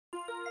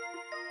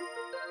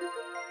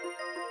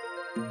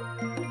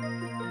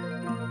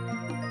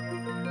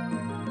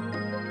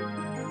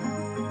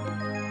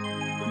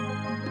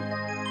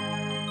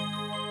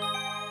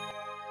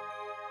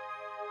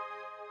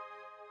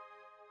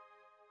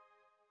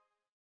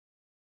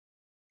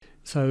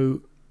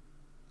So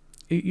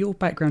your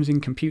background is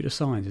in computer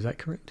science, is that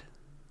correct?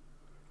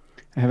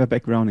 I have a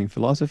background in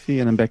philosophy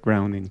and a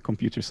background in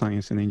computer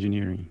science and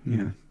engineering.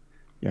 Hmm.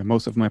 Yeah.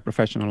 Most of my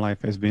professional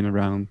life has been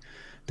around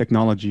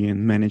technology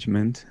and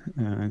management,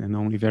 and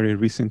only very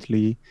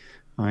recently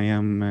I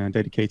am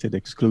dedicated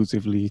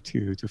exclusively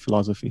to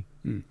philosophy.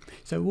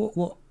 So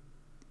what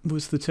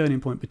was the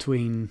turning point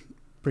between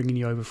bringing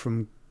you over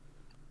from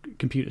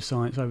computer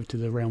science over to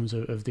the realms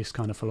of this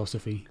kind of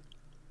philosophy?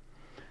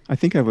 I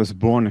think I was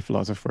born a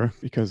philosopher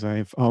because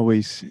I've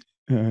always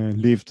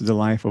lived the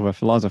life of a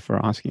philosopher,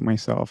 asking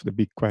myself the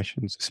big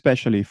questions,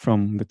 especially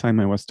from the time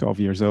I was 12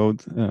 years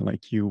old,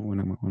 like you,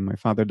 when my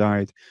father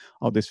died,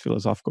 all these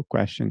philosophical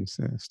questions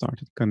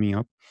started coming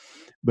up.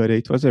 But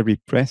it was a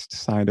repressed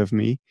side of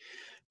me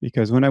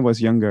because when I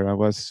was younger, I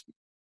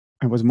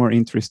was more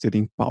interested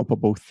in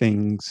palpable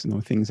things,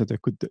 things that I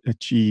could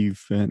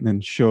achieve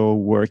and show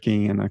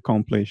working and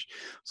accomplish.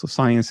 So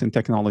science and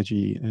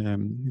technology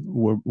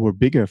were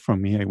bigger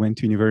from me. I went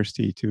to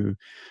university to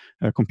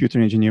a computer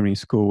engineering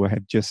school. I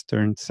had just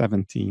turned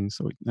 17,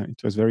 so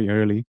it was very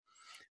early.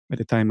 By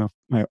the time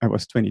I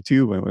was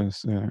 22, I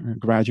was a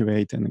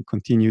graduate and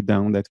continued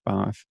down that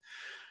path.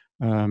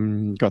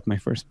 Got my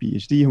first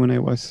PhD when I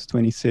was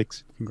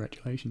 26.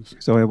 Congratulations.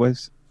 So I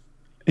was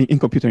in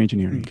computer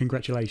engineering.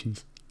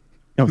 Congratulations.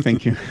 Oh,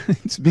 thank you.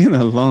 It's been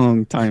a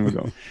long time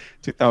ago,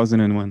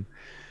 2001.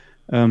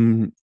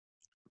 Um,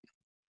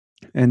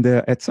 and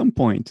At some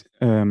point,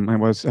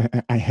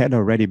 I had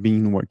already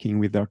been working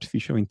with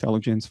artificial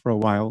intelligence for a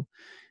while,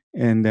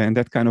 and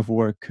that kind of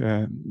work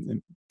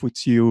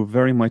puts you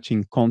very much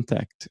in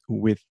contact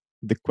with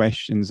the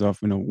questions of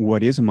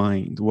what is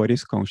mind, what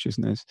is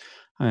consciousness.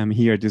 I'm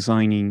here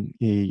designing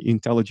a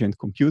intelligent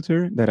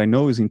computer that I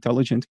know is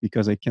intelligent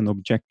because I can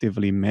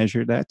objectively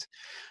measure that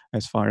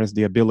as far as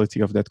the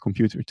ability of that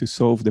computer to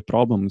solve the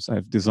problems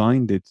I've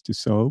designed it to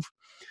solve.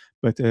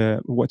 But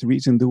what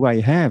reason do I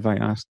have, I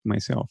asked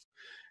myself,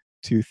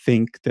 to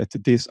think that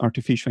this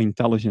artificial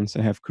intelligence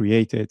I have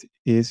created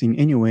is in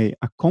any way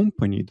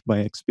accompanied by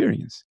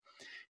experience?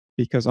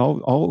 Because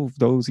all of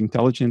those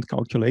intelligent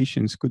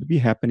calculations could be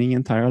happening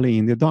entirely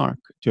in the dark,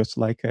 just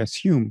like I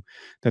assume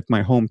that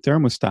my home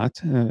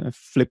thermostat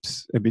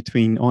flips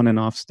between on and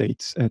off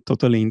states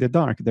totally in the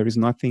dark. There is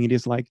nothing it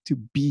is like to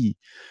be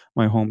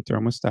my home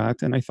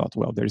thermostat. And I thought,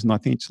 well, there's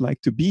nothing it's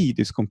like to be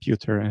this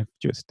computer I've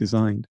just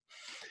designed.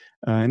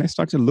 And I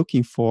started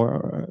looking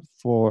for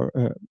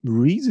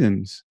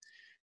reasons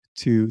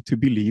to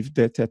believe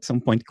that at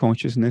some point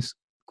consciousness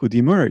could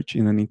emerge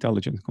in an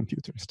intelligent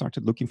computer. I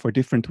started looking for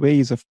different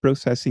ways of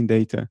processing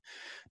data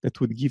that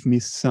would give me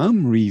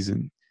some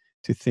reason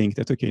to think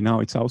that, okay, now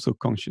it's also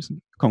conscious.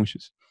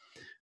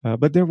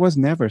 But there was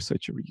never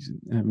such a reason.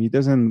 I mean, it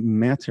doesn't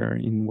matter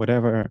in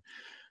whatever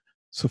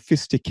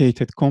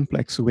sophisticated,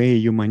 complex way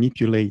you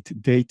manipulate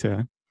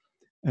data,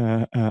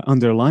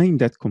 underlying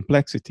that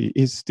complexity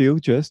is still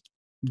just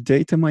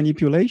data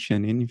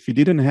manipulation. And if you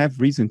didn't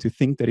have reason to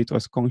think that it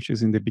was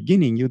conscious in the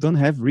beginning, you don't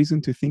have reason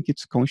to think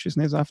it's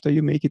consciousness after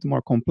you make it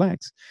more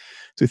complex.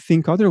 To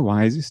think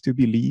otherwise is to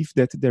believe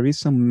that there is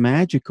some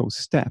magical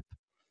step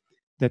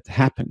that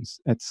happens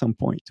at some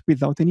point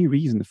without any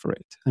reason for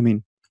it. I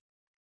mean,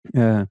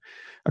 a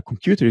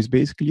computer is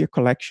basically a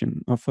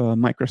collection of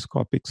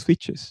microscopic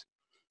switches,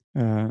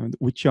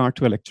 which are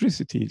to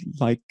electricity,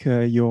 like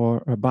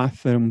your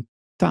bathroom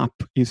tap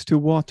is to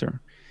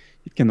water.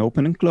 It can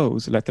open and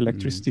close, let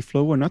electricity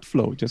flow or not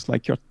flow, just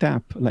like your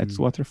tap lets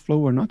water flow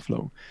or not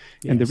flow.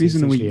 Yeah, And the it's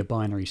reason essentially a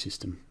binary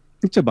system.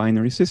 it's a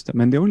binary system.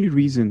 And the only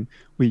reason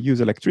we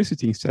use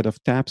electricity instead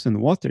of taps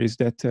and water is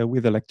that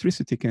with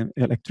electricity and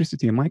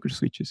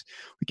microswitches,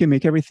 we can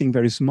make everything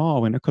very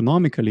small and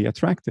economically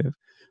attractive.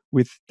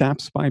 With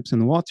taps, pipes,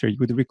 and water, you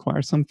would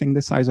require something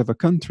the size of a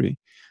country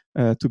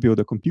to build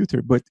a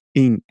computer. But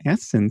in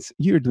essence,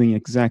 you're doing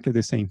exactly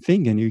the same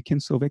thing and you can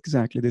solve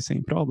exactly the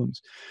same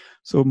problems.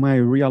 So my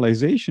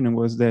realization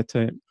was that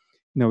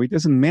no, it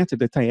doesn't matter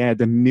that I add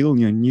a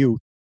million new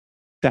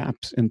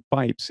taps and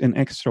pipes and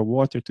extra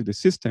water to the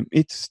system.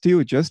 It's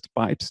still just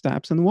pipes,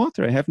 taps, and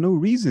water. I have no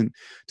reason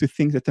to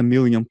think that a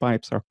million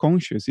pipes are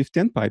conscious if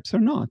 10 pipes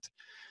are not.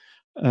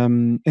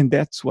 And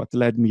that's what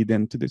led me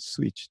then to the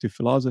switch to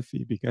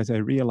philosophy, because I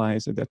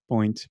realized at that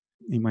point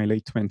in my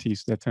late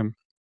 20s that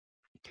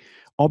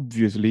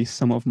obviously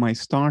some of my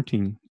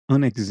starting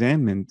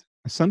unexamined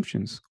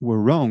assumptions were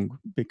wrong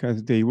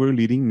because they were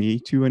leading me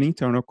to an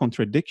internal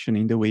contradiction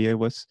in the way I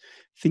was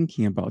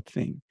thinking about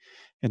things.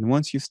 And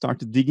once you start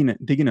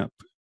digging up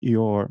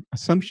your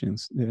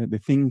assumptions, the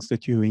things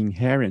that you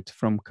inherit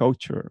from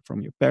culture,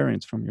 from your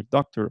parents, from your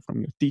doctor,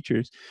 from your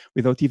teachers,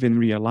 without even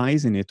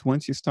realizing it,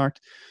 once you start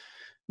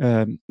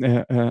um,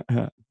 uh, uh,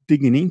 uh,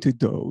 digging into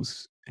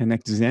those and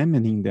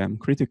examining them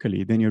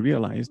critically, then you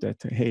realize that,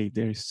 hey,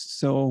 there's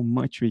so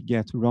much we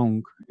get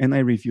wrong. And I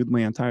reviewed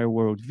my entire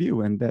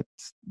worldview, and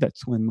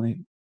that's when my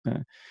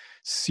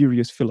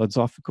serious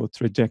philosophical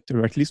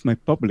trajectory, or at least my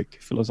public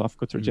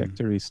philosophical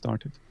trajectory,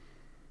 started.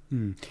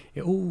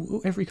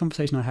 Every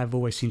conversation I have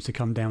always seems to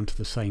come down to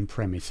the same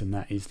premise, and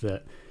that is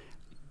that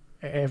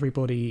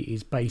everybody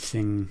is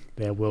basing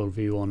their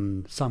worldview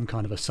on some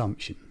kind of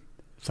assumption,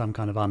 some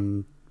kind of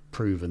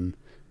unproven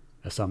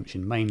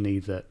assumption, mainly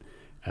that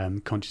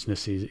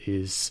consciousness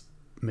is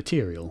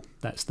material.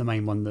 That's the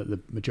main one that the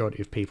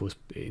majority of people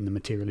in the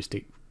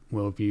materialistic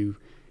worldview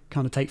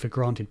kind of take for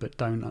granted, but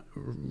don't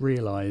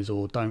realize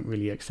or don't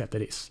really accept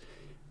that it's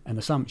an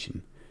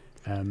assumption,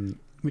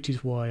 which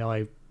is why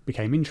I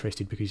became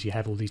interested, because you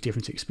have all these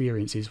different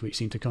experiences which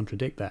seem to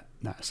contradict that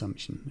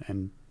assumption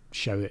and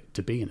show it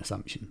to be an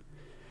assumption.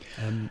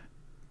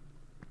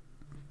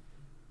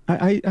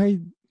 I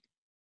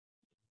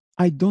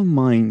don't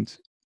mind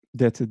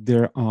that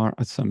there are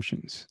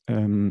assumptions.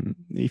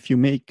 If you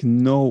make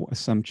no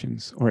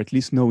assumptions, or at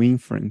least no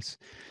inference,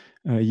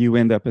 you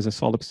end up as a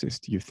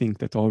solipsist. You think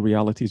that all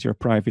reality is your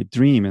private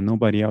dream and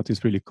nobody else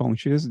is really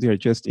conscious. They're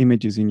just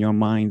images in your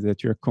mind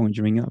that you're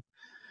conjuring up.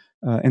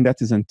 And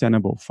that is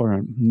untenable for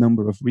a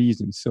number of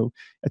reasons. So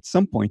at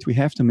some point, we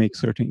have to make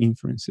certain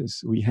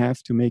inferences. We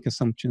have to make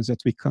assumptions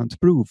that we can't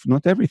prove.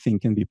 Not everything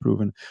can be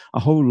proven. A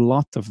whole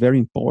lot of very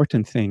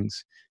important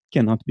things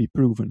cannot be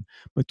proven.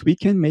 But we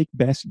can make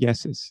best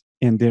guesses.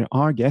 And there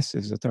are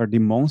guesses that are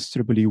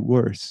demonstrably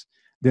worse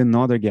than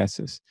other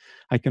guesses.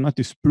 I cannot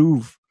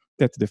disprove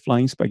that the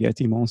flying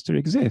spaghetti monster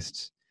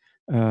exists.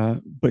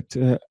 But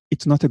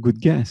it's not a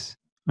good guess.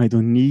 I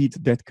don't need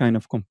that kind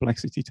of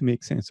complexity to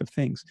make sense of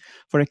things.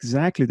 For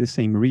exactly the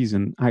same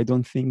reason, I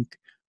don't think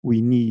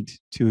we need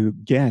to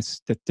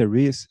guess that there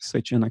is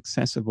such an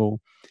accessible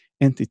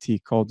entity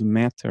called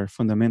matter,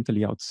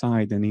 fundamentally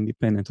outside and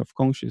independent of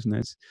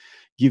consciousness,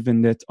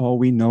 given that all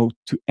we know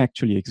to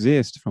actually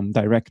exist from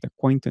direct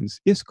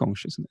acquaintance is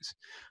consciousness.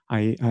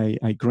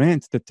 I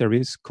grant that there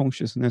is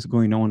consciousness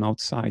going on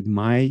outside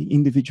my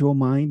individual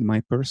mind, my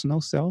personal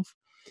self,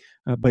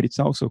 but it's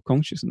also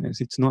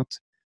consciousness. It's not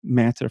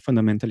matter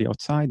fundamentally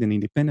outside and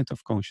independent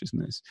of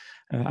consciousness.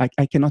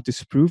 I cannot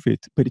disprove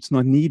it, but it's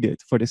not needed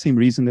for the same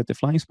reason that the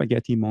flying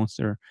spaghetti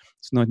monster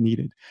is not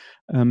needed.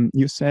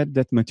 You said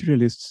that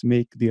materialists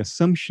make the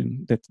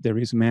assumption that there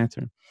is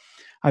matter.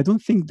 I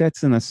don't think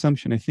that's an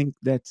assumption. I think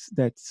that's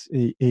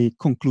a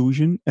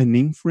conclusion, an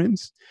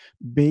inference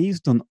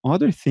based on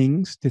other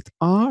things that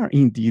are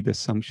indeed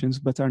assumptions,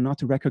 but are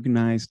not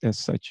recognized as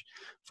such.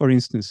 For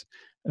instance,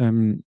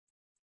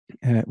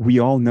 we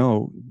all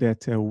know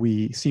that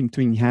we seem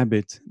to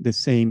inhabit the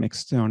same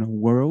external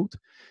world,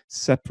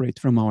 separate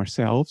from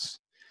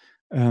ourselves.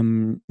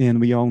 And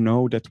we all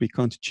know that we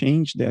can't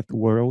change that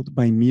world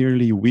by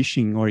merely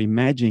wishing or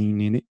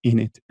imagining in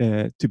it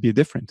to be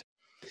different.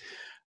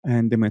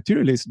 And the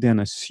materialist then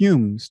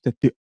assumes that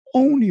the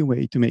only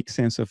way to make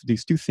sense of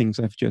these two things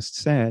I've just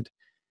said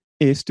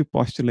is to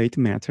postulate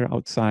matter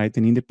outside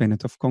and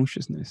independent of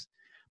consciousness.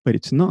 But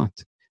it's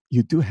not.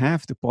 You do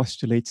have to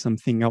postulate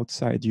something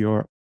outside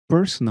your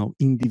personal,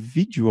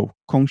 individual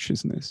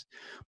consciousness,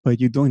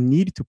 but you don't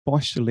need to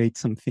postulate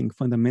something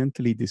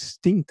fundamentally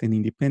distinct and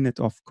independent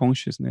of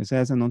consciousness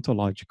as an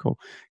ontological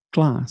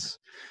class.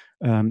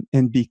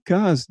 And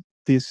because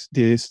this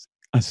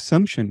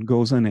assumption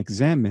goes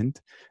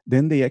unexamined,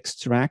 then they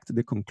extract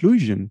the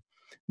conclusion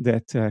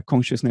that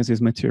consciousness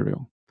is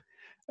material.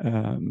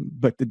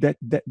 But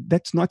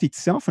that's not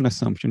itself an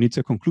assumption, it's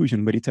a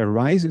conclusion, but it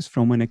arises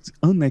from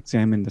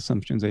unexamined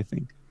assumptions, I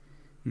think.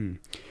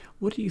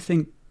 What do you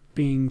think,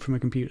 being from a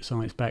computer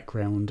science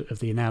background, of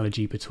the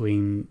analogy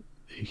between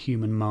the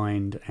human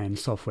mind and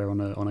software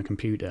on a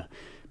computer?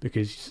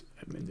 Because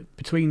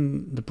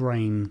between the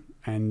brain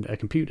and a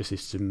computer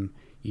system,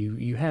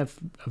 you have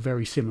a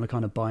very similar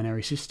kind of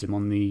binary system.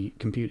 On the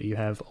computer you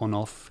have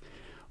on-off,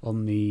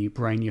 on the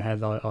brain you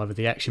have either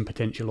the action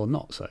potential or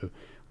not so,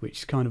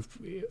 which kind of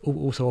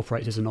also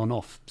operates as an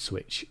on-off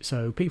switch.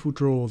 So people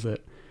draw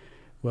that,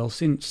 well,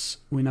 since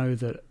we know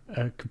that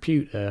a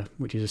computer,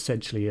 which is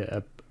essentially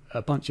a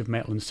bunch of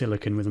metal and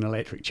silicon with an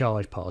electric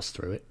charge passed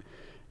through it,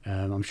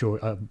 I'm sure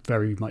I'm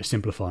very much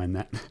simplifying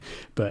that,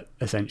 but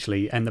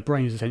essentially, and the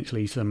brain is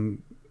essentially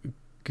some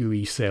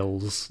gooey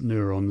cells,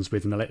 neurons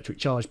with an electric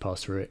charge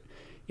passed through it.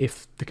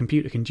 If the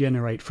computer can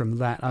generate from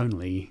that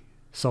only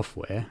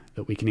software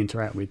that we can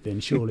interact with,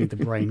 then surely the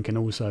brain can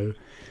also...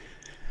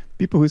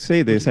 People who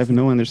say this have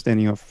no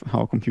understanding of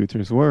how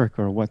computers work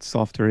or what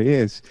software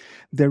is.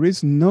 There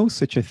is no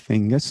such a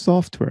thing as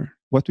software.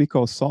 What we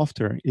call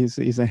software is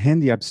a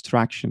handy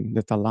abstraction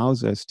that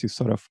allows us to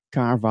sort of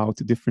carve out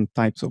different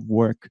types of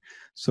work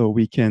so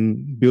we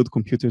can build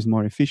computers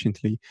more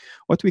efficiently.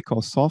 What we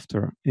call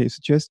software is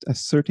just a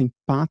certain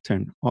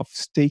pattern of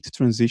state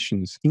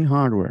transitions in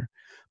hardware.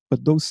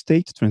 But those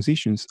state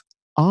transitions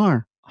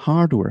are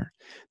hardware.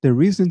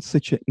 There isn't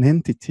such an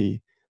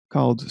entity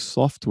called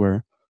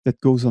software that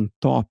goes on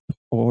top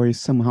or is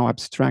somehow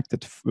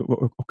abstracted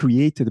or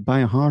created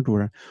by a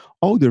hardware.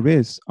 All there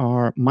is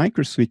are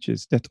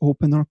microswitches that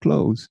open or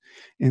close.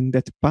 And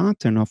that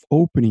pattern of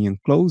opening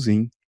and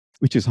closing,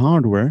 which is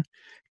hardware,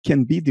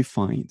 can be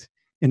defined.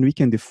 And we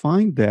can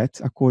define that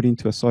according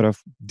to a sort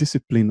of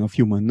discipline of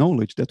human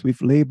knowledge that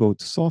we've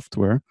labeled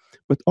software.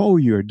 But all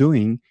you're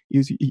doing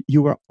is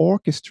you are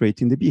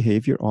orchestrating the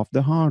behavior of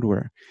the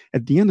hardware.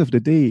 At the end of the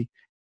day,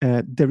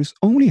 there is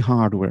only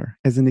hardware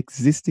as an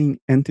existing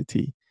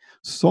entity.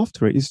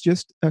 Software is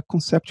just a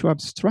conceptual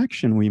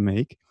abstraction we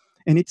make.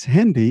 And it's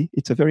handy.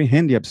 It's a very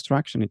handy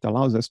abstraction. It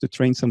allows us to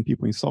train some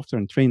people in software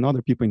and train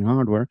other people in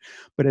hardware.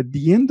 But at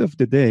the end of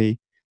the day,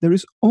 there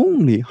is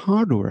only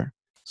hardware.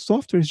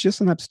 Software is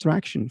just an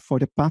abstraction for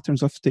the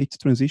patterns of state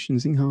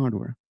transitions in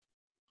hardware.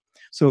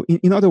 So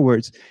in other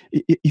words,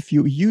 if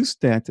you use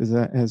that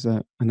as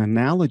an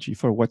analogy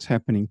for what's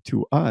happening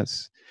to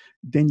us,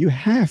 then you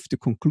have to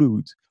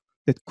conclude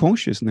that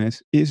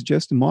consciousness is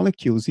just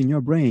molecules in your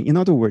brain. In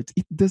other words,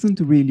 it doesn't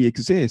really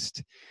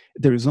exist.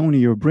 There is only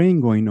your brain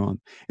going on.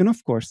 And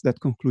of course, that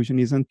conclusion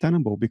is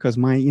untenable because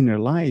my inner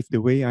life,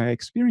 the way I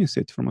experience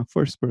it from a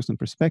first person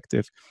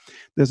perspective,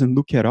 doesn't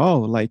look at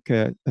all like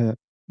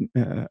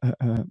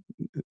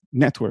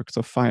networks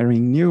of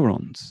firing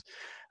neurons.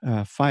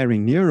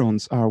 Firing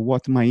neurons are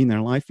what my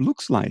inner life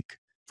looks like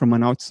from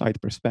an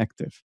outside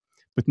perspective.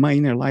 But my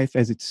inner life,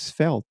 as it's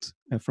felt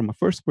from a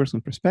first person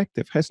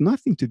perspective, has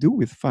nothing to do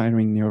with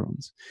firing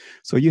neurons.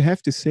 So you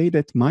have to say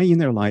that my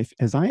inner life,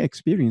 as I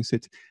experience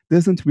it,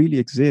 doesn't really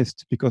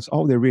exist because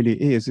all there really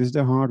is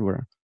the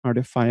hardware, are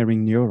the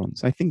firing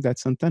neurons. I think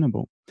that's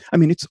untenable. I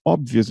mean, it's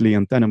obviously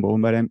untenable,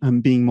 but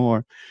I'm being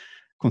more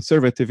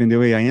conservative in the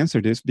way I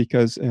answer this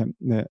because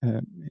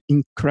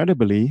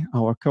incredibly,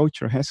 our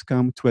culture has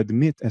come to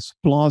admit as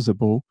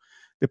plausible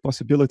the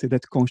possibility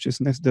that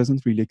consciousness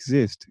doesn't really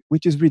exist,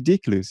 which is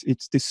ridiculous.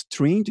 It's the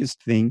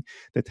strangest thing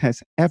that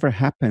has ever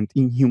happened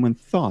in human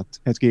thought,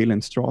 as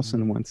Galen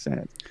Strawson once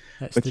said.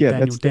 That's the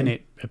Daniel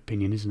Dennett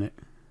opinion, isn't it?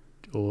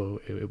 Or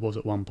it was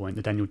at one point,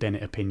 the Daniel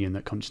Dennett opinion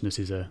that consciousness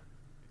is a...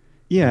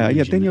 Yeah,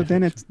 Daniel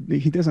Dennett,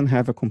 he doesn't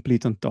have a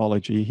complete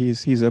ontology.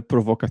 He's a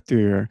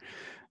provocateur.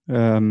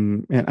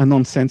 A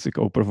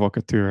nonsensical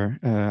provocateur,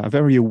 a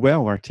very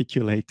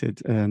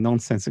well-articulated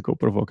nonsensical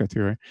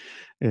provocateur.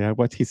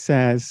 What he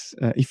says,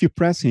 if you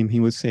press him,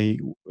 he would say,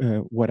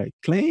 what I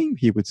claim,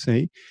 he would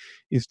say,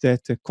 is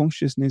that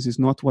consciousness is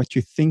not what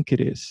you think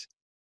it is.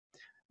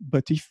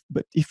 But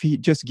if he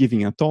just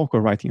giving a talk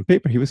or writing a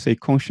paper, he would say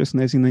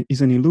consciousness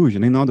is an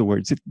illusion. In other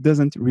words, it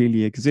doesn't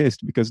really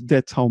exist because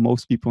that's how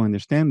most people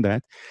understand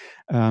that.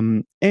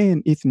 And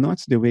if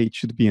not the way it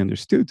should be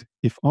understood,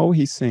 if all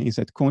he's saying is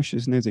that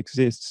consciousness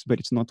exists,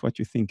 but it's not what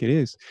you think it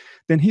is,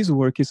 then his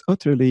work is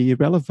utterly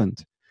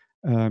irrelevant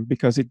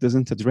because it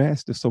doesn't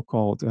address the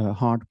so-called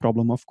hard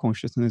problem of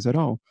consciousness at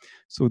all.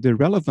 So the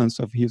relevance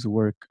of his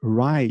work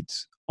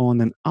rides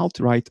on an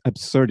outright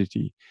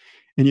absurdity.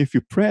 And if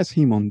you press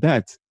him on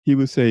that, he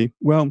will say,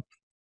 well,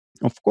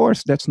 of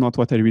course, that's not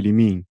what I really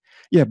mean.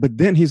 Yeah, but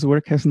then his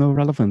work has no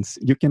relevance.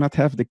 You cannot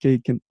have the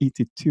cake and eat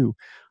it too.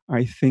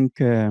 I think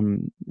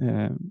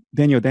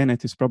Daniel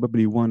Dennett is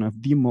probably one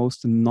of the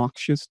most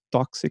noxious,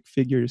 toxic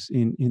figures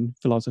in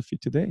philosophy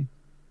today.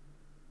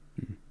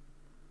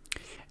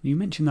 You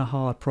mentioned the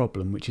hard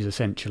problem, which is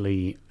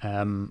essentially,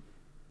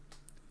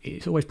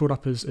 it's always brought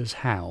up as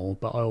how,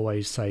 but I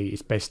always say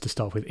it's best to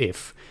start with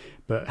if.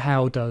 But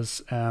how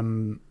does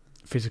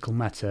physical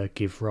matter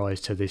give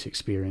rise to this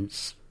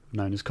experience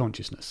known as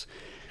consciousness?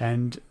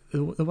 And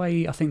the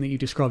way I think that you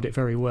described it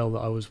very well, that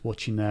I was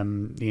watching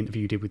the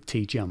interview you did with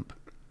T Jump,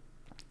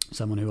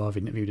 someone who I've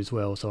interviewed as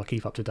well, so I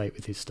keep up to date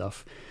with his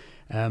stuff.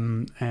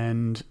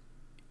 And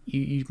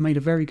you've made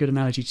a very good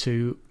analogy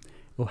to,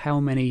 well, how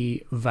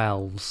many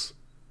valves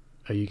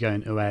are you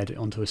going to add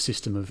onto a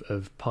system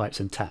of pipes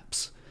and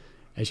taps,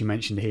 as you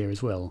mentioned here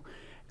as well,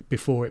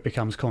 before it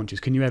becomes conscious?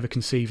 Can you ever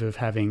conceive of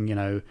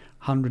having,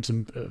 hundreds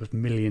of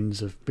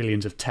millions of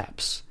billions of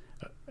taps?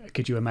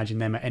 Could you imagine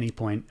them at any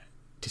point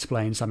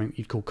displaying something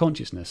you'd call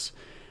consciousness?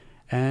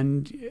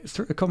 And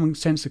through a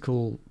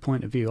commonsensical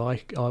point of view,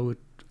 I would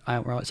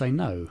outright say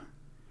no,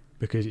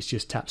 because it's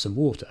just taps and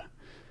water.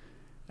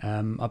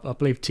 I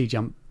believe T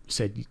Jump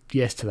said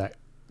yes to that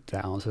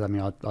answer. I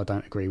mean, I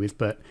don't agree with,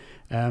 but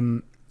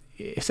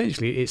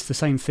essentially it's the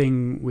same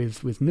thing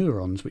with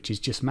neurons, which is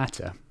just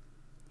matter.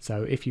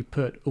 So if you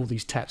put all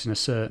these taps in a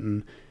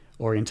certain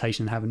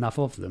orientation and have enough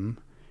of them,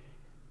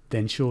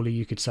 then surely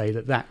you could say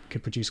that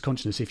could produce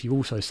consciousness. If you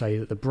also say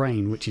that the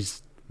brain, which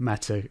is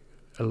matter,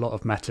 a lot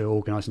of matter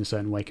organised in a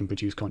certain way, can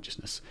produce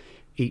consciousness.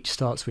 Each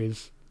starts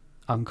with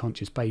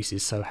unconscious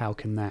bases, so how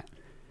can that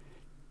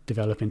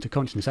develop into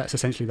consciousness? That's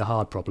essentially the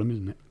hard problem,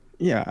 isn't it?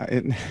 Yeah,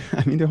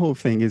 I mean, the whole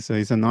thing is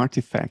an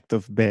artifact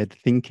of bad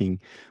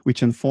thinking,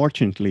 which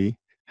unfortunately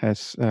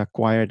has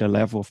acquired a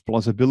level of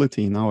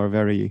plausibility in our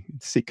very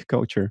sick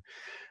culture.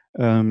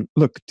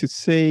 Look, to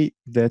say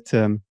that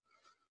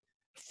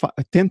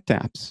 10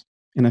 taps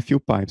and a few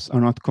pipes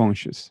are not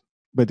conscious,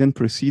 but then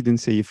proceed and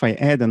say, if I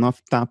add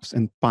enough taps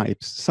and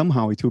pipes,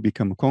 somehow it will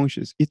become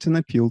conscious, it's an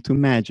appeal to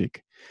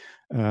magic.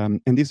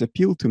 And this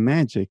appeal to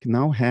magic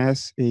now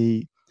has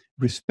a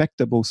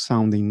respectable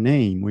sounding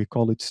name. We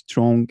call it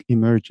strong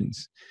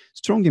emergence.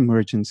 Strong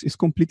emergence is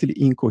completely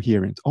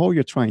incoherent. All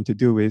you're trying to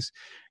do is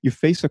you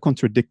face a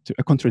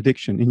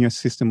contradiction in your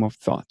system of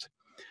thought,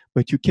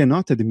 but you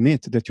cannot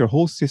admit that your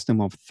whole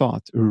system of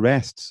thought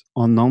rests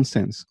on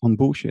nonsense, on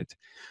bullshit.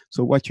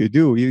 So what you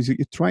do is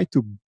you try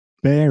to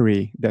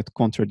bury that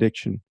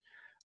contradiction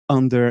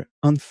under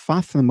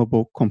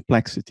unfathomable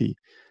complexity,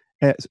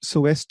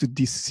 so as to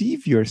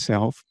deceive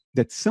yourself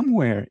that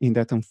somewhere in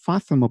that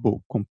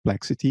unfathomable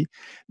complexity,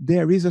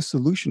 there is a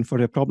solution for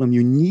the problem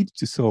you need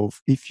to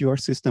solve if your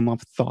system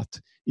of thought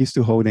is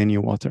to hold any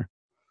water.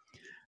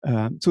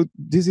 So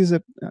this is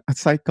a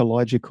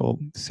psychological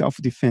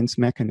self-defense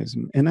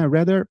mechanism, and a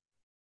rather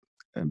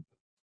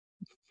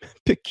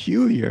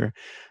peculiar,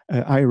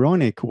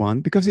 ironic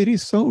one, because it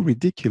is so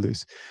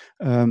ridiculous.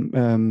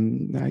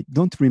 I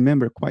don't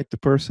remember quite the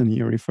person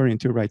you're referring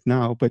to right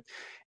now, but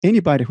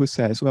anybody who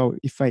says, well,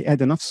 if I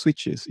add enough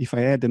switches, if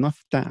I add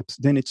enough taps,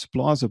 then it's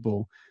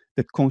plausible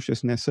that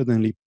consciousness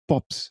suddenly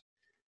pops.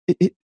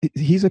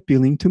 He's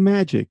appealing to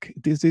magic.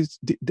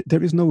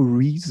 There is no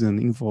reason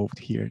involved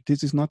here.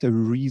 This is not a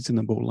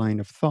reasonable line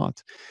of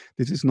thought.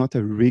 This is not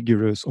a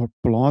rigorous or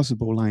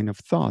plausible line of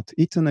thought.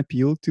 It's an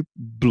appeal to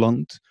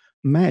blunt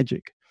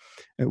magic,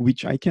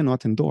 which I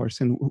cannot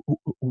endorse. And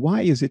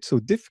why is it so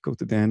difficult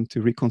then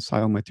to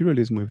reconcile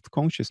materialism with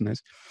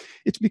consciousness?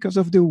 It's because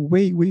of the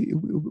way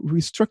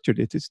we structured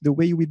it. It's the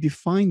way we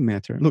define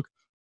matter. Look,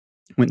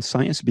 when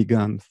science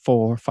began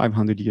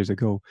 400-500 years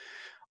ago,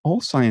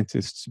 all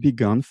scientists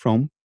began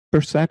from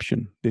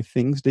perception, the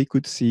things they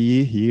could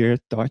see, hear,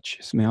 touch,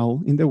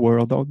 smell in the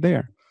world out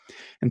there.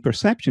 And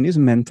perception is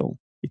mental.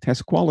 It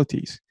has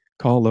qualities: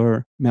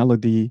 color,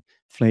 melody,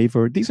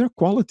 flavor. These are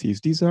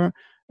qualities. These are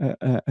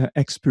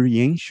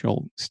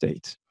experiential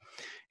states.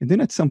 And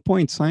then at some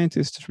point,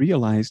 scientists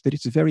realized that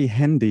it's very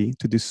handy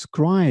to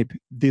describe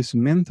this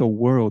mental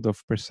world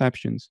of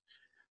perceptions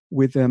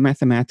with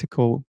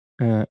mathematical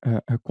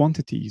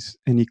quantities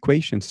and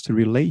equations to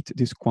relate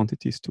these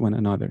quantities to one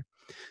another.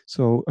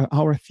 So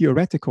our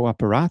theoretical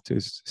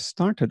apparatus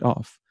started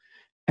off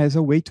as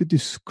a way to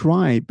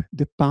describe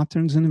the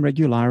patterns and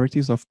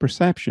regularities of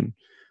perception.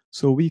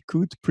 So we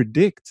could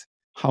predict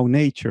how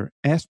nature,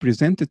 as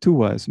presented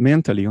to us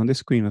mentally on the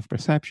screen of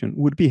perception,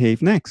 would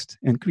behave next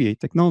and create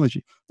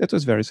technology. That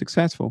was very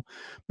successful.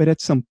 But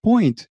at some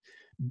point,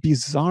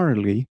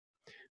 bizarrely,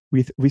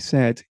 we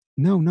said,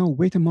 no,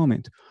 wait a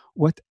moment.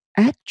 What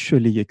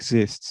actually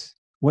exists,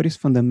 what is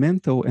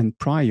fundamental and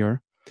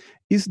prior,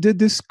 is the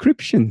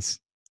descriptions.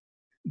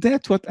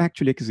 That's what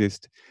actually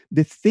exists.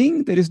 The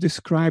thing that is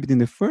described in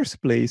the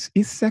first place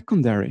is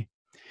secondary.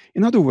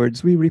 In other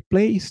words, we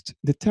replaced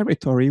the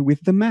territory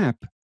with the map.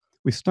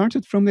 We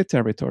started from the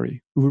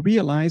territory. We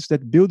realized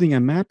that building a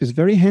map is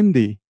very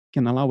handy,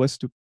 can allow us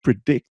to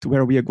predict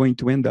where we are going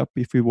to end up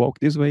if we walk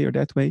this way or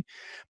that way.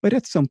 But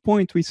at some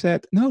point we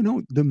said,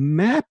 no, the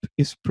map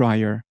is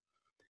prior.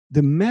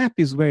 The map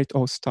is where it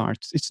all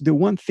starts. It's the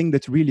one thing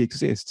that really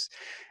exists.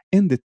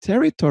 And the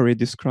territory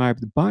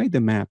described by the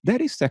map, that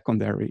is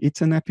secondary.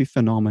 It's an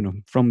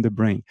epiphenomenon from the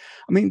brain.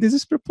 I mean, this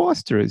is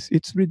preposterous.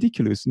 It's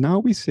ridiculous. Now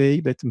we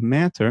say that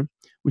matter,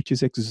 which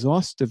is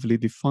exhaustively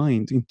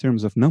defined in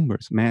terms of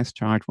numbers, mass,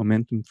 charge,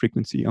 momentum,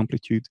 frequency,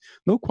 amplitude,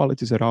 no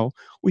qualities at all,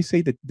 we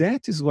say that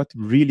that is what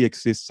really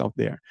exists out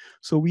there.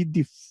 So we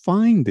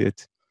defined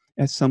it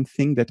as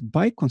something that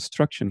by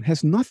construction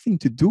has nothing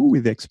to do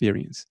with the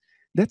experience.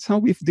 That's how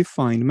we've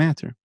defined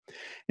matter.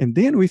 And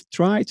then we've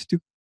tried to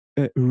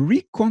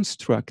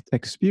reconstruct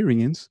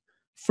experience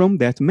from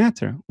that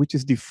matter, which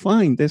is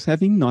defined as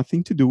having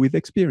nothing to do with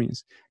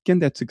experience. Can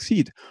that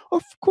succeed?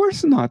 Of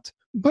course not.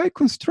 By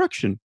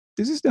construction,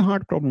 this is the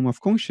hard problem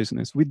of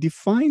consciousness. We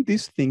define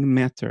this thing,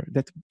 matter,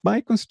 that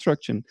by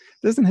construction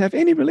doesn't have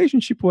any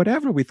relationship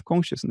whatever with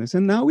consciousness.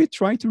 And now we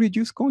try to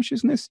reduce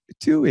consciousness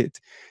to it.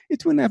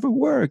 It will never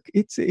work.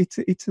 It's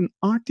an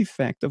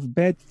artifact of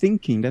bad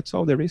thinking. That's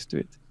all there is to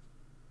it.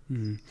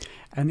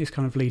 And this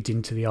kind of leads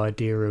into the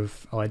idea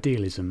of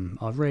idealism.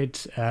 I've read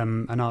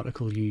an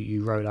article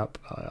you wrote up,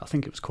 I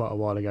think it was quite a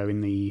while ago,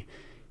 in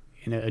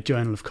a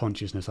journal of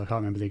consciousness. I can't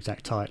remember the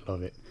exact title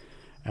of it.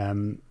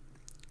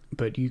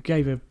 But you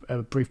gave a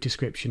brief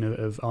description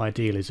of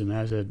idealism.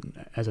 As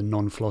a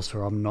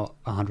non-philosopher, I'm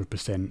not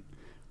 100%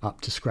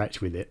 up to scratch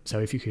with it. So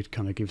if you could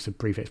kind of give us a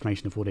brief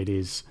explanation of what it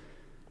is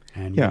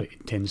and what it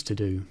intends to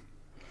do.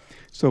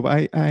 So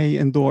I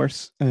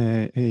endorse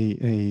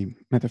a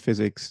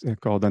metaphysics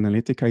called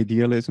analytic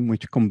idealism,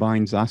 which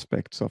combines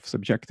aspects of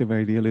subjective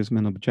idealism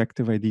and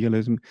objective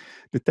idealism.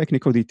 The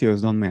technical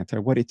details don't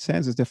matter. What it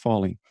says is the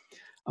following: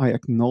 I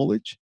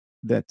acknowledge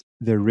that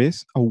there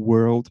is a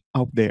world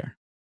out there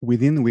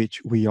within which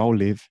we all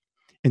live,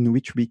 and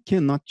which we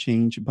cannot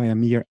change by a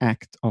mere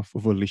act of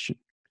volition.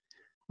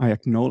 I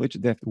acknowledge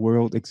that the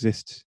world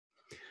exists.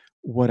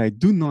 What I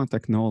do not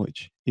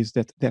acknowledge is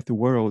that the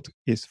world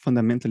is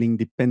fundamentally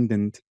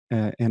independent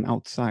and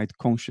outside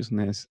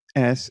consciousness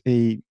as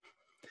an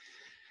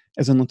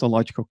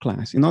ontological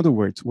class. In other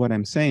words, what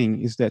I'm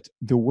saying is that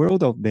the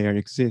world out there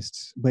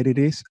exists, but it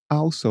is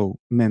also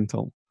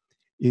mental.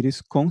 It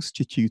is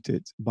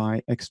constituted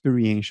by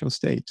experiential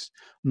states,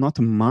 not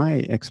my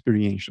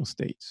experiential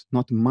states,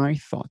 not my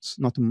thoughts,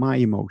 not my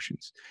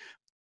emotions.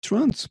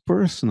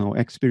 Transpersonal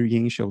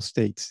experiential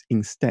states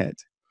instead.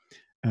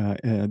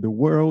 The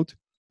world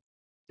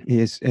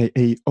is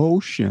a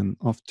ocean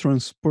of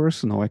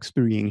transpersonal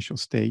experiential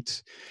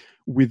states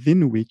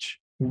within which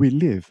we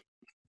live.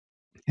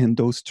 And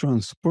those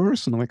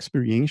transpersonal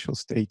experiential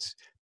states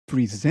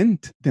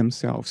present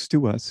themselves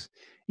to us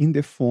in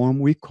the form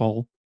we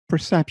call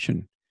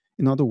perception.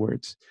 In other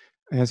words,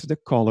 as the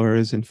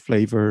colors and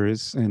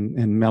flavors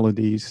and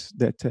melodies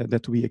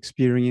that we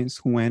experience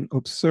when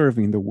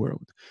observing the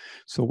world.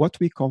 So, what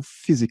we call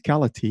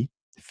physicality,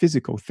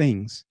 physical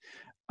things,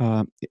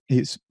 uh,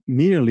 is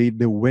merely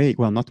the way,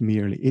 well, not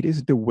merely, it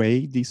is the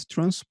way these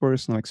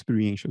transpersonal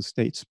experiential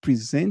states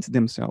present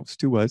themselves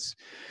to us,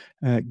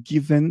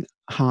 given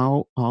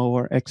how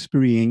our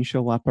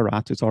experiential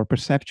apparatus, our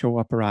perceptual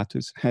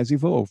apparatus has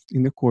evolved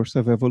in the course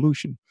of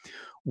evolution.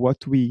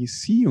 What we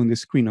see on the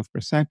screen of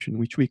perception,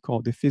 which we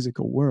call the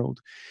physical world,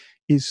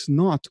 is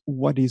not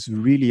what is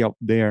really out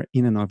there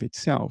in and of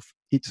itself.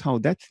 It's how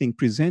that thing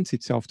presents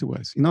itself to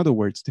us. In other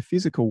words, the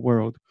physical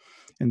world,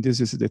 and this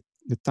is the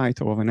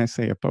title of an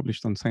essay I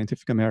published on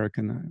Scientific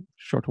American a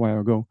short while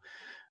ago.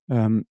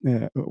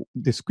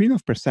 The screen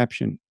of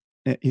perception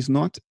is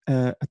not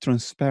a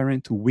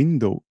transparent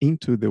window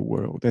into the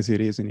world as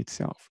it is in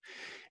itself.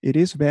 It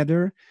is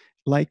rather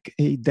like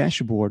a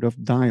dashboard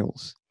of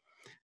dials.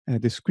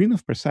 The screen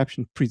of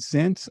perception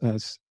presents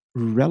us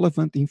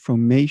relevant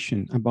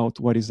information about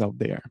what is out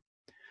there.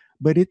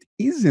 But it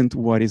isn't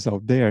what is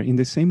out there in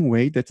the same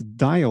way that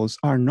dials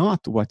are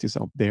not what is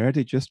out there.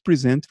 They just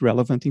present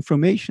relevant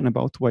information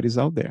about what is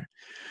out there.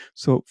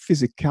 So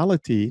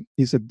physicality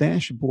is a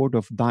dashboard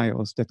of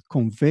dials that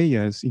convey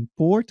us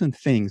important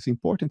things,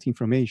 important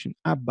information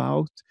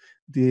about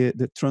the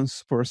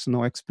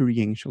transpersonal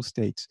experiential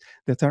states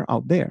that are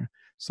out there.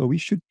 So we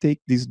should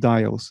take these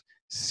dials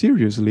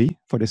seriously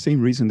for the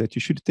same reason that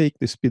you should take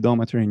the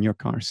speedometer in your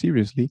car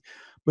seriously,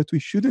 but we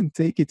shouldn't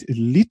take it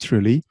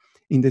literally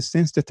in the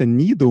sense that a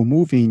needle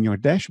moving in your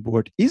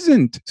dashboard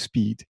isn't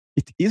speed.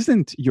 It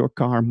isn't your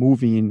car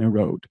moving in a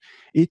road.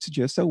 It's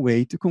just a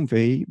way to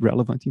convey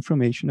relevant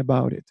information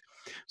about it.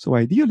 So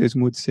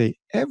idealism would say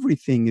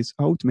everything is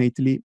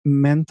ultimately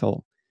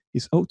mental,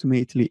 is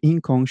ultimately in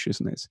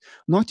consciousness,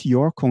 not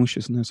your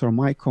consciousness or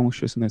my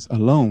consciousness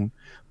alone,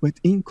 but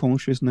in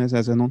consciousness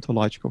as an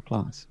ontological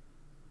class.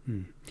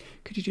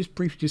 Could you just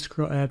briefly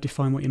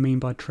define what you mean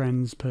by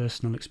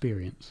transpersonal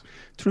experience?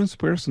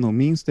 Transpersonal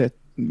means that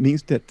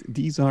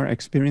these are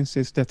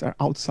experiences that are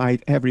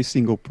outside every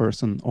single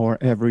person or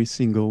every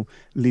single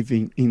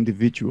living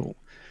individual.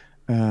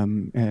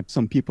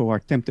 Some people are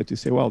tempted to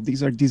say, well,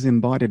 these are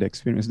disembodied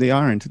experiences. They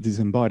aren't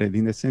disembodied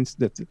in the sense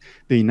that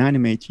the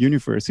inanimate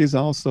universe is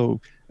also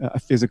a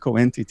physical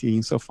entity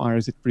insofar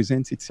as it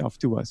presents itself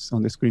to us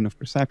on the screen of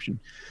perception.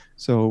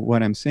 So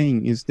what I'm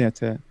saying is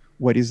that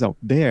what is out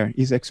there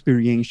is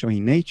experiential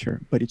in nature,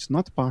 but it's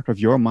not part of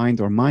your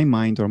mind or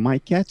my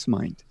cat's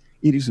mind.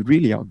 It is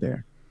really out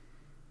there.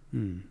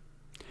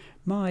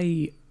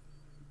 My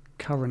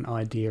current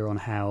idea on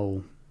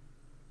how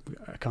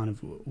kind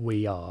of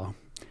we are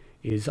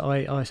is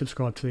I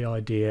subscribe to the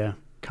idea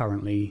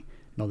currently,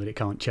 not that it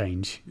can't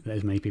change,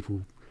 as many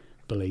people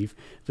believe,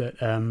 that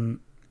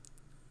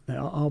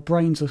our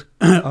brains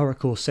are of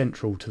course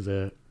central to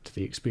the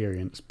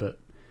experience, but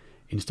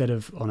instead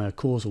of on a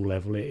causal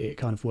level, it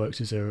kind of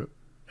works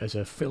as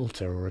a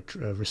filter or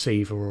a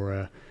receiver or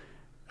a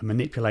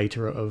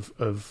manipulator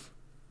of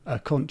a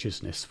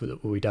consciousness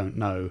that we don't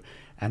know,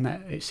 and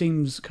that it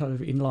seems kind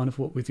of in line of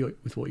with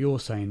what you're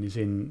saying is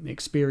in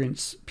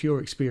experience, pure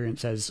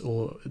experience as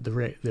or the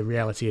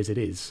reality as it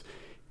is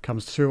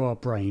comes through our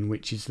brain,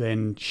 which is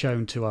then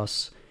shown to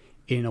us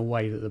in a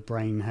way that the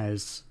brain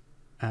has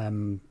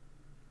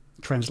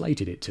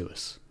translated it to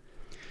us,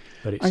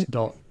 but it's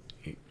not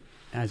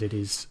as it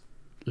is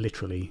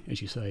literally,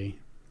 as you say.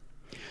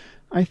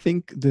 I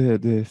think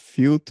the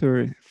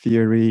filter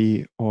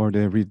theory or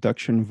the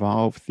reduction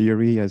valve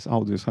theory, as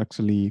Aldous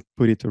Huxley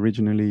put it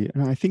originally,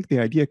 and I think the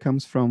idea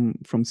comes from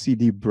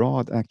C.D.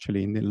 Broad,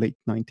 actually, in the late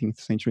 19th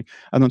century.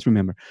 I don't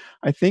remember.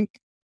 I think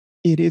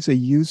it is a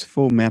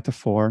useful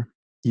metaphor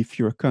if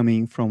you're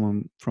coming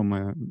from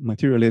a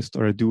materialist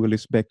or a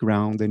dualist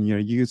background and you're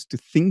used to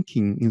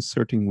thinking in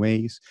certain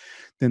ways,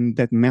 then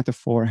that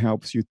metaphor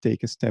helps you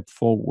take a step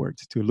forward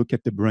to look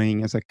at the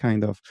brain as a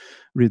kind of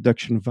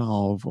reduction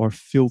valve or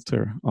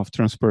filter of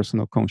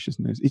transpersonal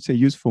consciousness. It's a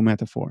useful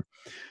metaphor,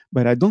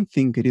 but I don't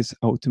think it is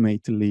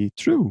ultimately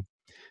true,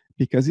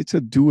 because it's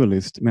a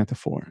dualist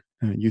metaphor.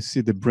 You see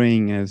the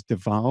brain as the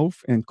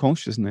valve and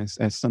consciousness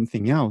as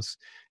something else,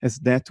 as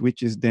that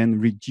which is then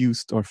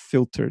reduced or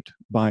filtered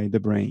by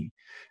the brain.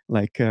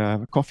 Like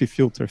a coffee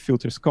filter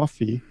filters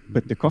coffee,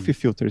 but the coffee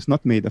filter is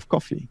not made of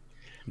coffee.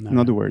 No. In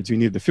other words, you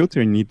need the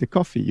filter, you need the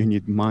coffee, you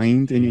need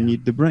mind, and you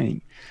need the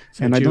brain.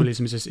 So and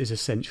dualism is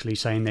essentially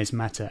saying there's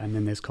matter and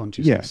then there's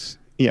consciousness.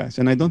 Yes,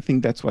 and I don't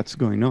think that's what's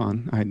going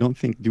on. I don't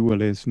think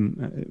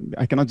dualism,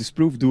 I cannot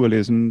disprove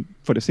dualism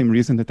for the same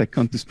reason that I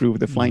can't disprove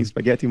the flying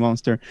spaghetti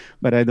monster,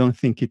 but I don't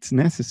think it's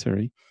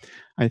necessary.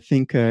 I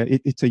think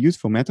it's a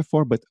useful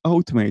metaphor, but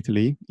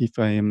ultimately, if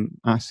I am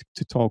asked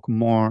to talk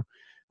more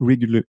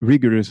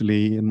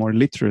rigorously and more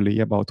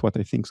literally about what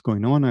I think is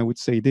going on, I would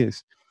say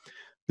this.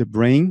 The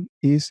brain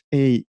is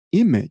an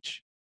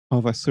image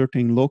of a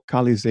certain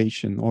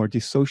localization or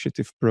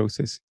dissociative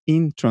process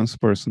in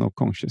transpersonal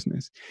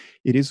consciousness.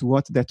 It is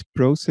what that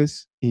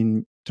process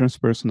in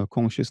transpersonal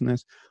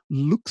consciousness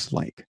looks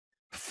like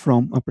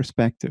from a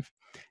perspective.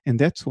 And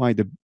that's why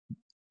the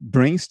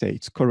brain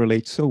states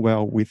correlate so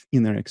well with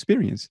inner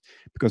experience,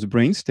 because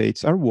brain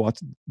states are what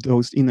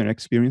those inner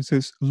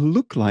experiences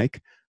look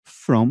like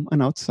from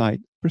an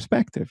outside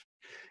perspective.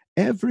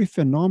 Every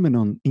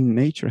phenomenon in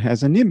nature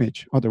has an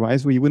image,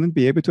 otherwise we wouldn't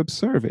be able to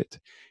observe it.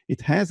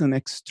 It has an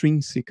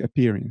extrinsic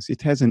appearance.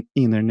 It has an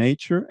inner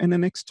nature and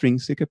an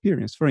extrinsic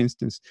appearance. For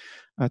instance,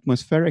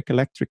 atmospheric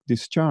electric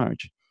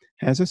discharge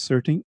has a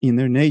certain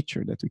inner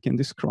nature that we can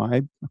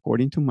describe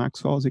according to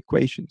Maxwell's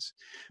equations,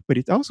 but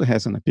it also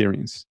has an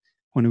appearance.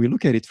 When we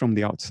look at it from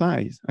the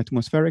outside,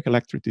 atmospheric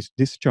electric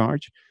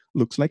discharge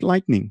looks like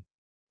lightning.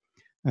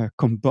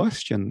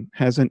 Combustion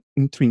has an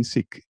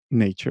intrinsic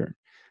nature.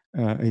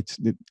 It's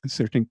the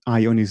certain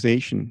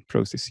ionization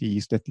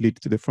processes that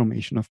lead to the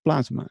formation of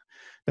plasma.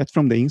 That's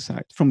from the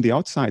inside. From the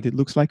outside, it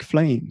looks like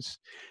flames.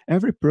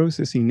 Every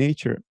process in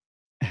nature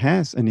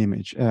has an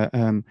image.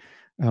 A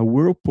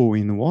whirlpool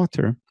in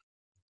water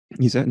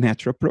is a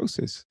natural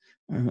process,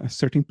 a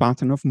certain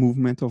pattern of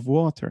movement of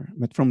water.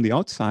 But from the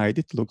outside,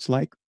 it looks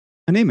like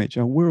an image,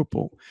 a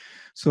whirlpool.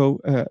 So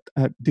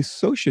a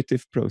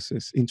dissociative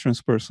process in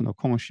transpersonal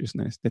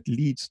consciousness that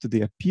leads to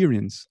the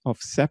appearance of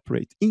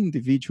separate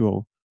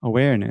individual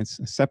awareness,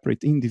 a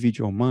separate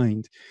individual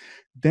mind,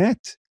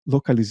 that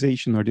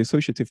localization or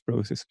dissociative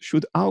process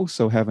should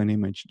also have an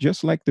image,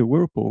 just like the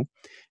whirlpool.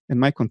 And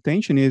my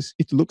contention is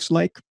it looks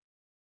like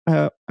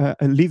a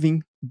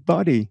living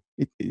body.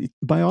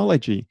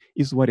 Biology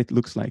is what it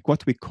looks like.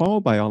 What we call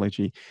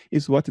biology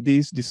is what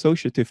this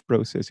dissociative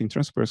process in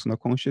transpersonal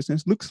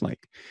consciousness looks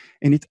like.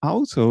 And it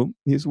also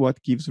is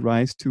what gives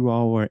rise to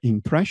our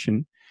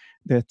impression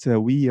that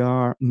we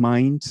are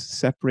minds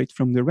separate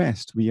from the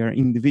rest. We are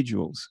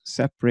individuals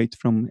separate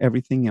from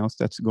everything else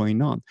that's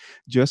going on.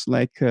 Just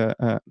like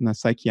a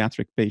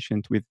psychiatric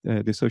patient with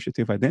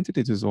dissociative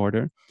identity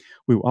disorder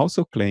will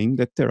also claim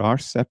that there are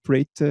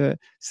separate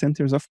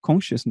centers of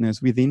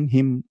consciousness within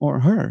him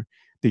or her.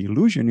 The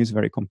illusion is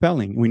very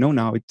compelling. We know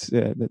now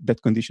that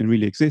condition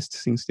really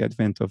exists since the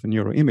advent of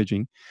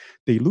neuroimaging.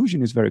 The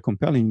illusion is very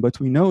compelling, but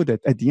we know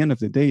that at the end of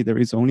the day, there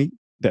is only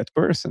that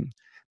person.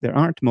 There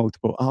aren't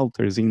multiple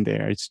alters in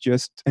there. It's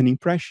just an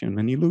impression,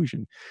 an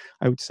illusion.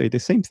 I would say the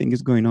same thing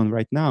is going on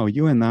right now.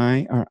 You and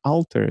I are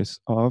alters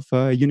of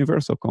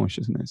universal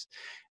consciousness.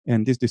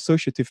 And this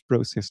dissociative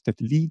process that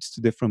leads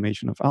to the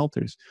formation of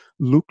alters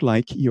look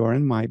like your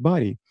and my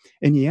body.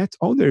 And yet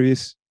all there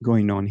is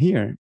going on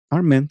here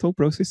are mental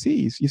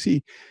processes. You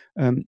see,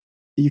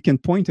 you can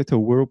point at a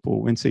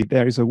whirlpool and say,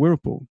 there is a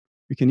whirlpool.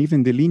 You can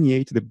even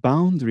delineate the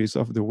boundaries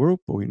of the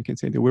whirlpool. And you can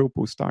say the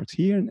whirlpool starts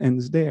here and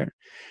ends there.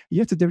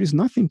 Yet there is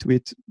nothing to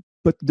it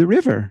but the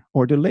river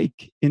or the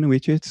lake in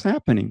which it's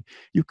happening.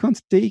 You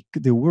can't take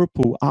the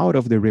whirlpool out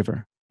of the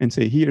river and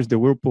say, here's the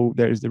whirlpool,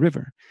 there is the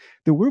river.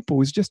 The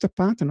whirlpool is just a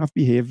pattern of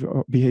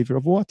behavior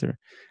of water.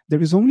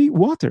 There is only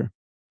water.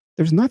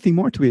 There's nothing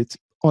more to it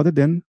other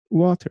than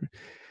water.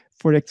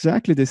 For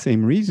exactly the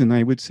same reason,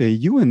 I would say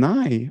you and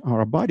I,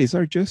 our bodies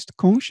are just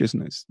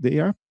consciousness. They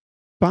are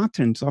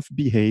patterns of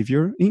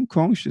behavior in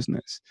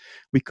consciousness.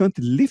 We can't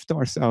lift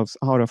ourselves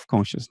out of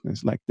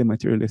consciousness like the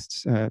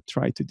materialists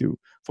try to do,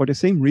 for the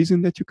same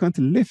reason that you can't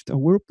lift a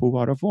whirlpool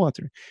out of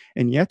water.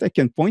 And yet I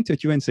can point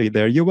at you and say,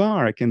 there you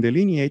are. I can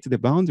delineate the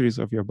boundaries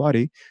of your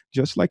body,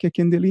 just like I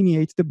can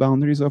delineate the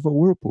boundaries of a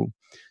whirlpool.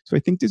 So I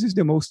think this is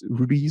the most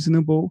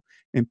reasonable,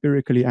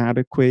 empirically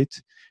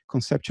adequate,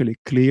 conceptually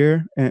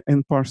clear,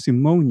 and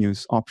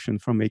parsimonious option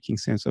for making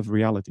sense of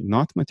reality.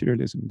 Not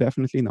materialism,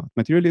 definitely not.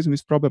 Materialism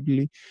is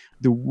probably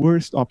the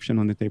worst option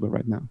on the table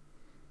right now.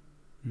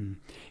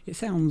 It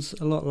sounds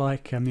a lot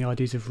like the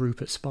ideas of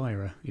Rupert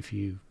Spira, if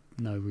you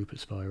know Rupert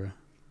Spira.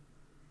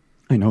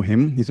 I know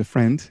him. He's a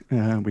friend.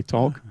 We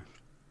talk.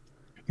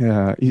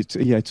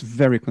 It's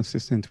very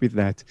consistent with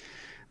that.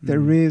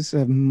 There is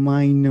a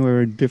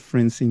minor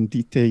difference in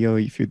detail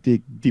if you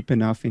dig deep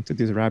enough into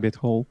this rabbit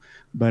hole,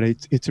 but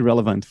it's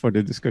irrelevant for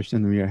the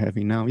discussion we are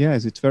having now.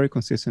 Yes, it's very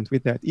consistent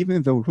with that.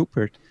 Even though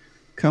Rupert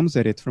comes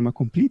at it from a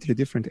completely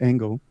different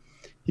angle,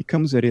 he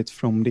comes at it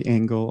from the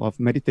angle of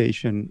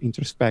meditation,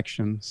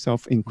 introspection,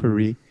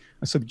 self-inquiry,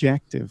 a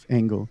subjective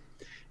angle.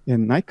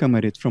 And I come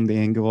at it from the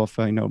angle of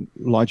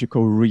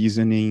logical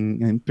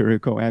reasoning,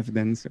 empirical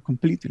evidence, a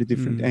completely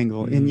different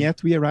angle. And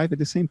yet we arrive at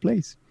the same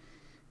place.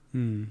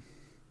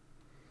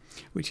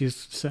 Which is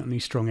certainly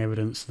strong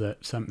evidence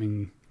that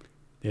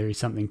there is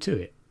something to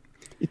it.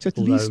 It's at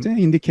least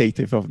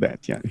indicative of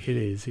that, yeah. It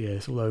is,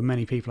 yes. Although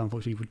many people,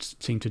 unfortunately, would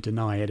seem to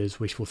deny it as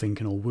wishful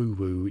thinking or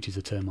woo-woo, which is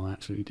a term I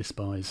absolutely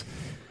despise.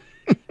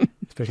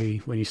 Especially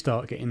when you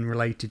start getting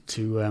related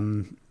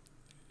to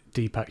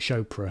Deepak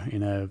Chopra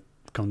in a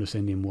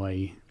condescending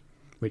way,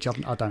 which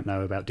I don't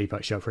know about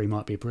Deepak Chopra. He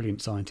might be a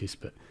brilliant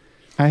scientist, but...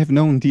 I have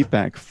known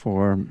Deepak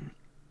for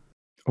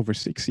over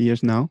 6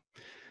 years now.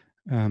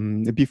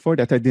 Before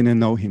that, I didn't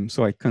know him,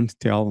 so I can't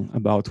tell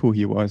about who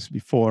he was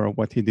before or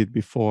what he did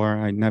before.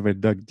 I never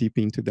dug deep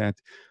into that.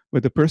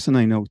 But the person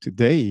I know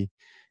today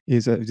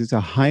is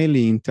a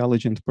highly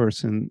intelligent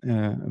person,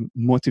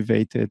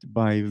 motivated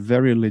by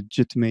very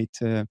legitimate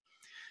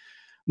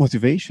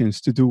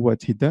motivations to do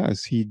what he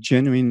does. He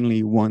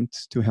genuinely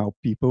wants to help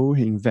people.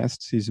 He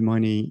invests his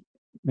money,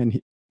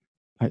 and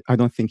I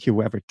don't think he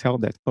will ever tell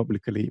that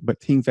publicly, but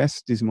he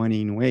invests his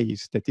money in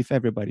ways that if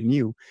everybody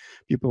knew,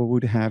 people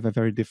would have a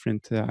very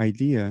different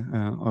idea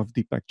of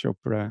Deepak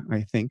Chopra,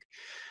 I think.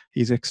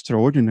 He's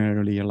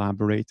extraordinarily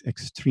elaborate,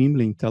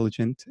 extremely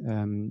intelligent,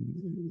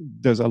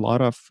 does a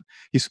lot of,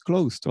 he's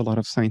close to a lot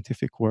of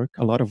scientific work,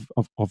 a lot of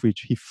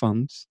which he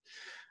funds.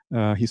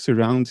 He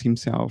surrounds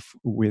himself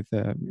with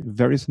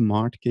very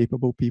smart,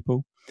 capable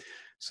people.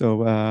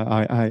 So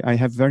I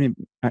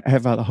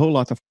have a whole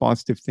lot of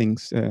positive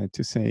things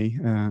to say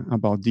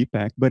about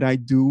Deepak, but I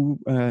do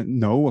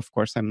know, of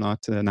course, I'm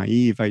not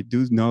naive. I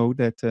do know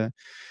that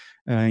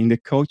in the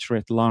culture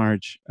at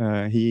large,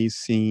 he is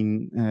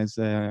seen as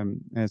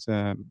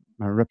a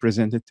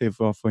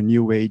representative of a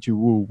new age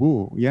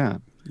woo-woo. Yeah.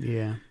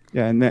 Yeah.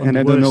 Yeah, and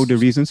I don't know the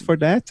reasons for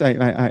that.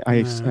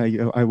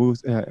 I will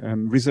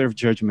reserve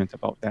judgment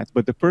about that.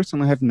 But the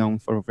person I have known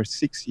for over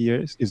 6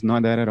 years is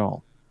not that at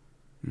all.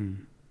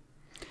 Mm.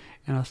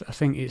 And I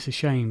think it's a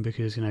shame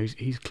because, you know,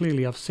 he's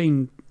clearly, I've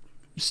seen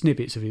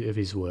snippets of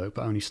his work,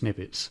 but only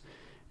snippets.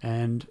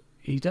 And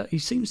he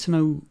seems to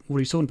know what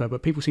he's talking about,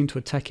 but people seem to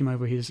attack him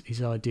over his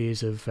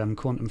ideas of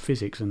quantum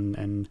physics.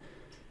 And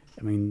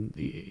I mean,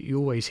 you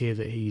always hear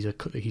that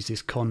he's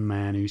this con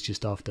man who's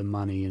just after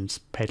money and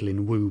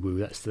peddling woo-woo.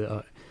 That's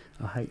I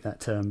hate that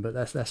term, but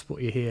that's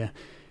what you hear.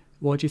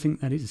 Why do you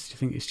think that is? Do you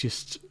think it's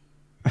just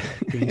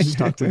being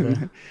stuck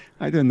with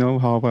I don't know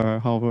how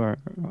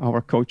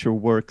our culture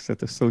works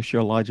at a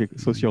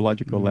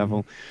sociological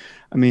level.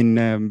 I mean,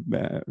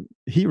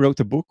 he wrote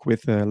a book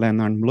with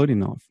Leonard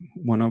Mlodinov,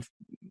 one of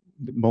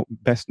the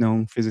best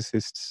known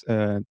physicists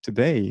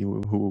today,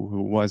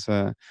 who was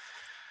a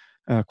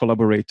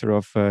collaborator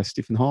of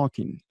Stephen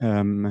Hawking.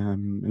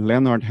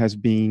 Leonard has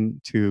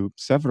been to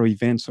several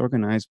events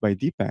organized by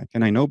Deepak,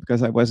 and I know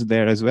because I was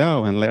there as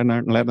well, and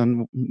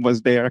Leonard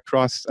was there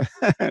across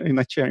in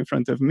a chair in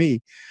front of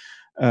me.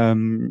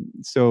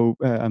 So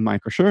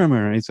Michael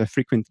Shermer is a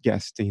frequent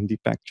guest in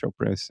Deepak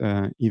Chopra's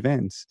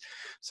events.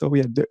 So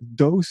yeah,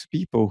 those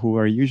people who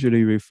are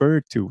usually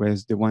referred to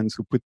as the ones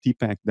who put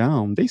Deepak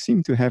down, they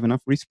seem to have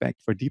enough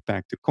respect for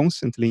Deepak to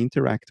constantly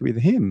interact with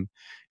him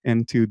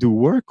and to do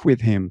work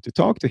with him, to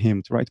talk to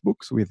him, to write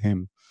books with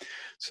him.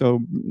 So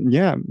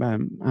yeah,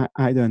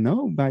 I don't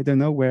know. I don't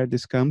know where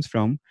this comes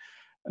from.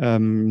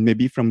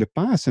 Maybe from the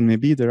past, and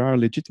maybe there are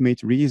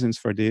legitimate reasons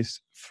for this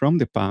from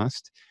the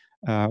past,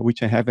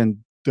 which I haven't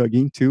dug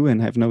into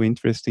and have no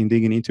interest in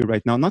digging into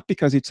right now. Not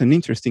because it's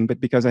uninteresting, but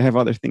because I have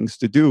other things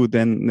to do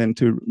than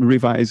to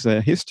revise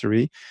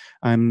history.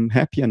 I'm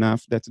happy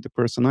enough that the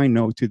person I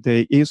know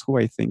today is who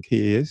I think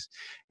he is,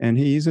 and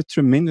he is a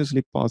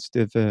tremendously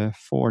positive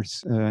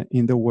force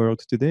in the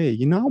world today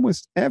in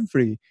almost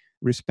every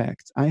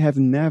respect. I have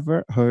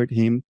never heard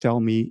him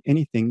tell me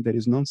anything that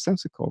is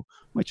nonsensical,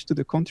 much to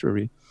the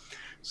contrary.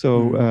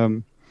 So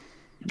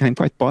I'm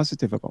quite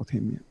positive about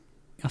him. Yeah.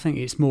 I think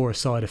it's more a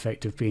side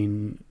effect of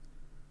being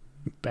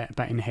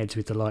batting heads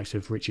with the likes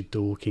of Richard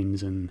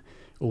Dawkins and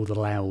all the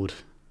loud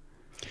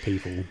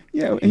people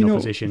in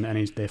opposition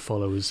and their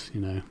followers,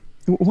 you know.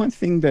 One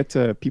thing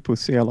that people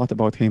say a lot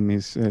about him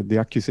is the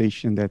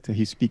accusation that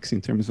he speaks in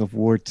terms of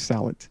word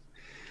salad.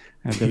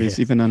 There is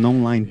even an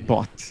online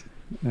bot,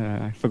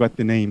 I forgot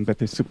the name, but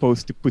they're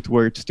supposed to put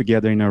words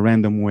together in a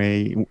random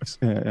way,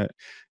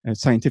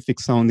 scientific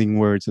sounding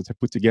words that are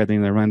put together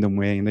in a random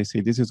way, and they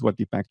say, this is what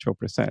Deepak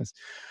Chopra says.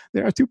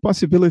 There are two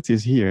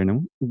possibilities here.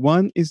 No?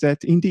 One is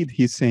that indeed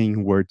he's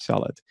saying word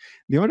salad.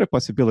 The other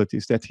possibility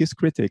is that his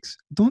critics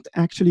don't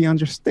actually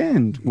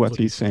understand what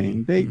he's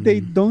saying. They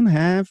don't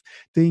have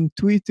the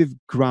intuitive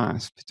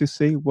grasp to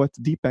say what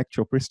Deepak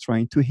Chopra is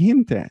trying to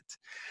hint at.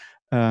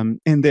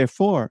 And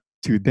therefore,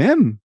 to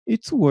them,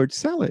 it's word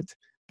salad.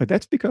 But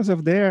that's because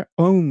of their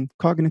own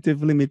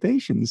cognitive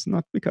limitations,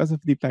 not because of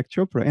Deepak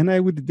Chopra. And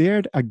I would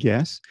dare a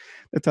guess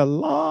that a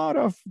lot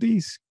of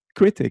these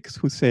critics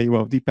who say,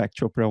 well, Deepak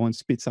Chopra once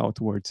spits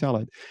out word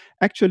salad,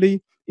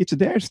 actually, it's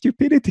their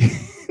stupidity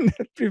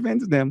that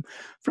prevents them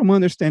from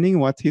understanding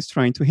what he's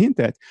trying to hint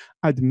at.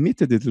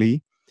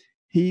 Admittedly,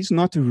 he's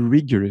not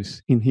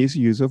rigorous in his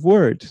use of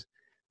words.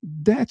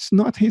 That's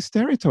not his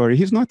territory.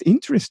 He's not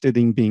interested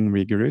in being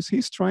rigorous.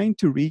 He's trying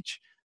to reach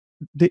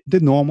the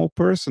normal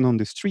person on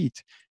the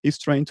street. Is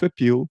trying to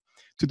appeal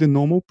to the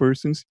normal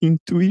person's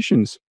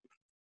intuitions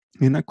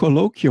in a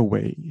colloquial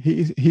way.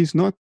 He's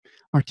not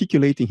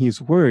articulating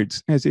his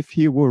words as if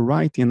he were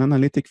writing an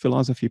analytic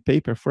philosophy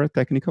paper for a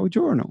technical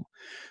journal.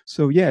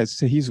 So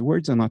yes, his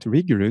words are not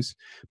rigorous,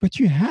 but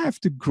you have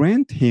to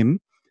grant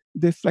him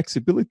the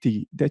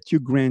flexibility that you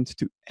grant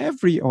to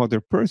every other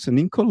person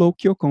in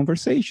colloquial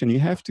conversation. You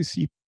have to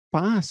see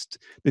past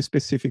the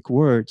specific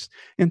words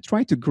and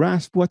try to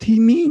grasp what he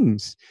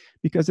means.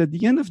 Because at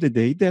the end of the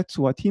day, that's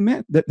what he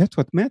meant. That's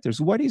what matters.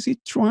 What is he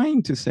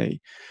trying to say?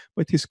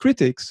 But his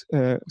critics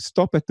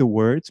stop at the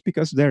words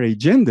because their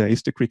agenda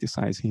is to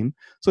criticize him.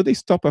 So they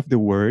stop at the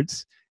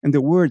words, and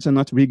the words are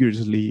not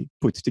rigorously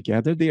put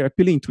together. They are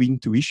appealing to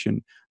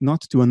intuition,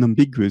 not to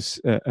unambiguous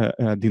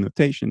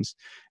denotations.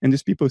 And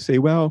these people say,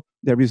 well,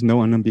 there is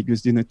no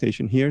unambiguous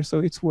denotation here, so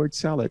it's word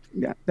salad.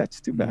 Yeah, that's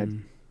too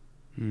bad.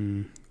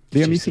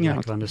 They are missing out.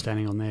 Lack of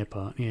understanding on their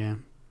part, yeah.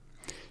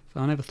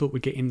 I never thought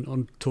we'd get in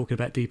on talking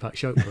about Deepak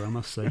Chopra, I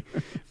must say.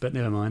 But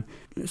never mind.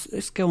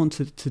 Let's go on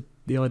to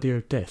the idea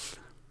of death,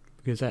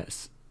 because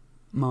that's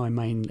my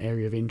main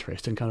area of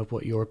interest, and kind of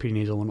what your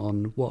opinion is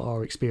on what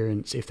our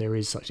experience, if there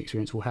is such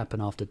experience, will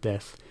happen after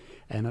death.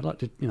 And I'd like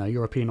to,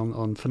 your opinion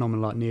on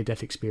phenomena like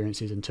near-death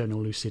experiences and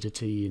terminal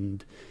lucidity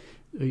and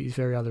these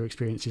very other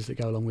experiences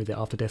that go along with it,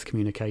 after-death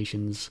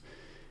communications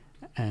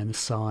and the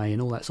psi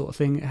and all that sort of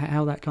thing,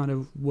 how that kind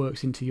of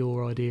works into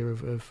your idea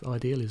of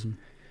idealism.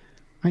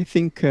 I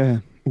think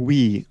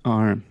we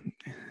are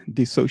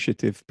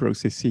dissociative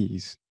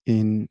processes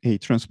in a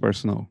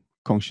transpersonal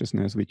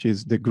consciousness, which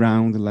is the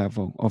ground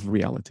level of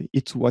reality.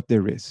 It's what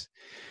there is.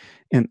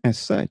 And as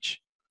such,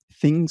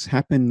 things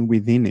happen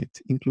within it,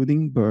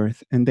 including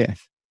birth and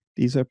death.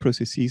 These are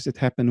processes that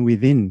happen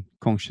within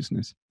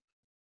consciousness.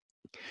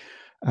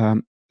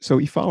 So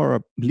if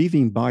our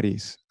living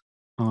bodies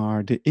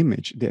are the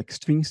image, the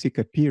extrinsic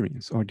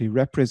appearance, or the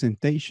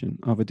representation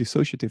of a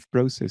dissociative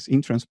process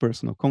in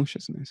transpersonal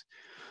consciousness,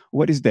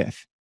 what is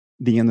death?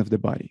 The end of the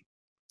body.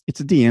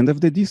 It's the end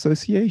of the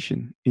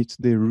dissociation. It's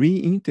the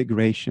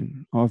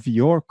reintegration of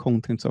your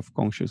contents of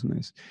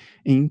consciousness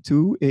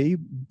into a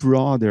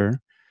broader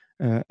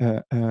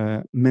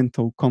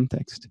mental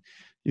context.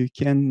 You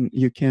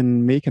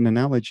can make an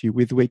analogy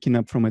with waking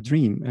up from a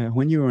dream.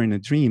 When you are in a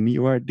dream,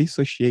 you are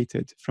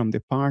dissociated from the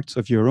parts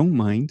of your own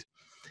mind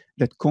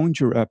that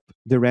conjure up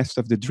the rest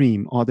of the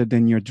dream other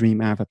than your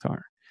dream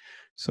avatar.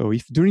 So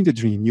if during the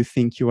dream you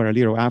think you are a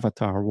little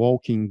avatar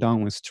walking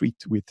down a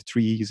street with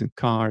trees and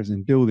cars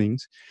and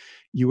buildings,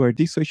 you are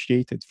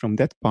dissociated from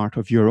that part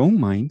of your own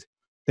mind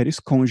that is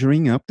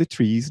conjuring up the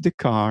trees, the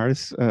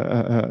cars,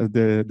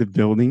 the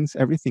buildings,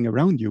 everything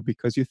around you,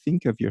 because you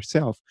think of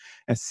yourself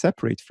as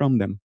separate from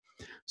them.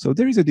 So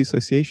there is a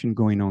dissociation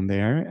going on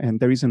there, and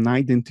there is an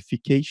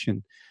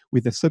identification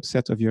with a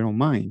subset of your own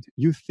mind.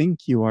 You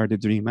think you are the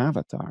dream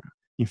avatar.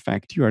 In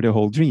fact, you are the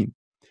whole dream.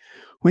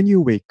 When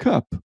you wake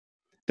up,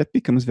 that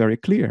becomes very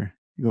clear.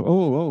 You go,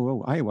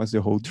 oh, I was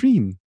the whole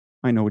dream.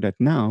 I know that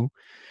now.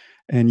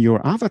 And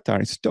your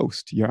avatar is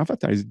toast. Your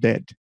avatar is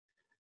dead,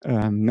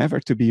 never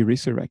to be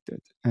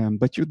resurrected.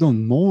 But you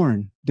don't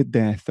mourn the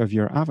death of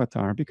your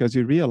avatar because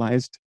you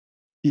realized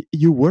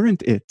you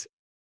weren't it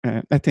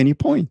at any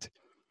point.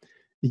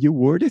 You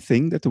were the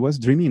thing that was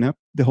dreaming up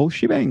the whole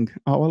shebang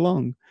all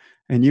along,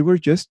 and you were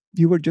just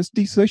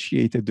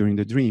dissociated during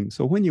the dream.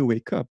 So when you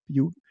wake up,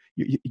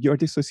 your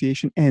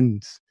dissociation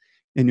ends,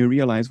 and you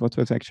realize what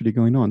was actually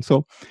going on.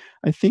 So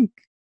I think,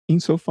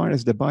 insofar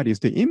as the body is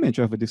the image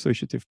of a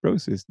dissociative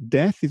process,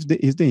 death is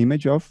the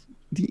image of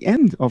the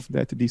end of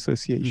that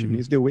dissociation,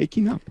 is the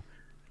waking up.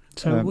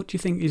 So what do you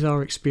think is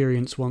our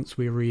experience once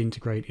we're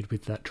reintegrated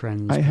with that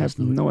trans? I have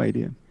no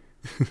idea.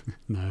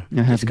 No,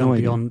 I have no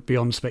idea.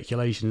 Beyond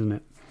speculation, isn't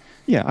it?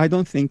 Yeah, I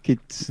don't think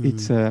it's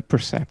a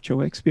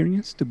perceptual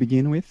experience to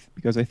begin with,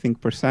 because I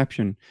think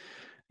perception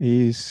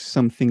is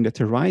something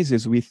that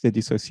arises with the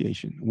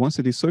dissociation. Once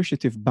a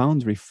dissociative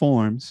boundary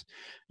forms,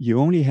 you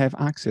only have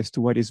access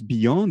to what is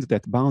beyond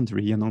that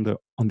boundary and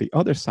on the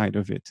other side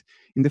of it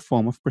in the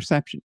form of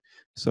perception.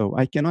 So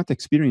I cannot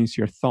experience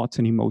your thoughts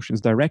and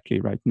emotions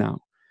directly right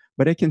now,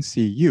 but I can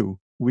see you,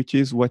 which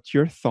is what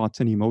your thoughts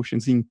and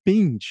emotions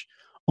impinge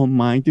on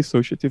my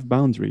dissociative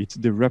boundary. It's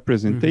the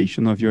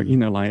representation of your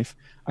inner life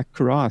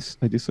across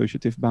a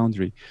dissociative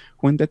boundary.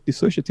 When that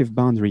dissociative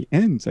boundary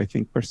ends, I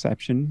think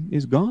perception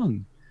is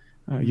gone.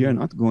 You're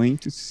not going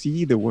to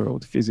see the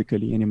world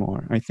physically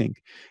anymore, I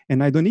think.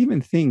 And I don't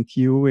even think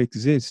you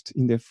exist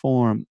in the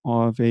form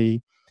of a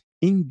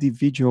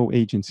individual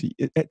agency,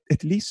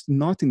 at least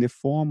not in the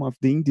form of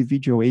the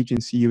individual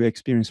agency you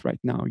experience right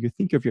now. You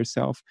think of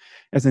yourself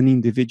as an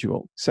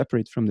individual,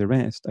 separate from the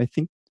rest. I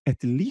think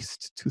at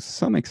least to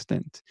some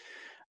extent,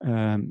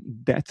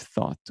 that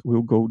thought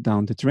will go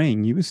down the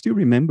drain. You will still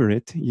remember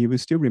it. You will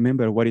still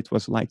remember what it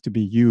was like to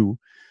be you.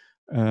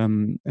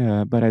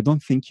 But I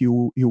don't think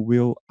you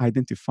will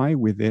identify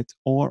with it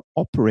or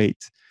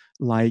operate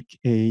like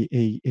a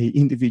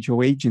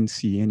individual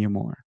agency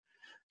anymore.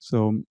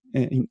 So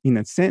in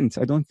a sense,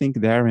 I don't think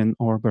Darren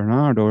or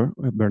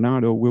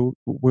Bernardo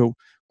will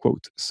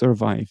quote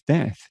survive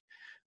death.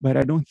 But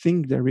I don't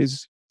think there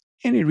is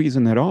any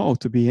reason at all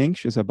to be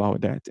anxious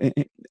about that.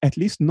 At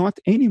least not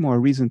any more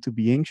reason to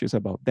be anxious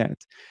about that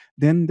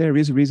than there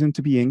is reason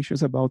to be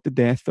anxious about the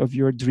death of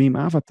your dream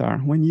avatar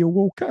when you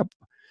woke up.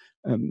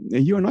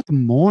 You're not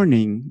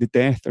mourning the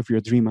death of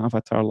your dream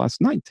avatar last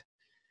night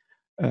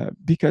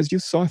because you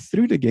saw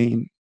through the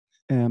game,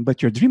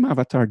 but your dream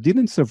avatar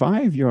didn't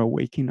survive your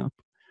waking up.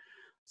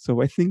 So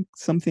I think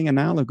something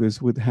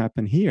analogous would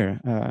happen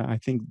here. I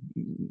think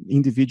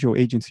individual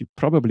agency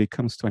probably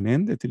comes to an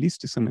end, at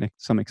least to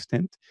some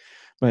extent,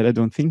 but I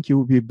don't think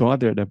you'll be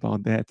bothered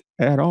about that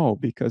at all,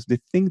 because the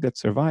thing that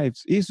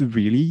survives is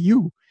really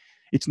you.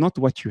 It's not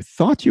what you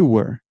thought you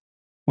were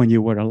when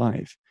you were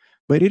alive,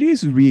 but it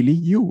is really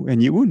you,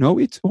 and you will know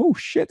it's, oh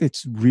shit,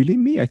 it's really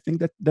me. I think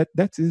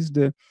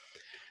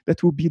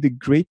that will be the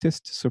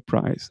greatest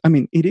surprise. I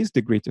mean, it is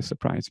the greatest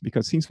surprise,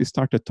 because since we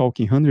started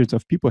talking, hundreds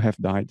of people have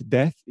died.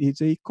 Death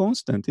is a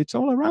constant. It's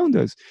all around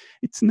us.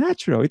 It's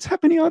natural. It's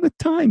happening all the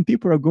time.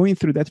 People are going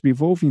through that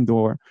revolving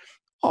door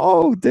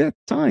all the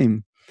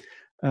time.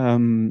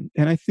 And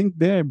I think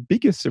their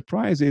biggest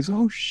surprise is,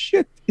 oh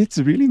shit, it's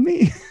really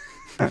me.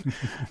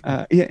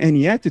 Yeah, and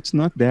yet it's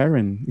not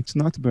Darren. It's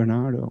not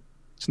Bernardo.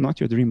 It's not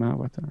your dream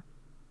avatar.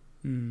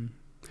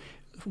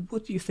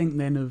 What do you think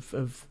then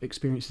of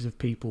experiences of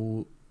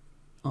people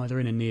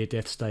either in a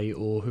near-death state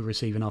or who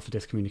receive an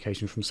after-death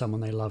communication from someone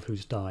they love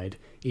who's died,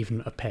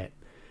 even a pet,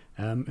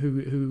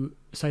 who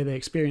say they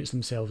experience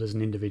themselves as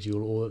an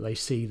individual, or they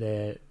see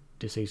their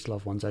deceased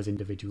loved ones as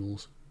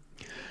individuals?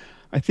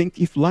 I think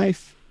if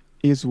life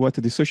is what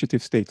a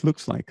dissociative state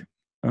looks like,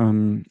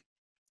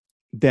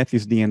 death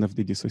is the end of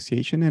the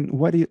dissociation. And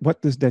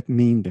what does that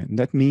mean then?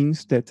 That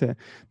means that the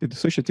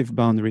dissociative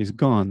boundary is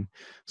gone.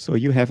 So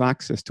you have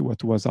access to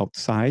what was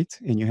outside,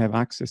 and you have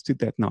access to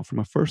that now from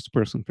a first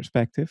person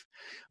perspective.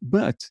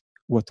 But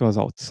what was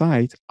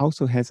outside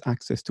also has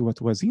access to what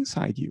was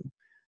inside you.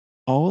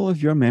 All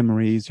of your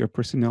memories, your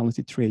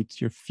personality traits,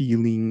 your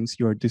feelings,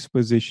 your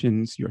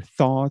dispositions, your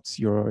thoughts,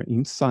 your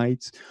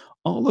insights,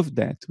 all of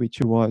that,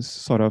 which was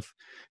sort of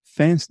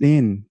fenced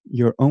in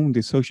your own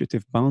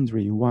dissociative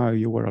boundary while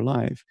you were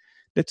alive,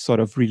 that's sort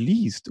of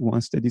released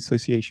once the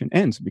dissociation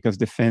ends, because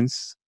the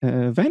fence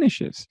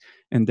vanishes,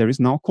 and there is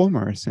now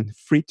commerce and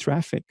free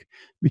traffic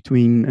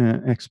between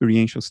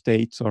experiential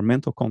states or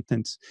mental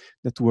contents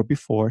that were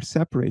before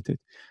separated.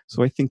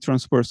 So I think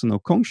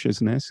transpersonal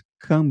consciousness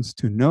comes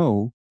to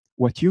know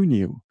what you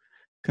knew,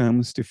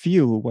 comes to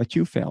feel what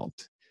you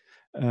felt,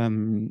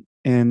 and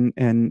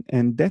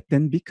that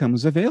then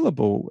becomes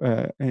available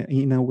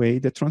in a way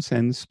that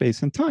transcends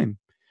space and time,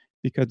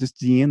 because it's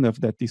the end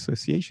of that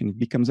dissociation. It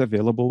becomes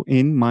available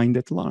in mind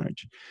at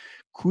large.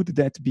 Could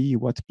that be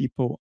what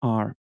people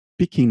are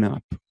picking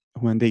up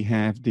when they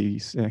have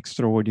these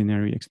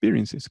extraordinary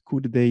experiences?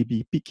 Could they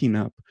be picking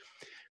up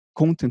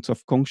contents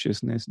of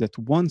consciousness that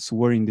once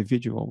were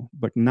individual,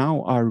 but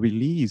now are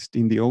released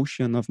in the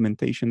ocean of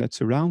mentation that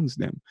surrounds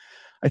them?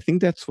 I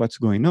think that's what's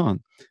going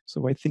on.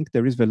 So I think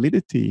there is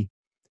validity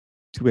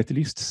to at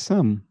least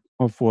some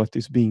of what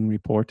is being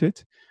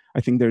reported.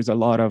 I think there's a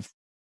lot of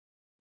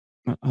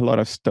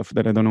stuff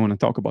that I don't want to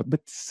talk about,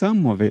 but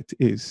some of it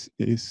is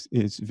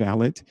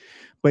valid,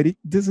 but it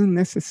doesn't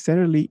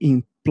necessarily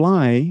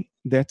imply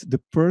that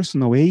the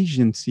personal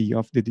agency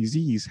of the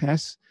disease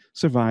has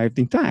survived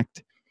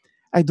intact.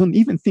 I don't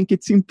even think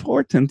it's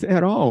important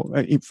at all.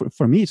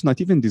 For me, it's not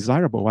even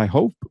desirable. I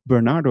hope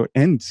Bernardo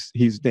ends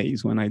his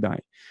days when I die.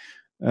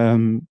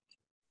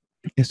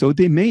 So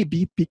they may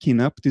be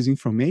picking up this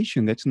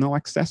information that's now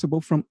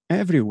accessible from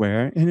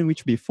everywhere, and in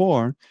which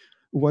before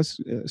was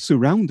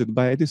surrounded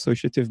by a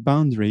dissociative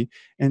boundary,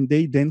 and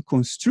they then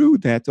construe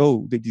that,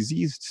 oh, the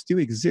disease still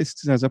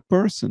exists as a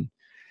person.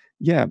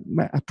 Yeah,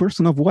 a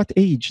person of what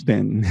age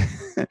then?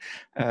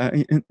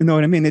 You know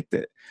what I mean?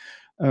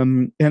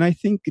 And I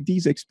think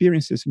these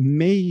experiences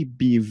may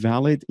be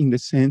valid in the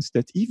sense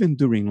that even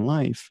during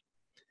life,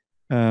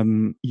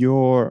 the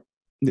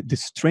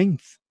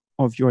strength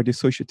of your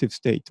dissociative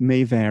state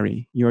may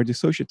vary. Your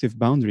dissociative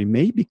boundary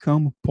may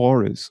become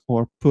porous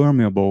or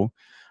permeable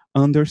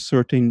under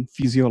certain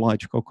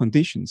physiological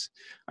conditions.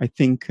 I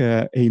think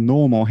a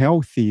normal,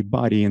 healthy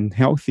body and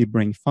healthy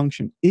brain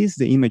function is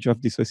the image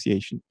of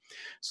dissociation.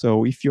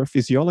 So if your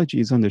physiology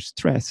is under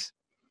stress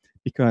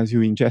because you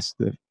ingest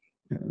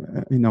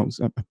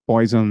a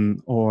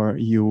poison, or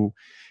you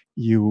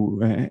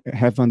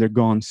have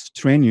undergone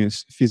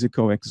strenuous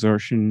physical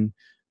exertion,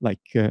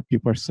 like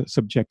people are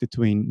subjected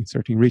to in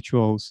certain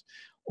rituals,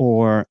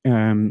 or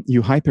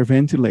you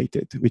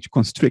hyperventilated, which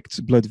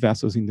constricts blood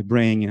vessels in the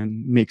brain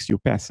and makes you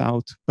pass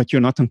out, but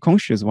you're not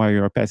unconscious while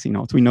you're passing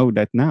out. We know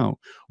that now.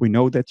 We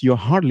know that you're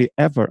hardly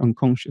ever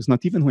unconscious,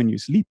 not even when you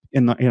sleep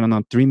and you're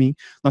not dreaming,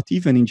 not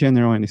even in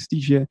general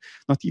anesthesia,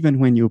 not even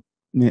when you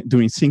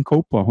during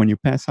syncope or when you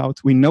pass out.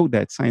 We know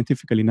that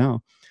scientifically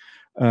now.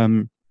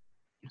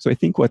 So I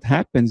think what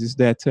happens is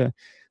that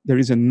there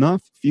is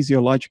enough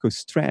physiological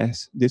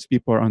stress these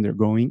people are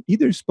undergoing,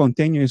 either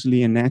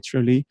spontaneously and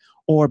naturally,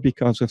 or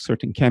because of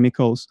certain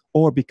chemicals,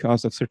 or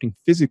because of certain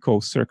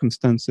physical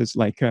circumstances,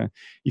 like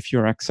if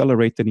you're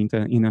accelerated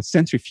in a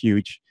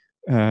centrifuge,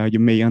 you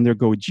may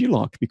undergo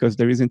G-lock because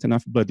there isn't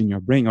enough blood in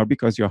your brain, or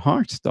because your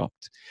heart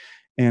stopped.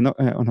 And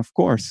of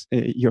course,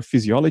 your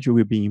physiology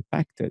will be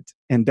impacted.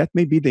 And that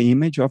may be the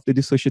image of the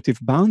dissociative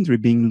boundary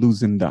being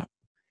loosened up,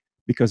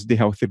 because the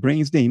healthy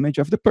brain is the image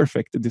of the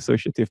perfect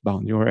dissociative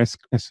boundary, or as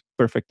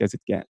perfect as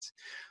it gets.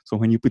 So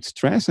when you put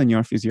stress on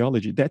your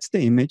physiology, that's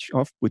the image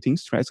of putting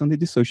stress on the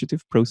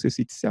dissociative process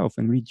itself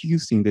and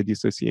reducing the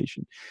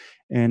dissociation.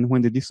 And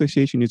when the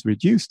dissociation is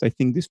reduced, I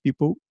think these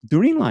people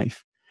during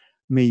life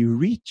may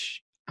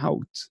reach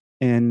out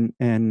and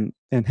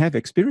have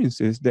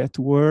experiences that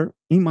were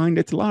in mind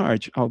at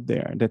large out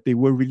there, that they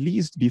were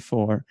released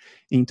before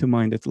into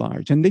mind at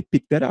large, and they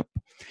pick that up.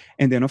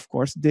 And then of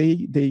course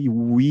they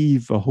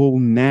weave a whole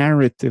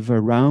narrative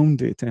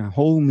around it, a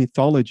whole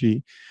mythology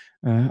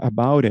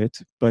about it.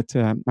 But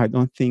I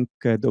don't think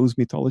those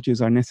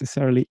mythologies are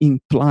necessarily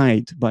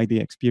implied by the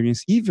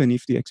experience, even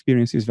if the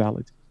experience is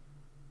valid.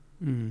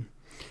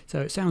 So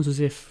it sounds as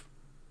if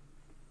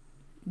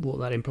what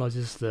that implies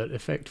is that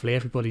effectively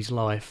everybody's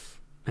life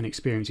and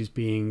experience is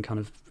being kind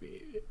of,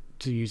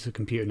 to use the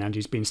computer analogy,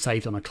 is being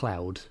saved on a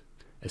cloud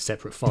as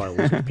separate files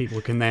that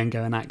people can then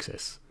go and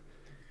access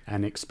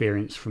and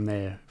experience from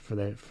their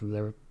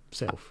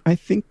self. I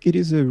think it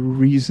is a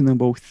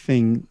reasonable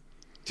thing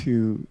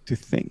to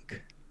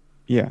think.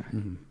 Yeah.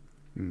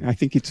 I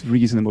think it's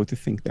reasonable to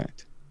think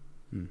that.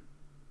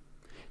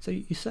 So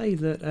you say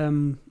that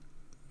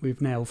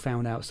we've now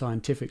found out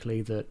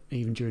scientifically that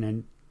even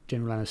during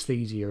general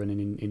anesthesia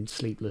and in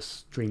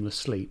sleepless, dreamless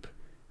sleep,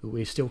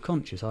 we're still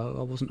conscious. I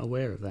wasn't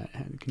aware of that.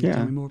 Can you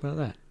tell me more about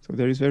that? So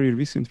there is very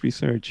recent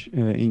research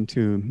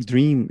into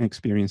dream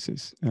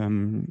experiences.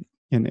 And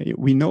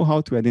we know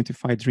how to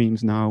identify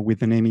dreams now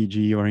with an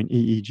MEG or an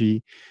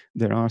EEG.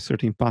 There are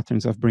certain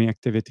patterns of brain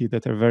activity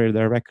that are very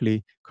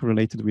directly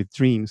correlated with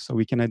dreams. So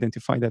we can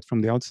identify that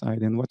from the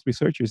outside. And what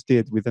researchers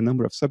did with a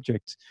number of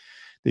subjects,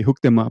 they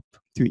hooked them up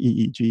to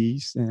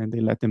EEGs and they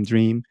let them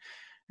dream.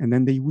 And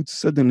then they would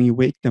suddenly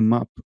wake them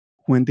up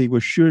when they were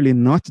surely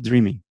not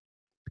dreaming,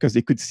 because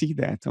they could see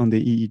that on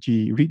the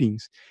EEG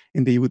readings.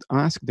 And they would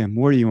ask them,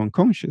 were you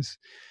unconscious?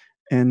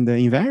 And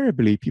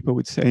invariably, people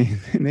would say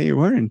they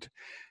weren't.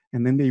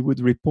 And then they would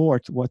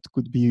report what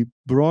could be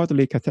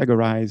broadly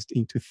categorized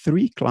into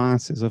 3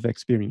 classes of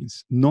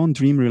experience,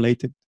 non-dream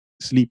related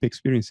sleep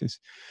experiences.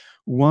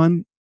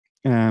 One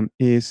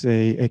is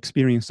a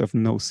experience of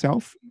no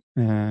self,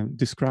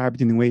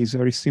 described in ways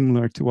very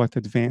similar to what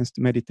advanced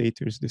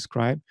meditators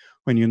describe.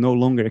 When you no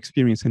longer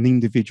experience an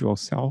individual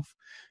self,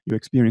 you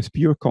experience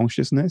pure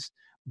consciousness,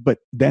 but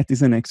that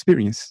is an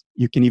experience.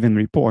 You can even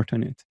report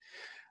on it.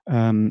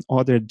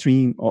 Other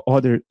dream or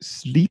other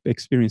sleep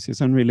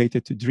experiences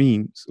unrelated to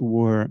dreams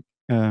were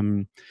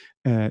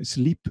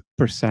sleep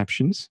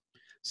perceptions.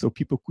 So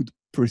people could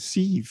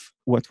perceive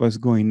what was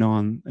going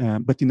on,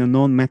 but in a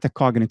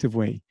non-metacognitive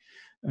way.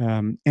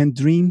 And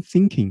dream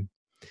thinking.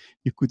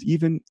 You could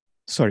even,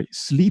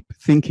 sleep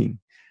thinking,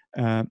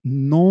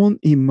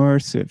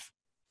 non-immersive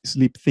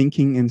sleep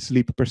thinking and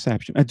sleep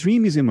perception. A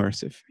dream is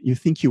immersive. You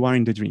think you are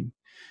in the dream.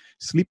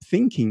 Sleep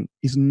thinking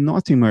is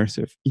not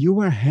immersive. You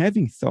are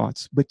having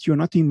thoughts, but you're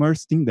not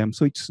immersed in them.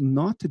 So it's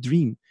not a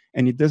dream,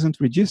 and it doesn't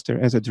register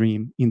as a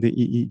dream in the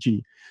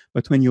EEG.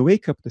 But when you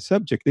wake up the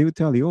subject, they will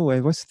tell you, oh,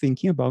 I was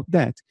thinking about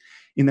that,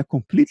 in a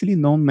completely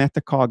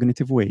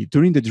non-metacognitive way.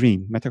 During the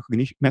dream,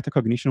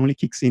 metacognition only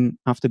kicks in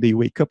after they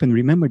wake up and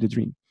remember the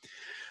dream.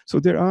 So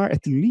there are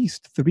at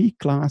least 3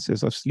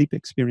 classes of sleep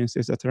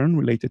experiences that are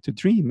unrelated to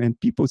dream, and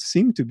people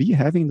seem to be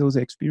having those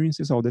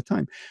experiences all the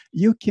time.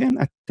 You can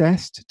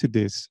attest to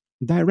this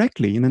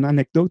directly in an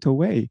anecdotal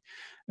way.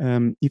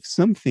 If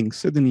something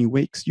suddenly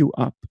wakes you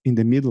up in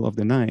the middle of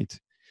the night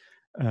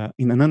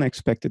in an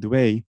unexpected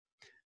way,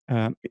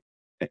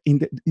 in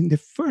the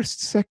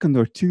first second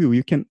or two,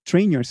 you can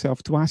train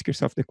yourself to ask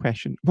yourself the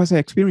question, was I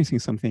experiencing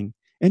something?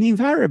 And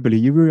invariably,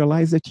 you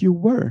realize that you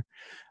were.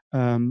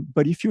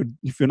 But if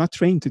you're not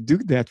trained to do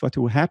that, what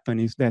will happen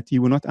is that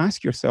you will not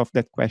ask yourself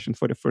that question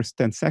for the first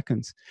 10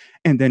 seconds,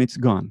 and then it's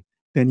gone.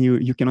 Then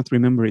you cannot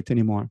remember it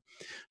anymore.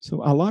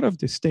 So a lot of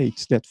the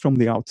states that from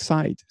the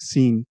outside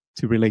seem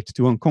to relate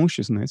to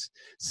unconsciousness,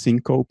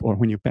 syncope, or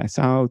when you pass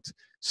out,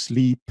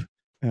 sleep,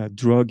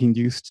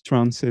 drug-induced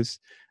trances,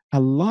 a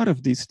lot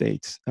of these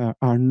states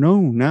are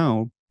known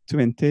now to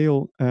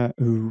entail a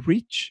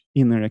rich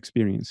inner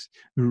experience,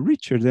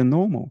 richer than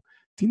normal.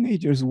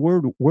 Teenagers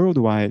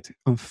worldwide,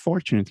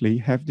 unfortunately,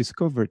 have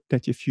discovered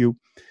that if you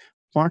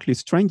partly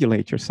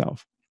strangulate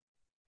yourself,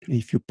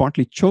 if you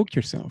partly choke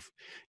yourself,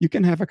 you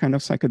can have a kind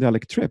of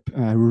psychedelic trip,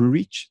 a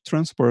rich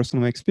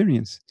transpersonal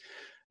experience.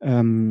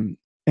 And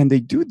they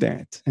do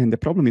that. And the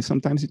problem is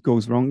sometimes it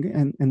goes wrong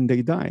and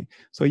they die.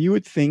 So you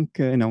would think,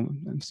 a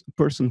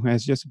person who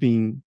has just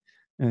been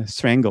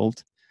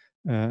strangled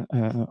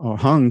or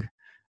hung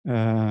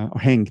or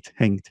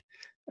hanged,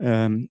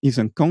 is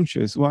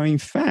unconscious. Well, in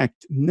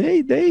fact,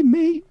 they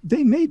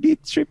may be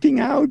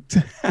tripping out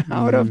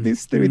of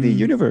this 3D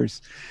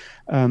universe.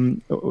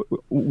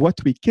 What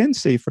we can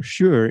say for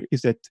sure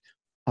is that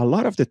a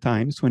lot of the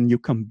times when you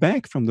come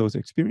back from those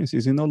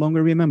experiences, you no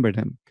longer remember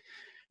them.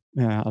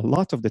 A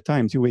lot of the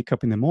times you wake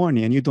up in the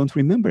morning and you don't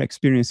remember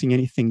experiencing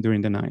anything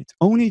during the night,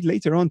 only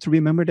later on to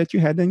remember that you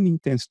had an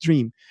intense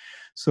dream.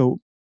 So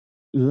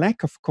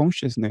lack of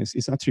consciousness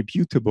is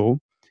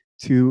attributable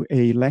to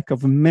a lack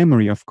of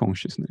memory of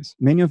consciousness.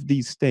 Many of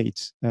these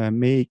states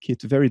make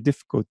it very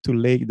difficult to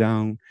lay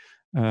down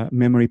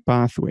memory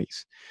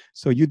pathways.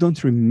 So you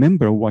don't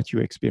remember what you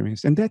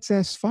experienced. And that's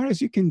as far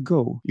as you can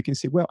go. You can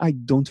say, well, I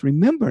don't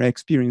remember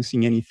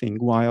experiencing anything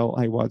while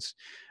I was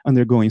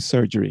undergoing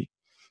surgery.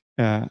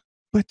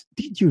 But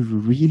did you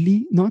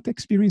really not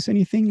experience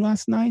anything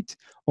last night?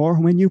 Or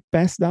when you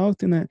passed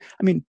out in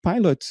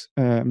pilots,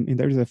 and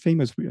there's a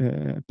famous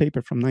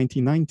paper from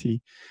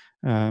 1990,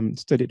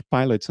 studied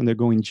pilots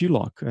undergoing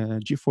G-LOC,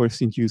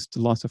 G-force-induced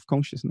loss of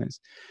consciousness.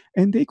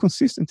 And they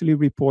consistently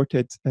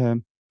reported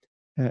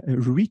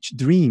rich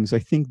dreams. I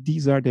think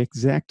these are the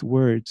exact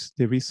words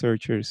the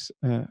researchers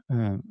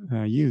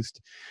used,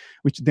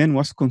 which then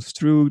was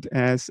construed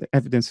as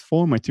evidence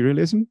for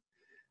materialism.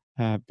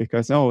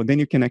 Because, then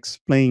you can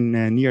explain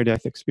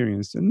near-death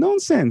experience.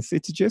 Nonsense.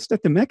 It's just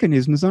that the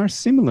mechanisms are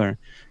similar.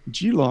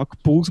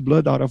 G-LOC pulls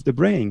blood out of the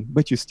brain,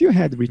 but you still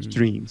had rich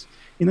dreams.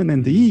 In an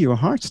NDE, your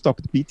heart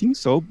stopped beating,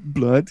 so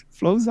blood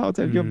flows out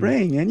of your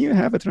brain, and you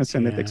have a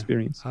transcendent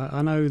experience.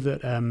 I know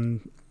that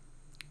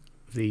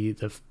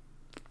the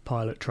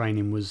pilot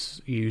training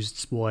was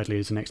used widely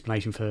as an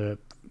explanation for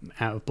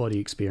out-of-body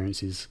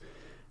experiences.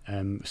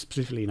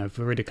 Specifically,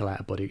 veridical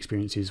out-of-body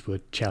experiences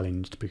were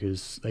challenged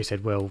because they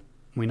said, well,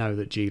 we know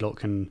that G-LOC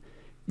can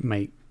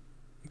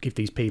give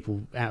these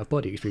people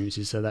out-of-body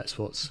experiences, so that's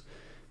what's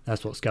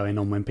going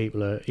on when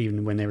people are,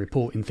 even when they're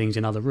reporting things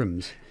in other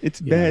rooms. It's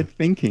bad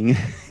thinking.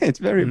 It's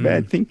very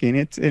bad thinking.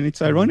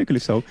 It's ironically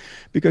so,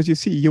 because you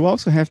see, you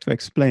also have to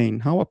explain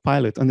how a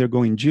pilot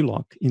undergoing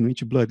G-LOC, in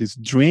which blood is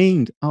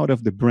drained out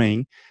of the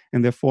brain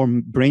and therefore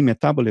brain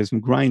metabolism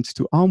grinds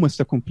to almost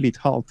a complete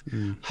halt,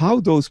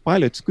 how those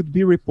pilots could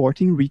be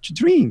reporting rich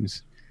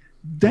dreams.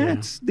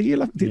 That's the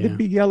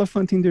big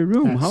elephant in the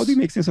room. How do you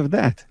make sense of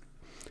that?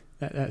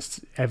 That's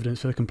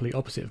evidence for the complete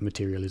opposite of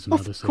materialism.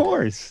 Of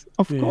course.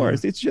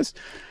 It's just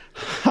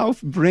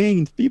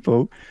half-brained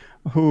people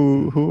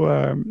who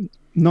are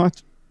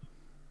not,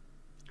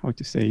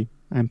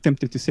 I'm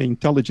tempted to say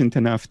intelligent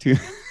enough to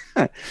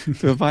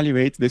to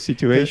evaluate the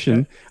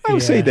situation. I'll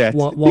say that.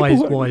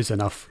 Wise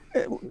enough.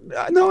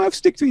 No, I'll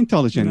stick to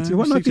intelligent.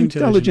 Who are not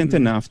intelligent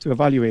enough to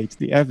evaluate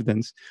the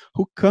evidence,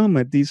 who come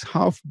at these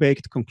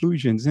half-baked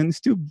conclusions and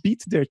still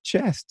beat their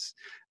chests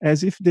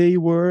as if they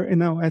were,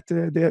 at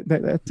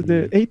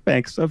the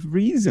apex of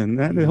reason.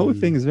 The whole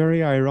thing is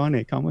very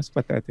ironic, almost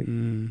pathetic.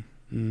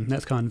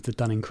 That's kind of the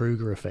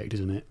Dunning-Kruger effect,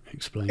 isn't it?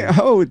 Explain.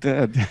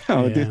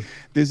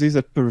 This is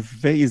a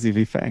pervasive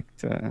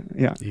effect.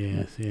 Yes.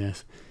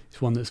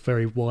 It's one that's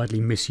very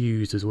widely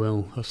misused as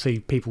well. I see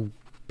people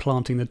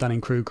planting the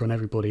Dunning-Kruger on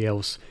everybody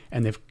else,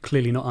 and they've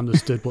clearly not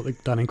understood what the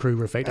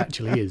Dunning-Kruger effect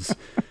actually is.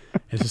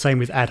 It's the same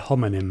with ad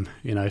hominem.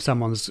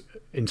 Someone's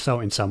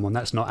insulting someone,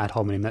 that's not ad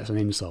hominem, that's an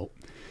insult.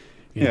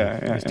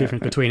 There's a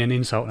difference between an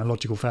insult and a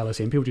logical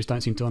fallacy, and people just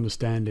don't seem to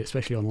understand it,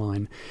 especially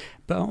online.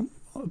 But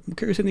I'm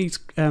curious, in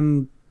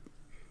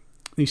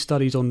these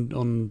studies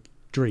on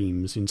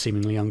dreams in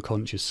seemingly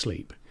unconscious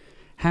sleep,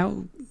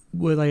 how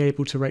were they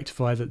able to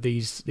rectify that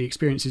the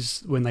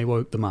experiences when they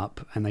woke them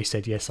up and they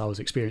said, yes, I was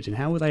experiencing,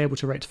 how were they able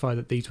to rectify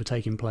that these were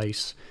taking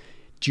place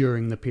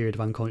during the period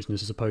of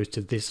unconsciousness as opposed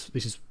to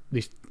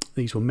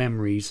these were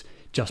memories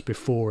just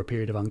before a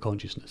period of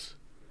unconsciousness?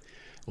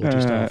 Or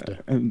just after?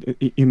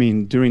 You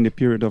mean during the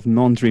period of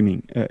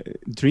non-dreaming?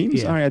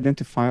 Dreams are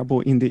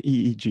identifiable in the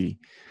EEG.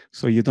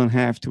 So you don't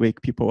have to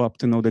wake people up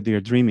to know that they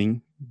are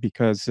dreaming,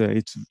 because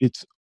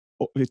it's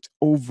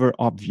over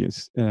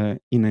obvious in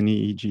an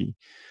EEG.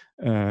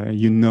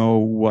 You know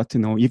what to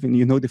know. Even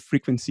the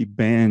frequency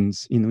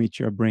bands in which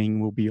your brain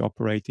will be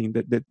operating.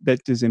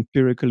 That is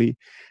empirically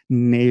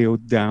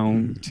nailed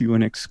down to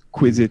an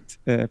exquisite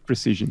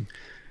precision.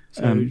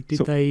 So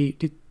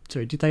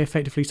did they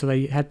effectively? So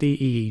they had the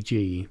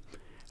EEG,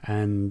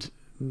 and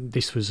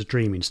this was a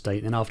dreaming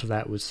state, and after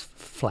that was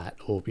flat,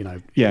 or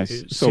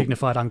it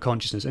signified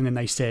unconsciousness, and then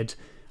they said,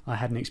 I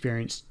had an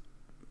experience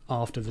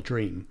after the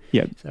dream.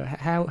 So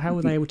how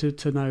were they able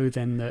to know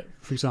then that,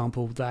 for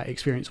example, that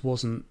experience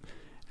wasn't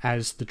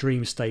as the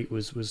dream state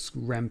was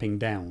ramping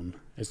down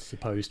as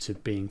opposed to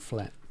being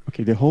flat?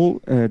 Okay, the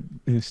whole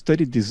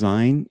study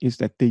design is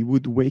that they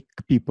would wake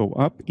people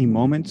up in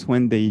moments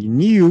when they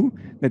knew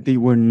that they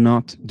were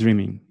not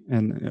dreaming,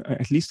 and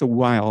at least a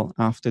while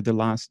after the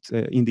last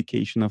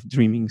indication of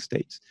dreaming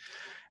states.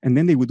 And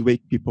then they would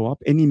wake people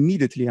up and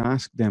immediately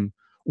ask them,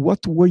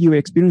 what were you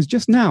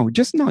experiencing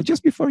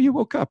just before you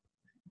woke up?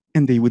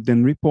 And they would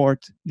then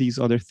report these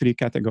other three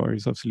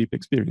categories of sleep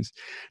experience.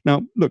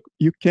 Now, look,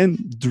 you can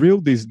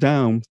drill this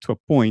down to a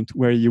point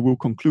where you will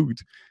conclude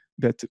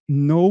that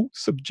no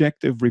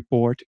subjective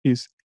report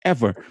is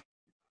ever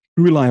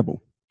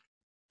reliable.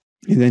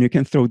 And then you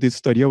can throw this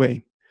study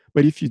away.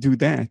 But if you do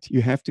that,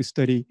 you have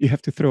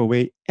to throw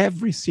away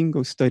every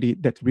single study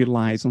that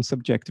relies on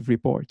subjective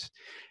reports.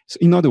 So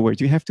in other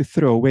words, you have to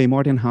throw away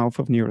more than half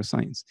of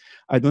neuroscience.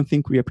 I don't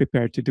think we are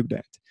prepared to do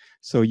that.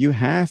 So you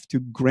have to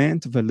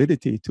grant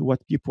validity to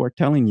what people are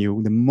telling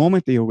you. The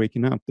moment they are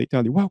waking up, they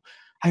tell you, well,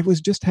 I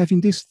was just having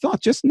this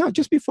thought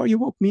just before you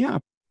woke me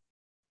up.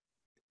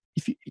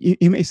 if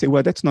you may say,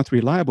 well, that's not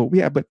reliable.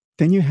 Yeah, but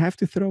then you have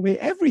to throw away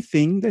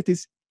everything that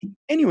is in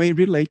any way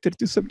related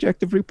to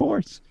subjective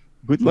reports.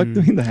 Good luck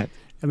doing that.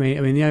 I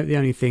mean, the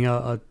only thing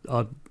I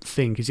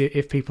think is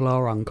if people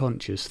are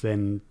unconscious,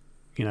 then,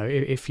 you know,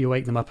 if you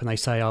wake them up and they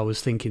say, I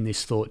was thinking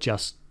this thought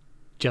just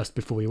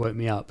before you woke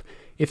me up,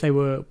 if they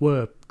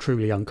were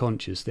truly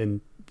unconscious,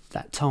 then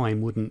that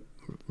time wouldn't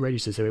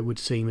register, so it would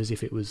seem as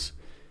if it was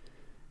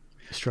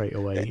straight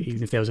away,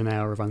 even if there was an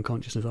hour of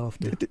unconsciousness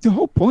after. The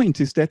whole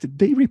point is that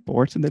they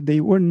report that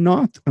they were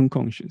not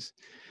unconscious,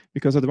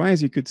 because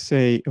otherwise you could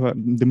say,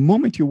 the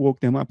moment you woke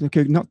them up,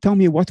 okay, now tell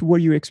me what were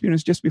you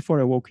experienced just before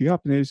I woke you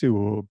up, and they say,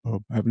 oh,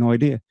 I have no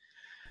idea.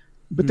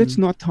 But that's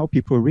not how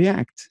people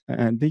react,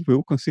 and they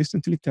will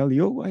consistently tell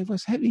you, oh, I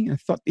was having a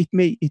thought. It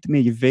may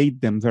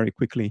evade them very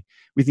quickly.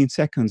 Within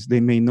seconds,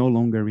 they may no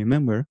longer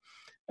remember.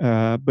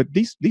 But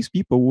these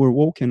people were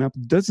woken up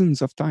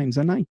dozens of times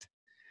a night.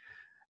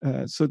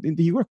 So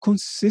you are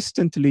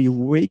consistently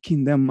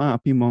waking them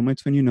up in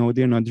moments when you know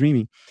they're not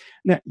dreaming.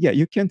 Now, yeah,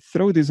 you can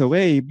throw this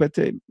away, but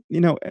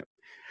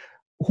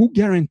who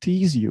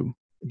guarantees you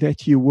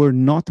that you were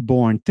not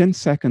born 10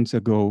 seconds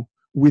ago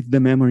with the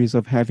memories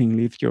of having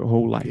lived your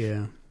whole life?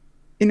 Yeah.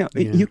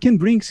 You can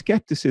bring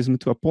skepticism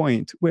to a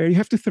point where you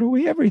have to throw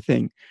away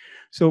everything.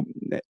 So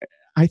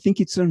I think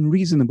it's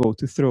unreasonable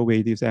to throw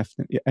away this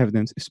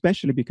evidence,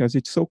 especially because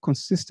it's so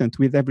consistent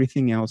with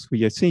everything else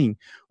we are seeing.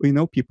 We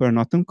know people are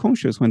not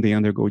unconscious when they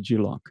undergo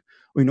G-lock.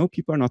 We know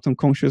people are not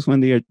unconscious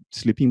when they are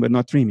sleeping but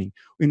not dreaming.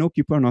 We know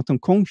people are not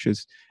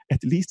unconscious,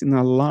 at least in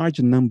a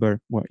large number,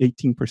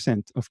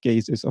 18% of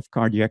cases of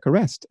cardiac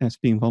arrest, as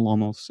Pim van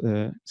Lommel's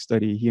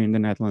study here in the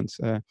Netherlands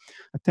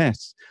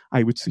attests.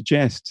 I would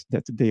suggest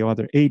that the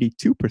other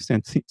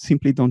 82%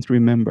 simply don't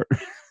remember.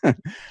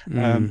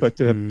 But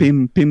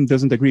Pim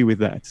doesn't agree with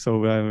that,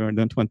 so I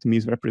don't want to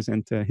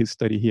misrepresent his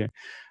study here.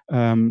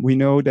 We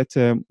know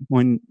that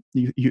when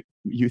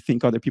you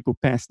think other people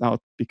passed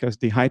out because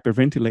they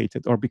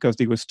hyperventilated or because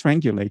they were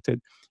strangulated,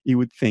 you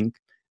would think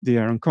they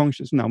are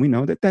unconscious. Now we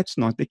know that that's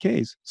not the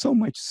case. So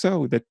much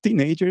so that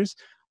teenagers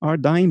are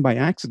dying by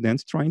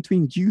accident trying to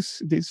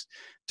induce these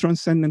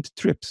transcendent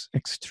trips,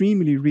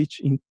 extremely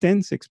rich,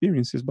 intense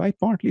experiences by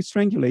partly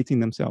strangulating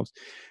themselves.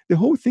 The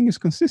whole thing is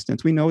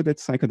consistent. We know that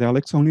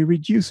psychedelics only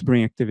reduce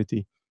brain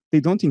activity. They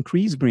don't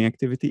increase brain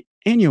activity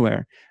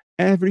anywhere.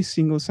 Every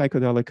single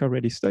psychedelic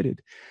already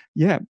studied.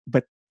 Yeah,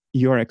 but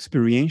your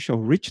experiential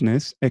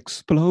richness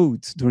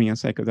explodes during a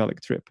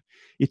psychedelic trip.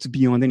 It's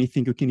beyond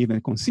anything you can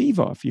even conceive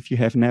of if you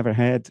have never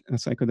had a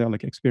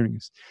psychedelic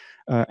experience.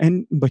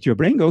 But your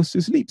brain goes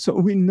to sleep. So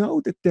we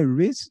know that there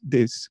is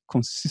this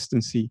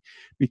consistency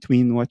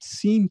between what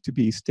seem to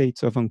be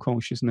states of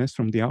unconsciousness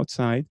from the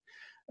outside,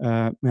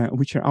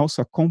 which are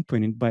also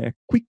accompanied by a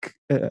quick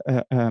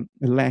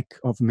lack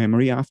of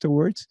memory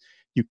afterwards.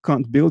 You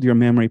can't build your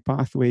memory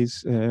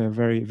pathways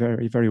very,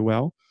 very, very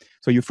well.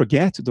 So you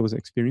forget those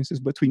experiences,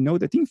 but we know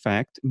that in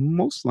fact,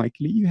 most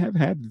likely you have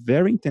had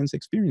very intense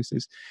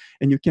experiences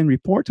and you can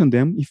report on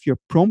them if you're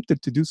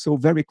prompted to do so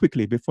very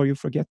quickly before you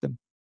forget them.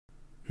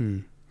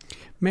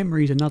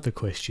 Memory is another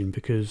question,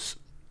 because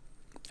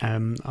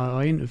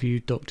I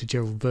interviewed Dr.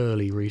 Gerald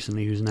Verley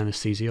recently, who's an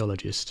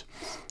anesthesiologist,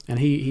 and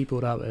he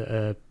brought up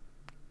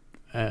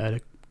a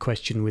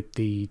question with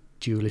the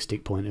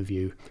dualistic point of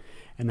view,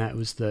 and that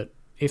was that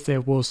if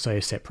there was, say,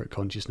 a separate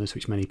consciousness,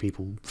 which many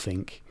people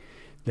think,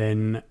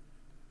 then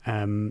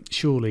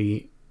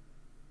surely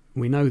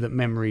we know that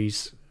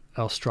memories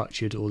are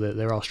structured, or that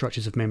there are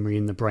structures of memory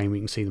in the brain, we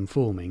can see them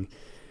forming.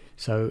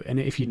 So, and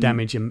if you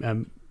damage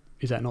them,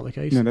 is that not the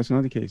case? No, that's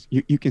not the case.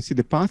 You can see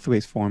the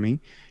pathways forming.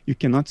 You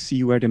cannot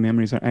see where the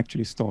memories are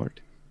actually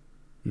stored.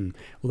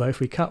 Although if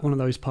we cut one of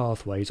those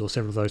pathways, or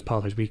several of those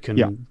pathways, we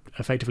can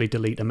effectively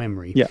delete a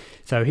memory. Yeah.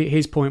 So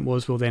his point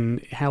was, well,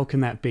 then how can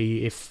that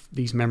be if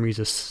these memories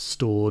are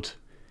stored,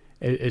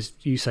 as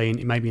you say,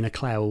 maybe in a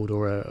cloud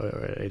or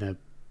in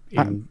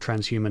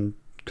transhuman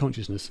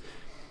consciousness?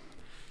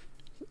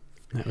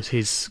 That was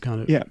his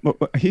kind of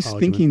but he's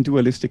thinking in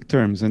dualistic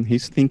terms, and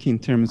he's thinking in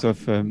terms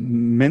of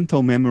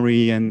mental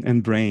memory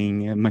and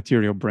brain,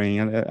 material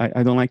brain. And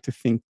I don't like to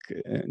think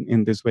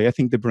in this way. I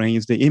think the brain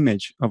is the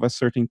image of a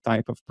certain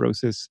type of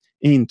process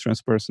in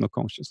transpersonal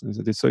consciousness,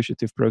 a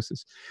dissociative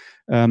process.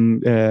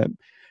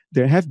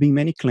 There have been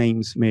many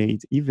claims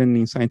made, even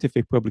in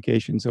scientific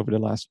publications over the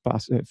last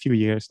few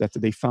years, that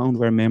they found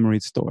where memory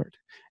is stored.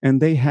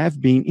 And they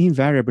have been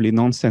invariably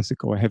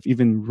nonsensical. I have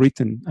even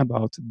written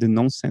about the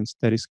nonsense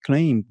that is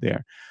claimed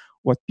there.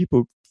 What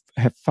people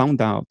have found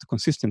out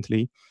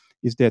consistently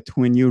is that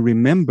when you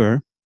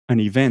remember an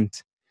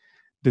event,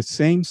 the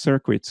same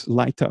circuits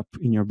light up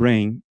in your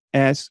brain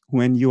as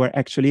when you are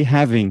actually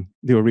having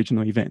the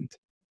original event.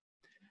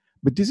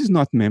 But this is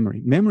not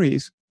memory. Memory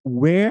is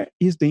where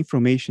is the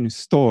information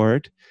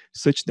stored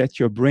such that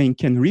your brain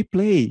can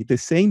replay the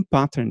same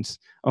patterns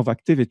of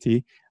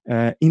activity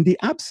in the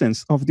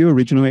absence of the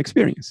original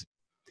experience.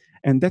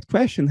 And that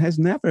question has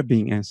never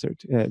been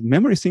answered.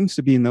 Memory seems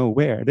to be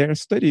nowhere. There are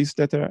studies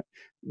that are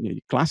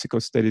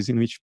classical studies in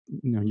which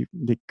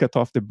they cut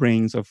off the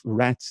brains of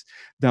rats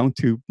down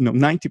to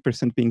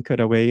 90% being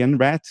cut away, and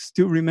rats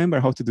still remember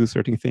how to do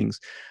certain things.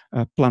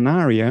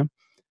 Planaria,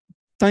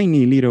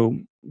 tiny little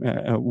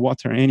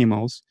water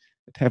animals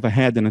that have a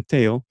head and a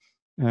tail.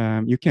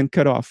 You can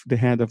cut off the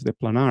head of the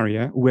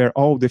planaria, where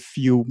all the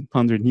few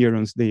hundred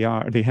neurons they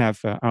have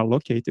are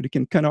located. You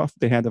can cut off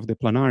the head of the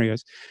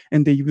planarias,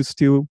 and they will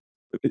still,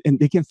 and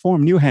they can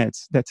form new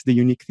heads. That's the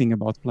unique thing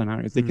about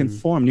planarias. They can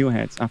form new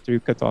heads after you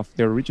cut off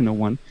the original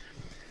one.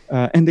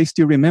 And they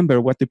still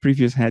remember what the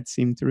previous head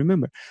seemed to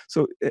remember.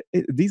 So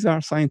these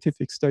are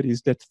scientific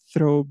studies that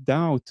throw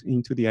doubt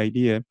into the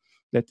idea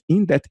that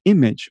in that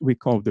image we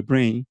call the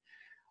brain,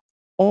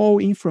 all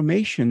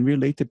information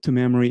related to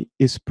memory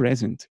is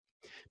present.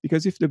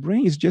 Because if the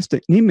brain is just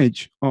an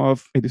image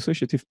of a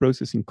dissociative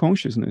process in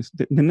consciousness,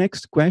 the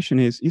next question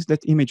is that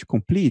image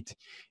complete?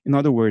 In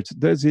other words,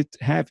 does it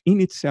have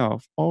in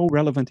itself all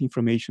relevant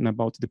information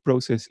about the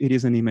process it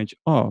is an image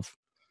of?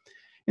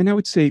 And I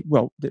would say,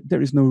 well,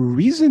 there is no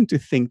reason to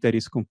think that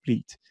it's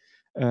complete.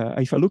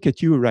 If I look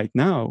at you right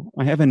now,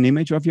 I have an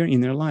image of your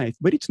inner life,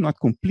 but it's not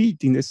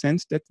complete in the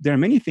sense that there are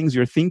many things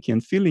you're thinking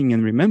and feeling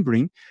and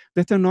remembering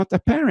that are not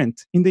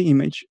apparent in the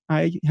image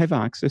I have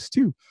access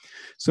to.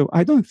 So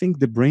I don't think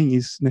the brain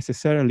is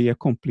necessarily a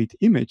complete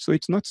image. So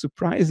it's not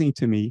surprising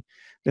to me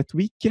that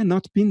we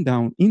cannot pin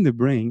down in the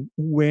brain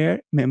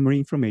where memory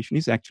information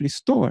is actually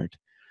stored.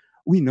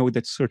 We know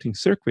that certain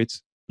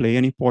circuits play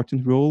an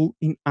important role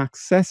in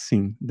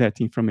accessing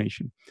that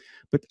information.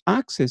 But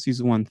access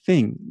is one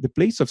thing. The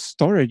place of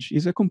storage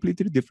is a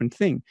completely different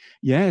thing.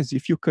 Yes,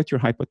 if you cut your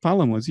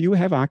hypothalamus, you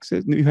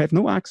have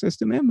no access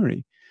to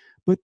memory.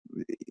 But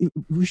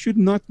we should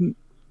not that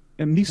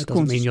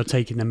doesn't mean you're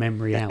taking the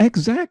memory out.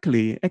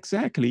 Exactly.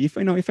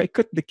 If I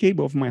cut the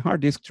cable of my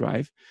hard disk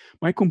drive,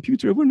 my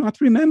computer will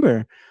not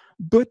remember.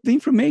 But the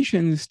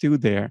information is still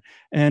there.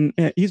 And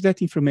is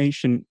that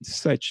information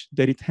such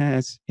that it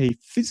has a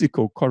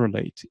physical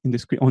correlate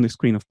on the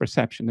screen of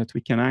perception that we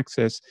can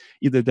access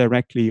either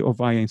directly or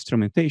via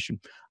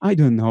instrumentation? I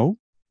don't know.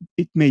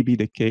 It may be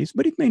the case,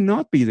 but it may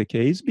not be the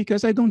case,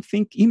 because I don't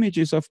think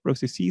images of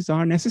processes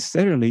are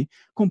necessarily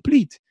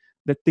complete,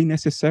 that they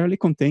necessarily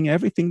contain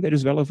everything that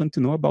is relevant to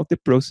know about the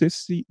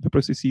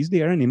processes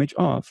they are an image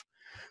of.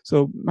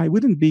 So I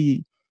wouldn't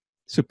be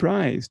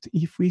surprised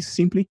if we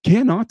simply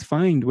cannot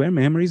find where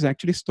memory is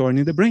actually stored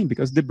in the brain,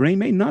 because the brain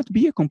may not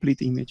be a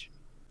complete image.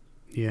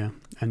 Yeah,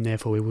 and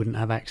therefore we wouldn't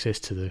have access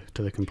to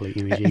the complete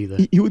image either.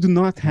 You would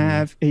not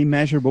have a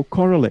measurable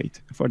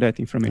correlate for that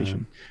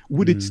information.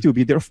 Would it still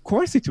be there? Of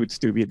course it would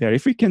still be there.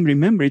 If we can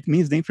remember, it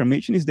means the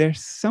information is there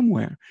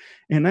somewhere.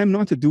 And I'm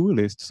not a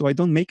dualist, so I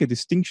don't make a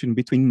distinction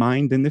between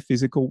mind and the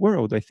physical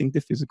world. I think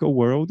the physical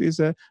world is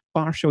a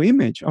partial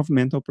image of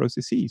mental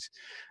processes.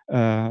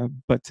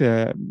 But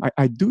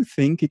I do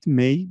think it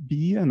may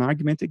be an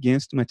argument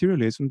against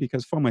materialism,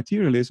 because for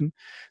materialism,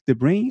 the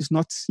brain is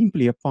not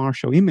simply a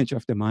partial image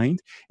of the mind.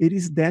 It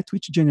is that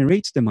which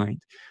generates the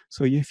mind.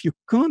 So if you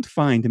can't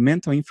find the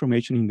mental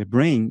information in the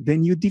brain,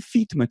 then you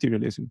defeat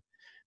materialism,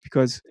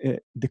 because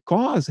the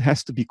cause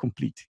has to be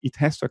complete. It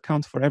has to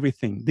account for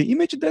everything. The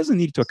image doesn't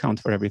need to account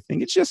for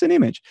everything. It's just an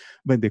image,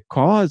 but the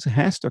cause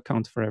has to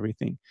account for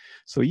everything.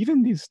 So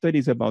even these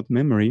studies about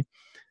memory,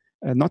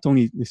 not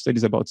only the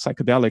studies about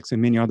psychedelics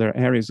and many other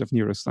areas of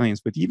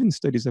neuroscience, but even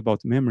studies about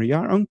memory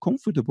are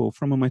uncomfortable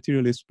from a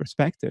materialist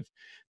perspective,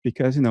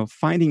 because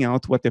finding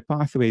out what the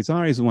pathways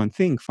are is one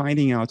thing.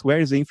 Finding out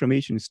where is the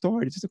information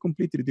stored is a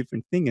completely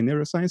different thing. And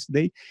neuroscience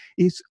today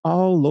is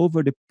all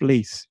over the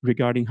place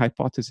regarding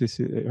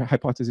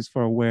hypothesis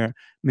for where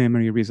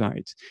memory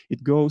resides.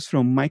 It goes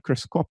from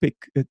microscopic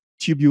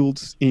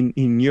tubules in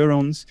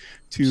neurons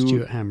to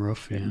Stuart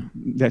Hameroff,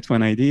 that's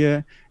one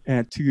idea,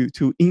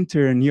 to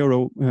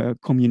interneural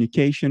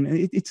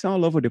communication. It's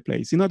all over the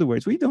place. In other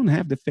words, we don't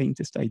have the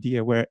faintest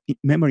idea where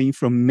memory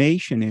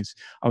information is,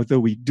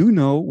 although we do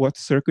know what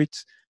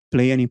circuits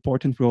play an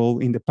important role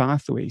in the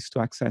pathways to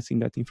accessing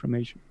that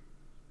information.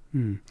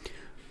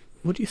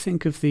 What do you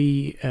think of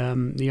the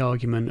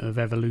argument of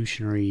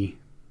evolutionary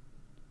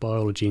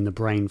biology in the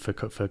brain for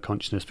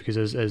consciousness?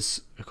 Because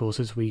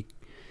as we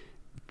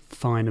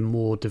find a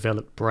more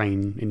developed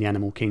brain in the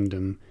animal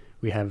kingdom,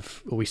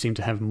 we seem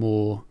to have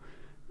more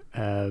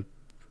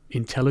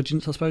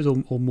intelligence, I suppose,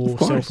 or more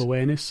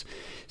self-awareness.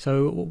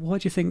 So why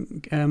do you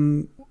think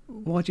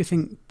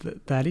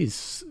that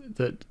is,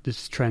 that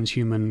this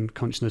transhuman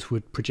consciousness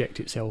would project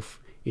itself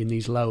in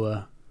these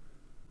lower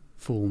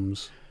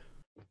forms?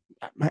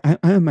 I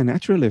am a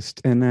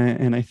naturalist, and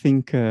I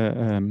think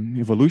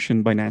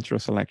evolution by natural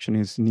selection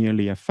is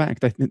nearly a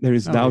fact. I think there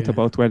is doubt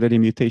about whether the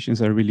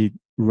mutations are really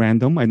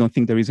random. I don't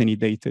think there is any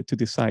data to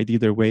decide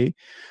either way,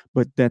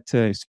 but that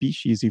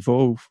species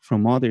evolve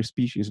from other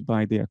species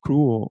by the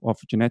accrual of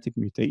genetic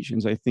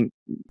mutations, I think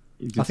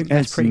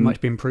that's pretty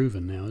much been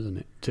proven now, isn't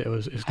it?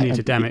 As near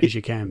to damn it as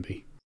you can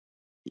be.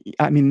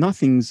 I mean,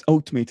 nothing's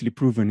ultimately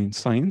proven in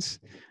science,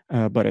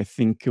 but I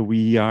think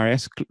we are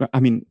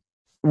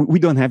we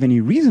don't have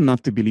any reason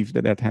not to believe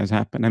that that has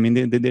happened. I mean,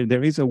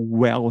 there is a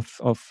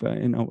wealth of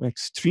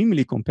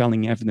extremely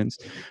compelling evidence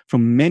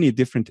from many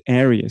different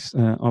areas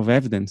of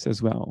evidence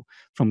as well,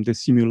 from the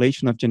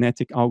simulation of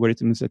genetic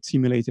algorithms that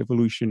simulate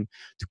evolution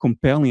to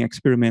compelling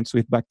experiments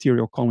with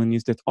bacterial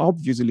colonies that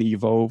obviously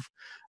evolve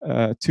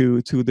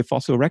to the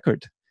fossil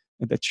record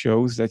that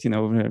shows that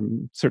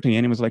certain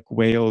animals like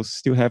whales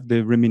still have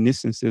the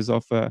reminiscences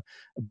of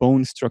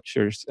bone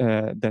structures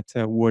that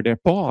were their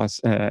paws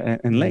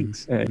and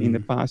legs in the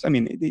past. I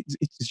mean,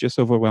 it's just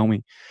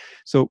overwhelming.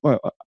 So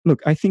look,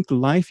 I think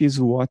life is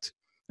what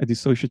a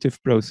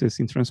dissociative process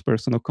in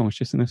transpersonal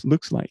consciousness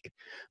looks like.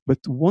 But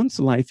once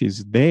life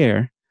is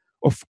there,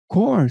 of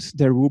course,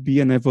 there will be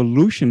an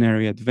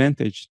evolutionary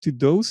advantage to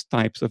those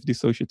types of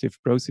dissociative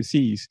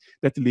processes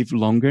that live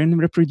longer and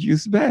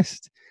reproduce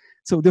best.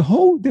 So the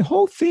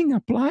whole thing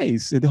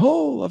applies. The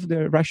whole of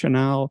the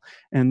rationale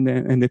and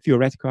the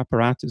theoretical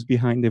apparatus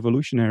behind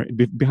evolution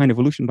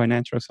by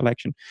natural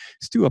selection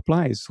still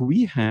applies.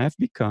 We have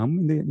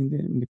become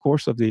in the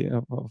course of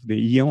the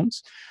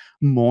eons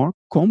more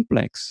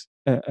complex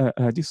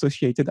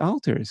dissociated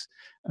alters.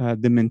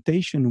 The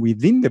mentation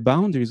within the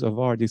boundaries of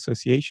our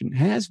dissociation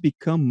has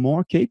become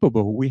more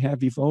capable. We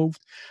have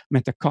evolved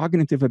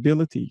metacognitive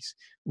abilities.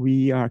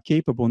 We are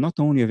capable not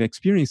only of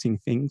experiencing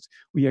things,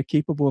 we are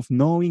capable of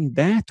knowing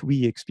that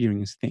we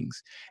experience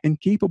things, and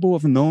capable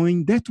of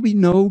knowing that we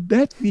know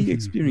that we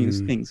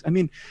experience things. I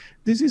mean,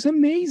 this is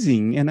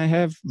amazing, and I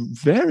have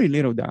very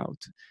little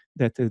doubt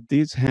that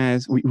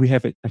we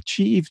have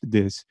achieved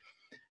this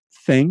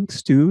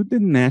thanks to the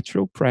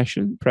natural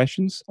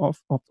prescience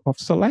of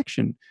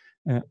selection.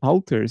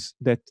 Alters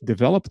that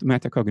developed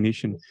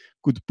metacognition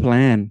could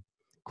plan,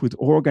 could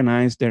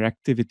organize their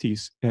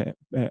activities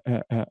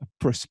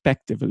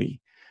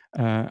prospectively,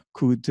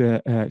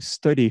 could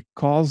study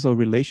causal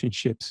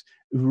relationships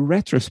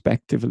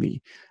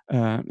retrospectively,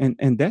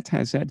 and that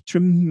has had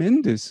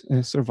tremendous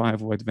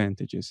survival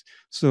advantages.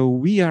 So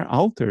we are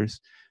alters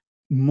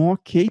more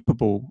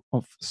capable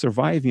of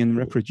surviving and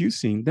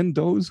reproducing than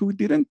those who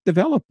didn't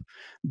develop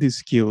these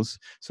skills.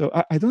 So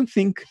I don't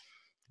think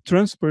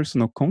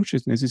transpersonal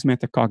consciousness is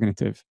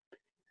metacognitive.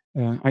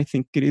 I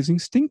think it is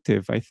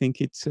instinctive. I think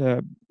it's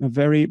a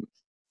very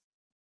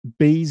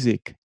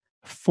basic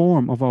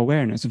form of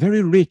awareness,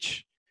 very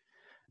rich,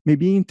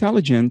 maybe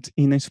intelligent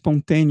in a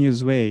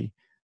spontaneous way,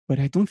 but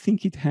I don't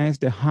think it has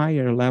the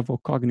higher level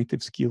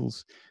cognitive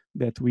skills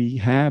that we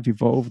have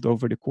evolved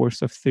over the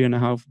course of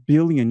 3.5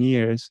 billion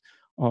years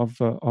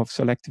of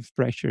selective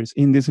pressures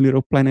in this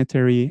little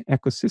planetary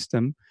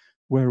ecosystem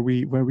where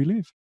we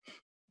live.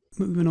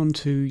 Moving on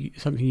to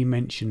something you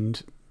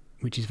mentioned,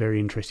 which is very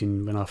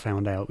interesting when I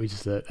found out,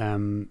 is that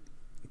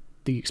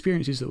the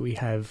experiences that we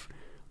have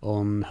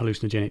on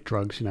hallucinogenic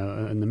drugs,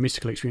 and the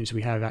mystical experiences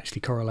we have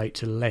actually correlate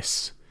to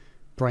less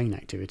brain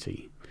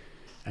activity.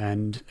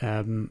 And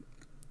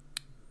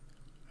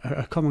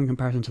a common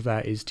comparison to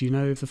that is, do you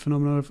know of the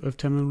phenomenon of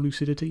terminal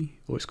lucidity?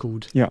 Or it's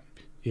called... Yeah,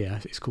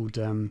 it's called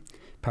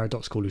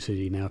paradoxical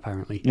lucidity now,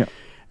 apparently. Yeah.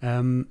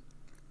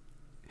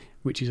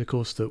 Which is, of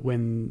course, that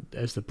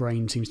as the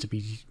brain seems to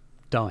be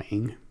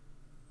dying,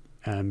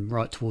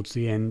 right towards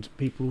the end,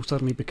 people will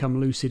suddenly become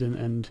lucid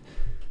and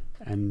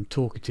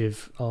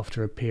talkative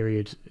after a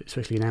period,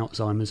 especially in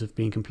Alzheimer's, of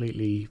being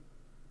completely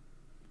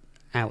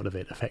out of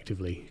it,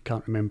 effectively.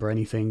 Can't remember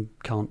anything,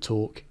 can't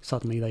talk.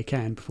 Suddenly they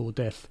can before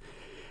death.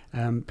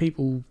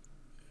 People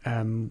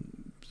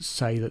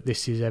say that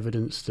this is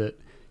evidence that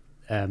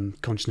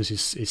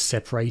consciousness is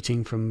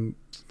separating from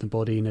the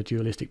body in a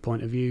dualistic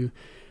point of view.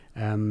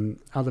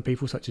 Other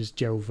people, such as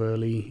Gerald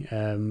Verley,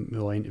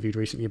 who I interviewed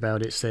recently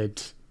about it,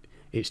 said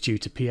it's due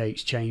to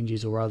pH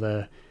changes or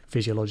other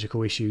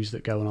physiological issues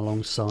that go on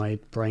alongside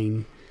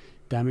brain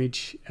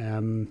damage.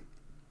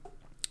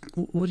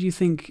 What do you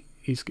think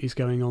is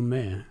going on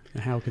there?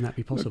 How can that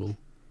be possible?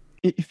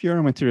 If you're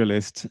a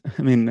materialist,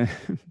 I mean,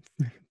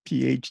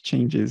 pH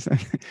changes.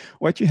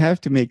 What you have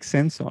to make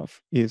sense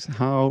of is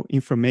how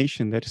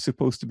information that is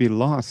supposed to be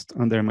lost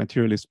under a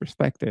materialist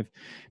perspective,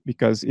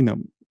 because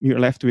you're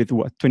left with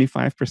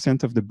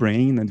 25% of the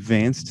brain,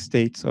 advanced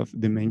states of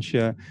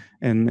dementia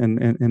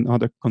and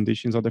other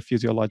conditions, other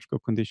physiological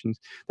conditions.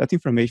 That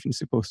information is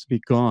supposed to be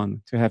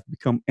gone, to have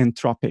become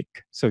entropic,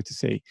 so to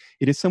say.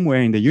 It is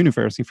somewhere in the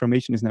universe.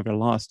 Information is never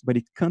lost, but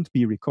it can't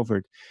be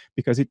recovered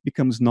because it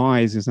becomes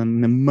noises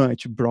in a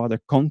much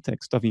broader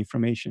context of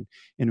information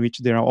in which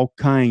there are all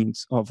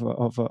kinds of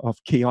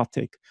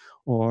chaotic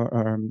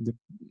or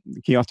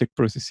chaotic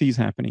processes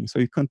happening. So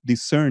you can't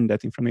discern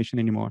that information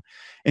anymore.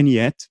 And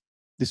yet,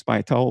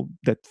 despite all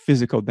that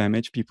physical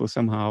damage, people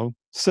somehow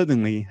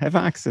suddenly have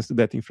access to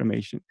that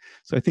information.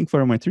 So I think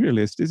for a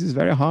materialist, this is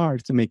very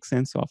hard to make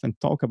sense of and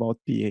talk about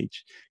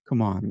pH. Come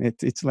on,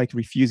 it's like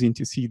refusing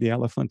to see the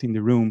elephant in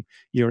the room.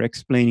 You're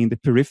explaining the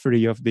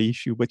periphery of the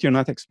issue, but you're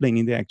not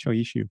explaining the actual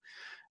issue.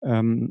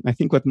 I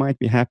think what might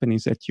be happening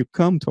is that you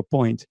come to a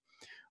point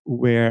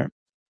where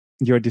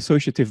your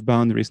dissociative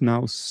boundary is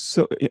now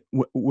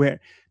where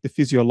the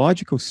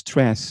physiological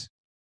stress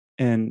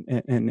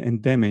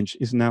and damage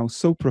is now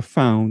so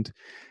profound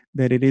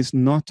that it is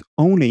not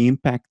only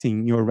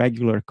impacting your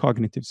regular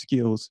cognitive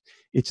skills,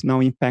 it's now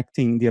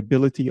impacting the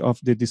ability of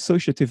the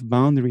dissociative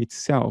boundary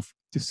itself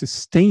to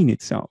sustain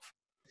itself.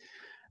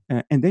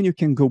 And then you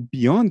can go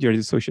beyond your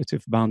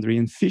dissociative boundary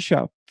and fish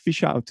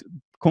out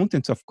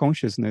contents of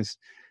consciousness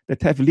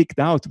that have leaked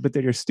out, but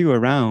that are still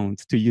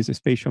around, to use a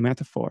spatial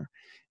metaphor.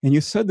 And you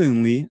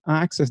suddenly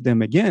access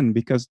them again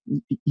because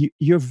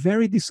your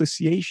very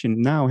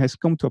dissociation now has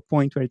come to a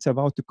point where it's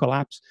about to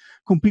collapse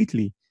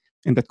completely.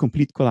 And that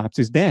complete collapse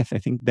is death. I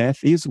think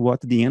death is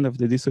what the end of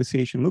the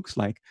dissociation looks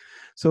like.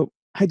 So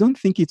I don't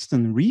think it's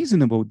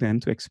unreasonable then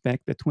to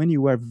expect that when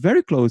you are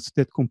very close to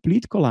that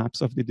complete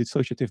collapse of the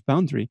dissociative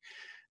boundary,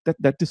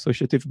 that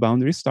dissociative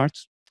boundary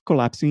starts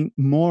collapsing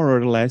more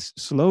or less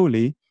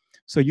slowly.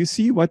 So you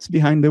see what's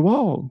behind the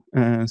wall,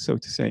 so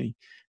to say.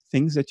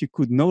 Things that you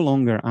could no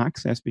longer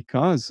access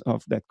because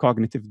of that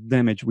cognitive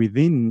damage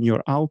within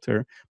your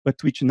alter,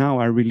 but which now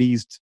are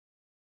released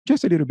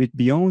just a little bit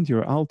beyond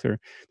your alter,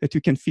 that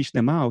you can fish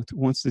them out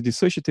once the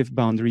dissociative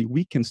boundary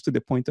weakens to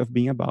the point of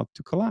being about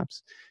to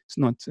collapse.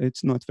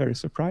 It's not very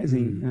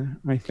surprising,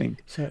 I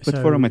think. But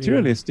for a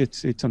materialist,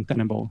 it's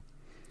untenable.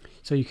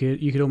 So you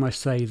could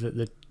almost say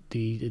that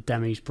the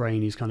damaged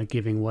brain is kind of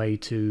giving way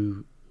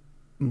to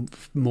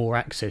more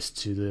access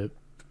to the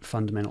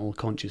fundamental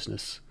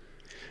consciousness.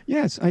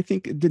 Yes, I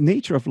think the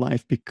nature of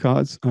life,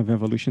 because of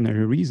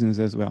evolutionary reasons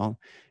as well,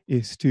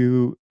 is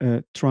to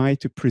try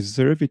to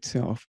preserve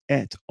itself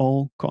at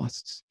all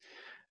costs.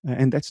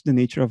 And that's the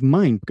nature of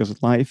mind,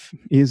 because life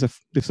is a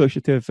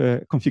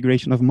dissociative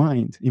configuration of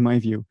mind, in my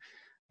view.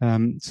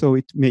 So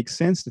it makes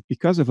sense that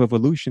because of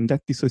evolution,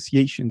 that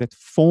dissociation, that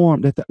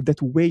form,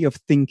 that way of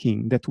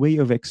thinking, that way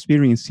of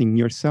experiencing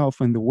yourself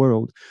and the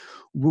world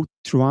will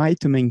try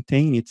to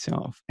maintain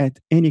itself at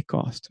any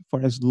cost for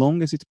as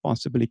long as it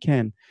possibly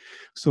can.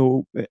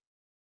 So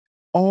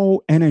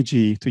all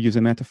energy, to use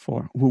a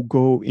metaphor, will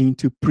go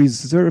into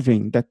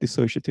preserving that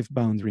dissociative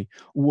boundary,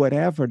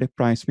 whatever the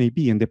price may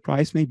be. And the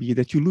price may be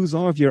that you lose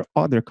all of your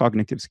other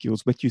cognitive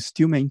skills, but you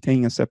still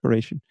maintain a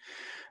separation.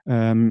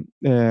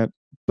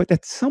 But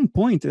at some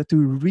point, that you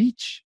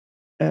reach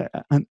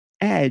an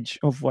edge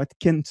of what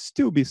can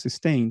still be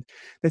sustained,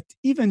 that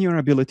even your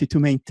ability to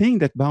maintain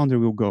that boundary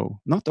will go.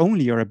 Not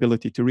only your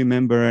ability to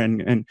remember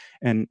and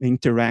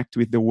interact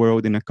with the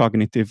world in a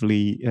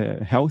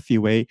cognitively healthy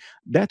way,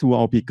 that will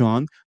all be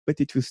gone,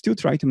 but it will still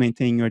try to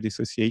maintain your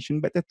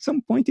dissociation. But at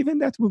some point, even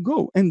that will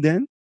go. And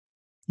then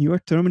you are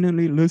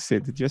terminally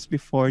lucid just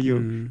before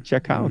you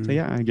check out.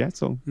 Yeah, I guess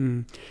so.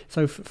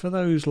 So for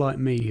those like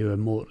me who are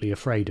mortally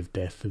afraid of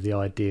death, of the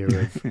idea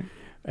of,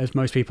 as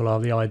most people are,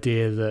 the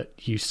idea that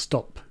you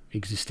stop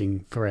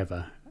existing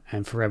forever,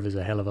 and forever is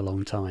a hell of a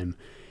long time.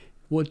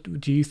 What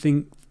do you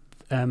think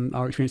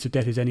our experience of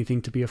death is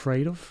anything to be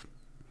afraid of?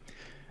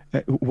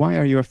 Why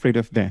are you afraid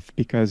of death?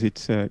 Because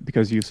it's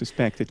because you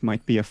suspect it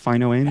might be a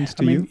final end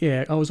to you?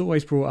 Yeah, I was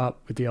always brought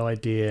up with the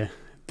idea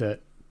that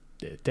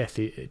death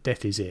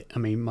is it. I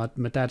mean, my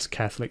dad's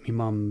Catholic, my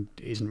mum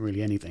isn't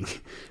really anything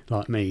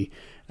like me.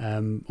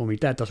 Or my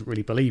dad doesn't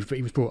really believe, but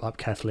he was brought up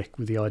Catholic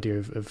with the idea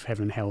of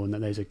heaven and hell and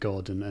that there's a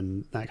God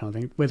and that kind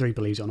of thing. Whether he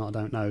believes it or not, I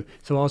don't know.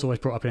 So I was always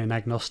brought up in an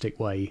agnostic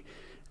way.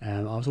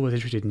 I was always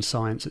interested in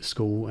science at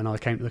school, and I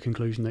came to the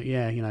conclusion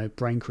that,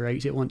 brain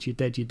creates it. Once you're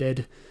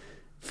dead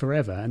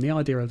forever. And the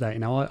idea of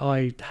that,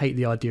 I hate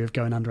the idea of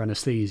going under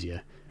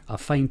anaesthesia. I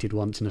fainted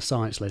once in a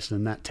science lesson,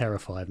 and that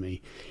terrified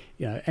me.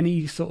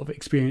 Any sort of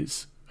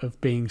experience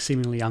of being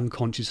seemingly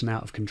unconscious and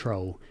out of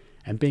control,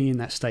 and being in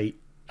that state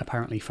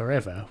apparently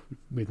forever,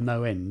 with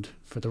no end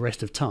for the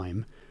rest of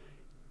time,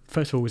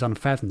 first of all, was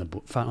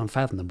unfathomable,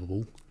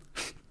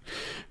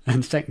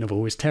 and second of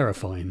all, is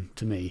terrifying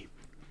to me.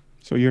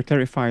 So you're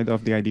terrified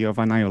of the idea of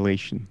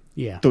annihilation.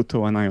 Yeah.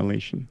 Total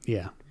annihilation.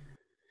 Yeah.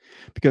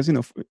 Because,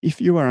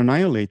 if you are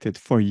annihilated,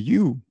 for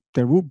you,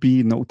 there will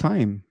be no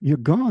time. You're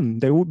gone.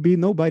 There will be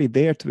nobody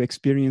there to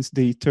experience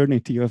the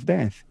eternity of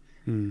death.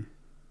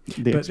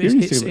 But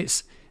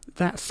it's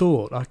that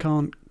thought. I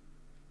can't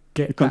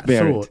get that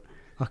thought.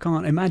 I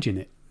can't imagine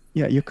it.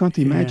 Yeah, you can't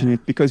imagine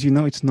it because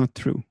it's not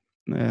true.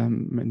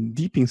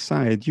 Deep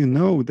inside, you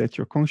know that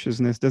your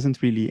consciousness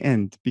doesn't really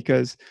end,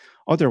 because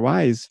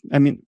otherwise,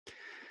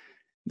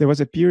 there was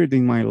a period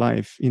in my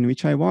life in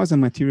which I was a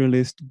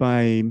materialist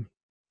by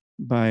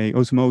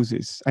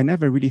osmosis. I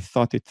never really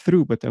thought it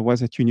through, but I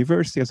was at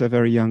university as I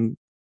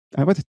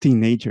was a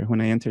teenager when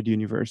I entered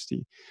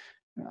university.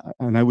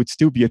 And I would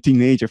still be a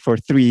teenager for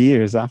 3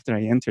 years after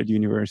I entered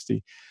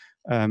university.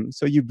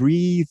 So you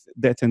breathe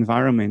that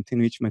environment in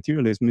which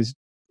materialism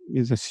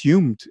is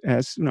assumed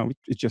as,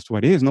 it's just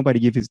what is. Nobody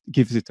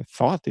gives it a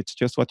thought. It's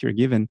just what you're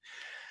given.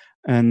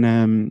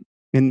 And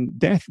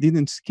death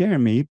didn't scare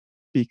me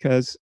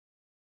because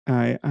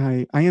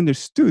I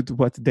understood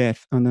what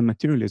death under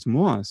materialism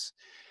was.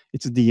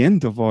 It's the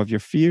end of all of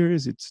your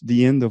fears. It's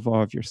the end of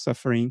all of your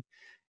suffering.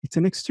 It's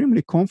an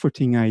extremely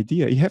comforting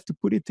idea. You have to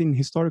put it in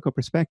historical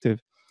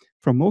perspective.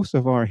 For most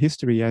of our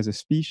history as a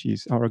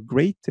species, our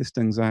greatest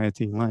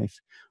anxiety in life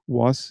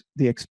was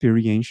the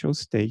experiential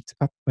state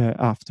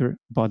after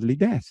bodily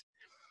death.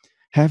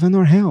 Heaven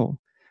or hell.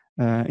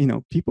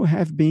 People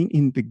have been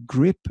in the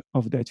grip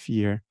of that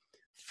fear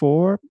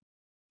for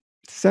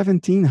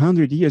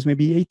 1700 years,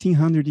 maybe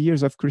 1800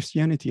 years of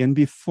Christianity. And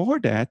before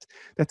that,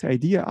 that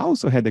idea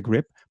also had a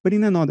grip, but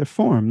in another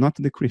form, not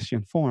the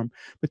Christian form.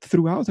 But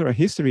throughout our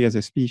history as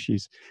a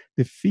species,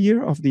 the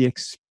fear of the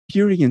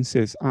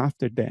experiences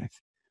after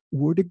death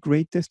were the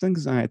greatest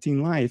anxiety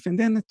in life. And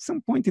then at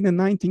some point in the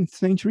 19th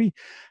century,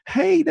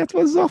 hey, that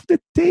was off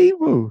the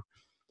table.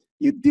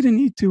 You didn't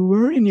need to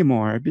worry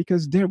anymore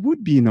because there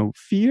would be no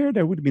fear,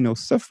 there would be no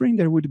suffering,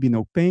 there would be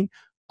no pain.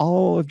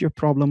 All of your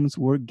problems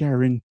were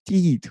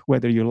guaranteed,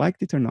 whether you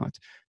liked it or not,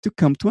 to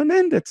come to an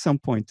end at some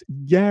point.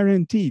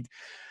 Guaranteed.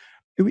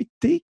 We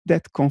take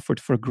that comfort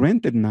for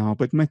granted now,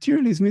 but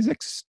materialism is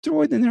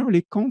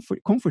extraordinarily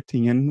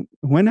comforting. And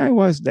when I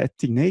was that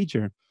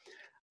teenager,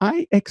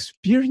 I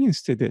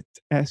experienced it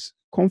as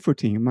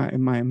comforting.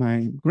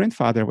 My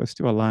grandfather was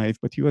still alive,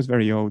 but he was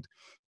very old.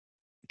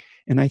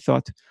 And I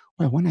thought,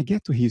 well, when I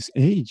get to his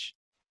age,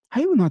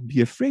 I will not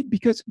be afraid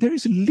because there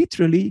is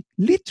literally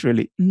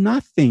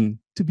nothing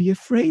to be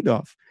afraid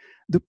of.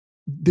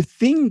 The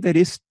thing that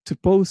is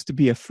supposed to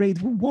be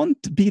afraid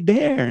won't be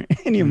there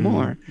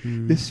anymore.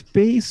 The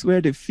space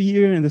where the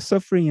fear and the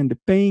suffering and the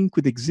pain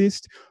could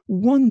exist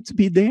won't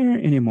be there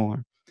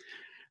anymore.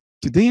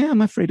 Today,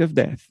 I'm afraid of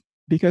death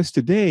because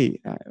today,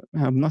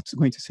 I'm not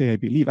going to say I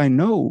believe, I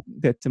know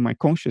that my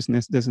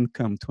consciousness doesn't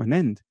come to an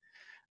end.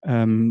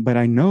 But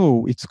I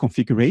know its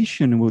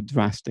configuration will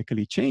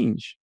drastically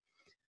change.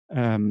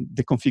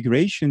 The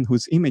configuration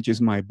whose image is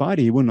my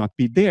body will not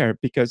be there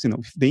because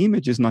if the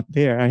image is not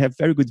there, I have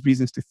very good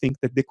reasons to think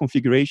that the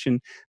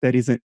configuration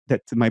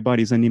that my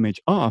body is an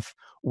image of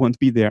won't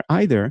be there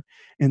either.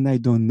 And I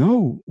don't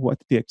know what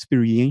the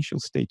experiential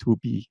state will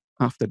be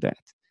after that.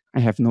 I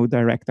have no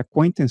direct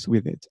acquaintance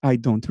with it. I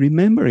don't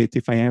remember it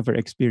if I ever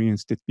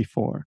experienced it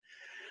before.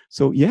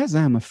 So yes,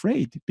 I'm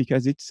afraid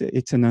because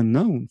it's an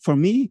unknown. For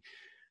me,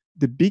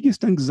 the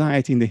biggest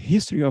anxiety in the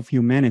history of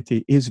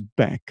humanity is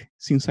back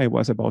since I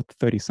was about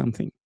 30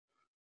 something.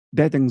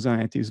 That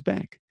anxiety is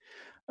back.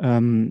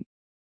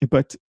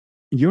 But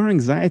your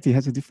anxiety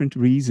has a different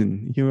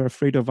reason. You're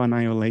afraid of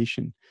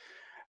annihilation.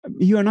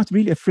 You are not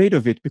really afraid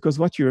of it because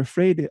what you're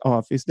afraid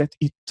of is that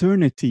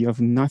eternity of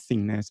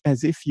nothingness,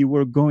 as if you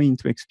were going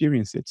to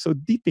experience it. So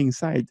deep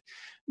inside,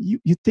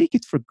 you take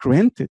it for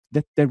granted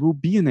that there will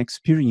be an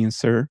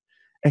experiencer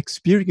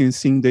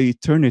experiencing the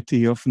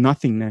eternity of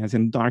nothingness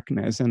and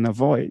darkness and a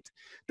void.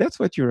 That's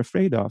what you're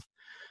afraid of.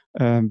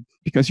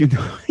 Because you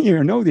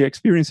know the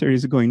experiencer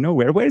is going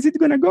nowhere. Where is it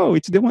going to go?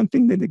 It's the one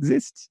thing that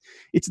exists.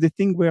 It's the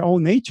thing where all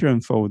nature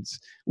unfolds.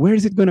 Where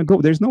is it going to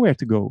go? There's nowhere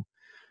to go.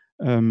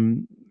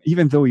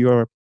 Even though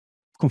your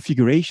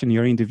configuration,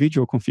 your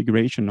individual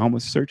configuration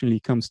almost certainly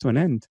comes to an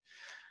end.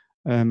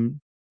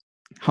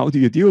 How do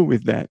you deal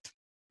with that?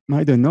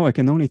 I don't know. I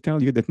can only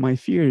tell you that my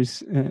fear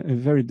is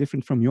very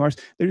different from yours.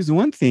 There is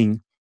one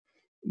thing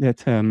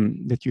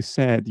that you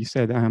said. You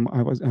said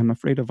I'm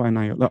afraid of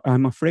annihilation.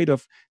 I'm afraid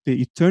of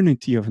the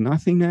eternity of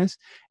nothingness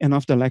and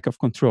of the lack of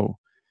control.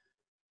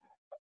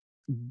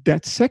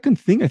 That second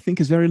thing I think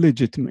is very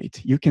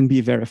legitimate. You can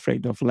be very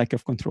afraid of lack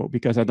of control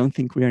because I don't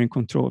think we are in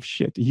control of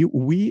shit.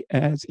 We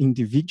as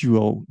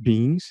individual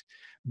beings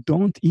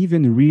don't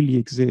even really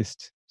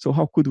exist. So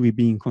how could we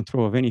be in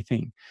control of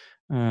anything?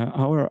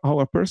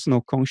 Our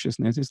personal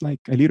consciousness is like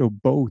a little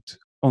boat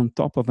on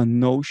top of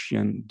an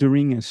ocean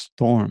during a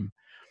storm.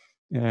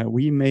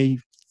 We may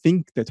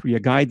think that we are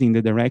guiding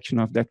the direction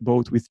of that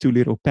boat with two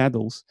little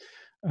paddles,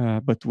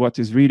 but what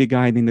is really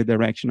guiding the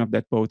direction of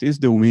that boat is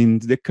the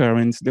wind, the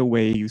currents, the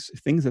waves,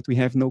 things that we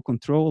have no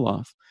control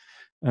of.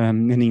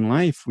 And in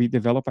life, we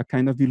develop a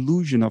kind of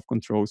illusion of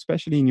control,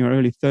 especially in your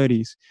early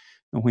 30s.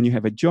 When you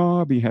have a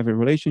job, you have a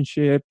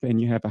relationship,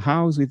 and you have a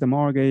house with a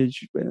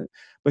mortgage,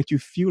 but you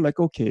feel like,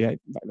 okay,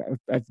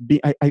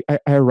 I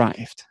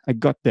arrived. I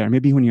got there.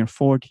 Maybe when you're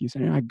 40, you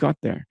say, I got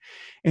there.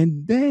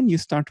 And then you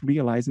start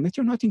realizing that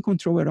you're not in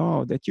control at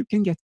all, that you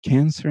can get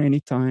cancer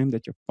anytime,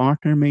 that your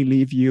partner may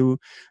leave you,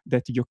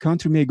 that your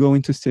country may go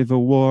into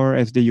civil war,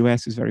 as the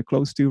US is very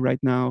close to right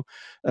now.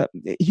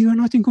 You are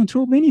not in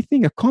control of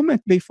anything. A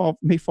comet may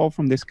fall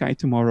from the sky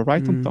tomorrow,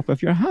 right on top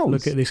of your house.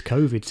 Look at this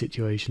COVID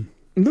situation.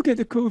 Look at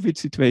the COVID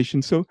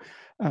situation. So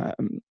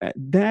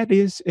that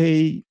is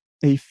a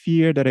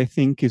fear that I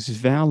think is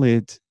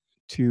valid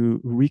to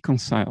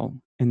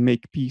reconcile and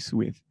make peace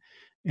with.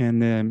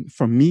 And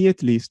for me,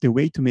 at least, the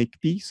way to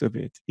make peace of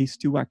it is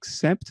to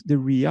accept the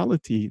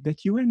reality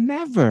that you are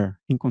never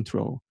in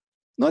control.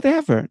 Not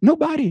ever.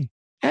 Nobody.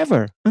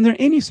 Ever. Under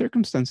any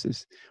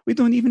circumstances. We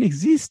don't even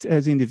exist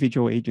as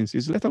individual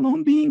agencies, let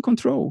alone be in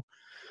control.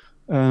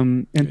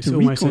 And it's to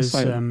almost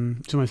reconcile.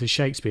 it's almost as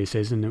Shakespeare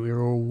says, isn't it?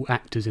 We're all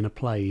actors in a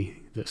play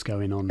that's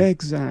going on.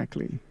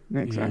 Exactly.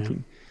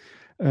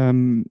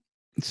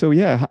 So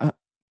yeah,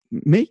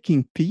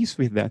 making peace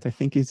with that, I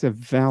think, is a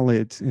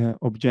valid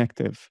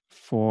objective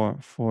for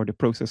the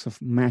process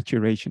of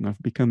maturation,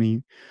 of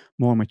becoming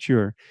more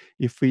mature.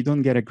 If we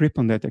don't get a grip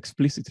on that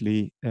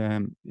explicitly,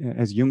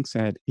 as Jung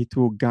said, it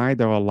will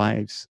guide our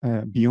lives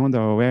beyond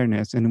our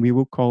awareness, and we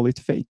will call it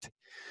fate.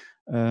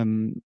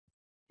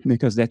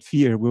 because that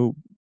fear will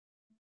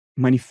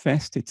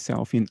manifest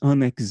itself in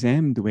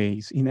unexamined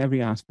ways in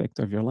every aspect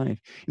of your life.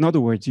 In other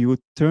words, you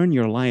would turn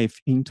your life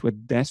into a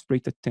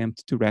desperate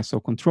attempt to wrestle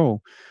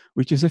control,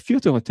 which is a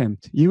futile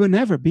attempt. You will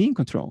never be in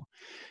control.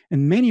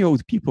 And many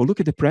old people,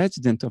 look at the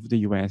president of the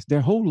US,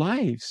 their whole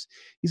lives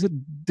is a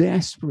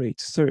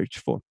desperate search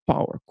for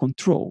power,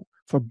 control,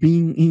 for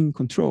being in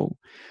control.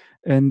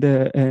 And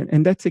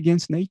that's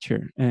against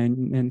nature.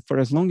 And for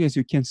as long as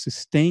you can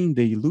sustain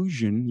the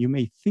illusion, you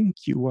may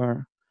think you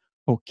are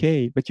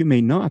okay, but you may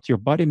not. Your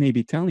body may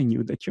be telling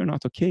you that you're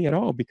not okay at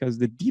all, because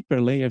the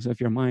deeper layers of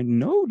your mind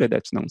know that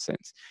that's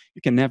nonsense.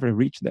 You can never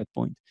reach that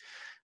point.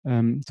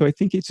 So I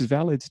think it's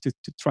valid to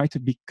try to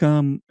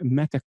become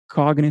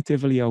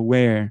metacognitively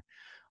aware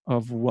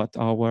of what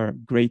our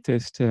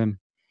greatest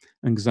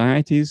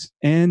anxieties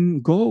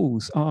and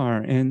goals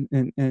are,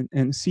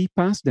 and see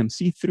past them,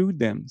 see through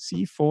them,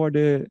 see for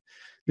the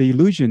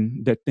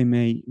illusion that they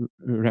may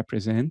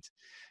represent,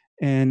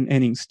 and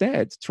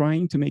instead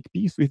trying to make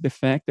peace with the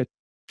fact that,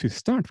 to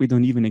start, we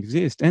don't even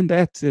exist, and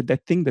that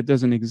thing that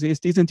doesn't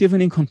exist isn't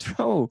even in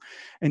control.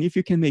 And if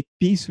you can make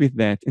peace with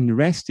that and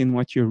rest in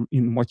what you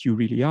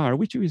really are,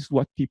 which is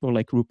what people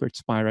like Rupert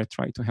Spira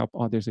try to help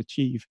others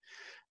achieve,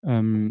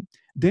 then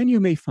you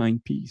may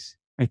find peace.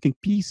 I think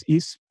peace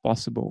is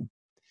possible.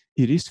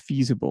 It is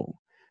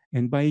feasible.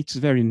 And by its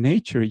very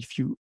nature, if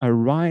you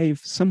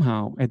arrive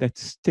somehow at that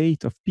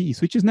state of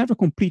peace, which is never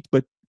complete,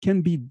 but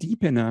can be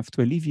deep enough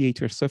to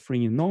alleviate your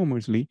suffering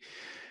enormously,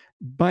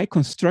 by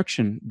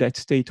construction, that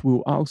state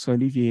will also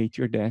alleviate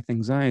your death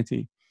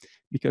anxiety,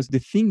 because the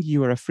thing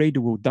you are afraid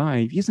will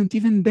die isn't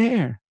even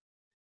there.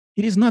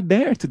 It is not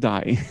there to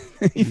die,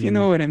 if you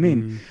know what I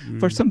mean.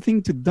 For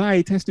something to die,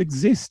 it has to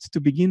exist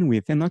to begin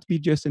with and not be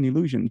just an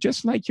illusion.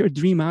 Just like your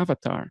dream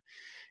avatar.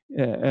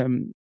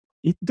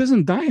 It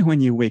doesn't die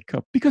when you wake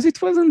up because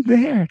it wasn't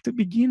there to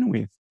begin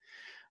with.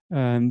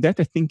 That,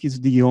 I think,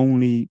 is the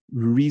only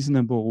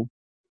reasonable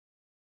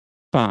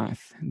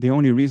path, the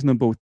only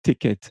reasonable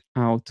ticket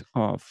out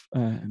of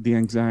the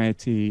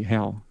anxiety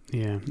hell.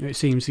 Yeah, it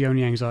seems the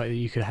only anxiety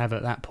you could have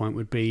at that point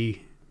would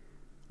be,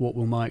 what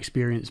will my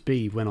experience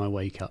be when I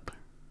wake up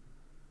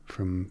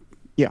from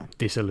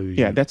this illusion?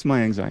 Yeah, that's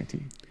my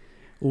anxiety.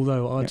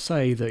 Although I'd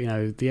say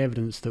that, the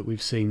evidence that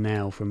we've seen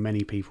now from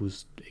many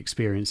people's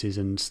experiences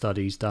and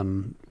studies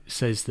done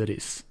says that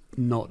it's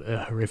not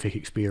a horrific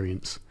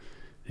experience.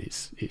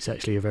 It's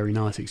actually a very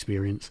nice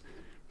experience.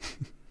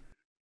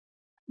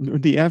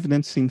 The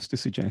evidence seems to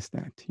suggest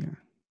that, yeah.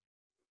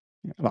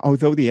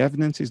 Although the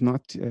evidence is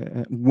not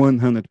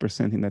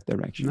 100% in that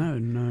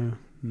direction.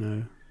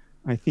 No.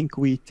 I think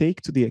we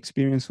take to the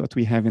experience what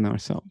we have in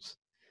ourselves.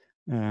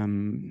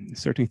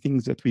 Certain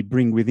things that we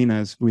bring within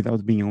us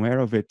without being aware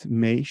of it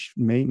may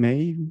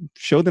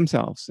show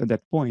themselves at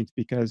that point,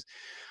 because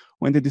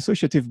when the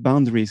dissociative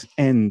boundaries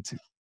end,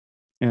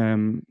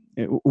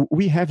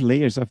 we have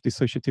layers of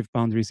dissociative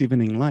boundaries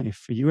even in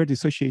life. You are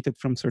dissociated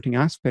from certain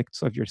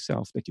aspects of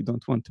yourself that you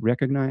don't want to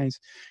recognize.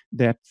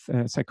 Depth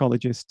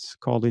psychologists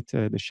call it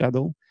the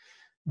shadow.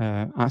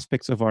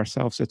 Aspects of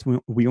ourselves that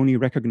we only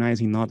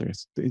recognize in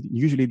others.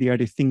 Usually they are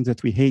the things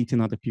that we hate in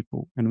other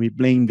people, and we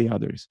blame the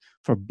others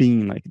for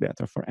being like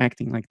that or for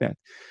acting like that.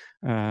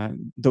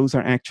 Those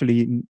are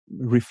actually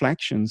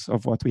reflections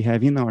of what we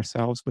have in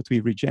ourselves, but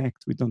we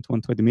reject. We don't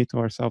want to admit to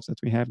ourselves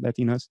that we have that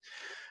in us.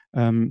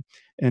 And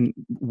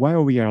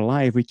while we are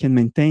alive, we can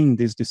maintain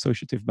these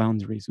dissociative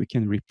boundaries. We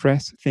can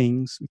repress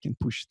things, we can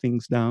push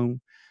things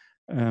down.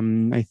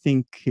 I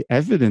think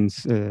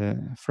evidence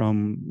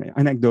from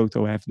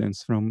anecdotal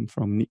evidence from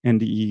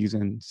NDEs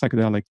and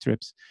psychedelic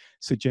trips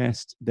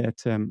suggests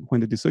that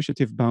when the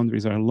dissociative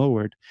boundaries are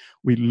lowered,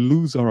 we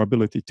lose our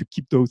ability to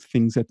keep those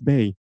things at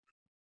bay,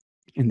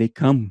 and they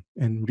come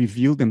and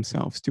reveal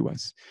themselves to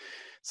us.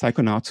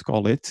 Psychonauts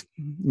call it,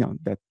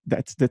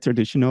 that's the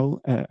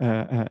traditional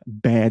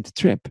bad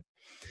trip.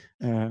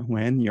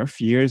 When your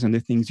fears and the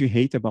things you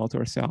hate about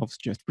ourselves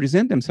just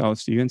present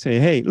themselves to you and say,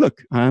 "Hey,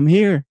 look, I'm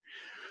here."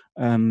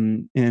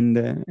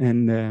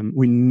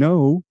 We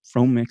know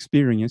from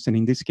experience, and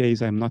in this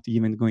case, I'm not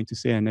even going to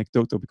say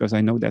anecdotal because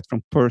I know that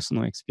from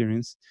personal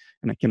experience,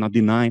 and I cannot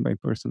deny by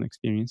personal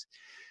experience.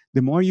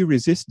 The more you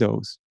resist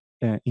those,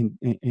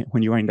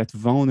 when you are in that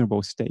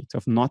vulnerable state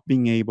of not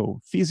being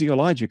able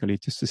physiologically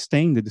to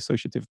sustain the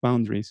dissociative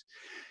boundaries,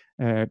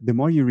 the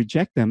more you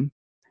reject them,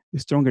 the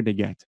stronger they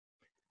get.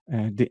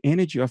 The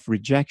energy of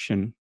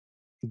rejection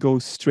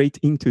goes straight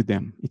into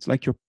them. It's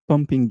like you're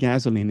pumping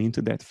gasoline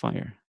into that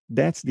fire.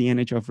 That's the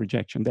energy of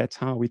rejection. That's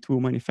how it will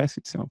manifest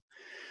itself.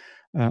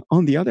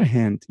 On the other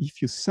hand,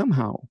 if you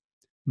somehow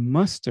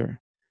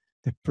muster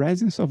the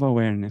presence of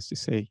awareness to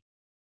say,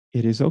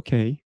 it is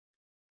okay,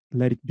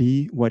 let it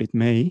be what it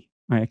may,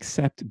 I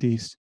accept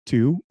this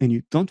too, and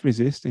you don't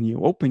resist and you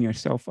open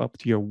yourself up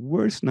to your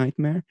worst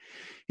nightmare,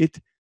 it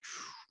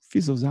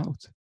fizzles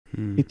out.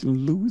 It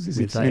loses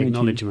with its that energy.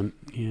 Acknowledgement,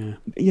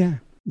 yeah,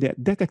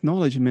 that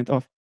acknowledgement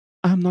of,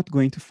 I'm not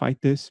going to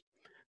fight this.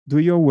 Do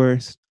your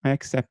worst. I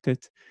accept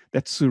it.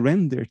 That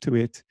surrender to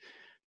it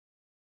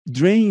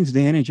drains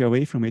the energy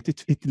away from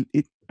it.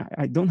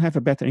 I don't have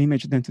a better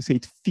image than to say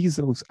it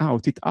fizzles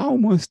out. It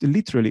almost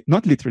literally,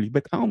 not literally,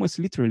 but almost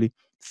literally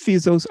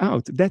fizzles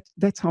out.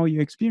 That's how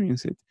you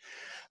experience it.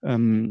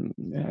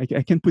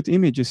 I can put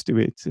images to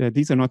it.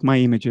 These are not my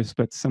images,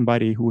 but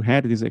somebody who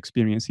had this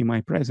experience in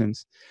my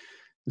presence.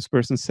 This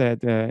person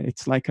said,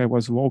 it's like I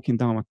was walking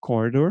down a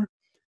corridor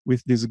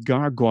with these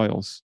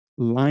gargoyles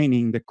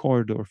lining the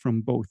corridor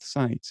from both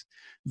sides,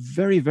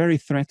 very, very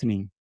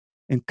threatening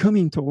and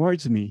coming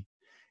towards me.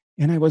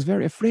 And I was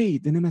very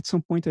afraid. And then at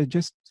some point I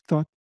just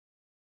thought,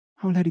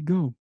 oh, let it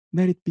go.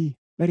 Let it be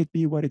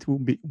what it will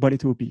be, what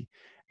it will be.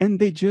 And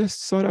they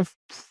just sort of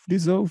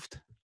dissolved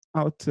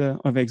out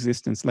of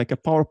existence, like a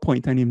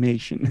PowerPoint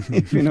animation,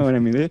 if you know what I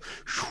mean.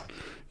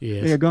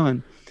 They're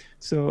gone.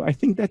 So I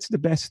think that's the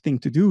best thing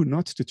to do,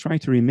 not to try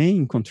to remain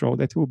in control.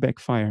 That will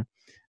backfire.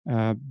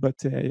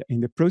 But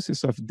in the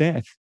process of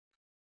death,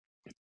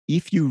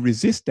 if you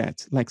resist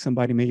that, like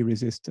somebody may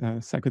resist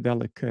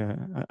psychedelic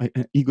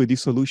ego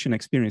dissolution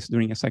experience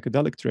during a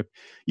psychedelic trip,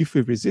 if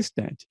you resist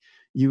that,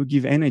 you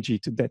give energy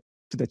to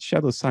that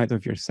shadow side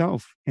of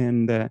yourself.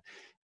 And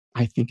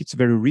I think it's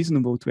very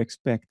reasonable to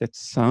expect that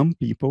some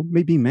people,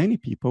 maybe many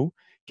people,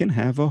 can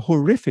have a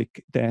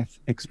horrific death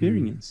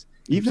experience,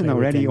 even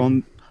already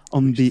on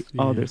the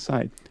other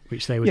side.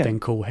 Which they would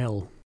then call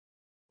hell.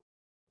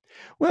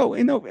 Well,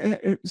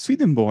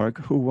 Swedenborg,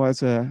 who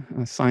was a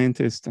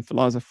scientist, a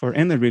philosopher,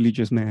 and a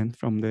religious man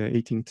from the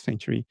 18th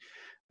century,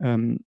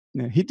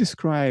 he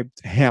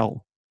described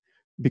hell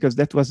because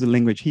that was the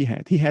language he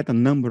had. He had a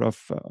number of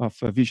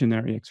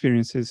visionary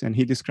experiences, and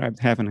he described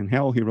heaven and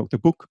hell. He wrote a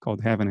book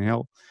called Heaven and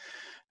Hell,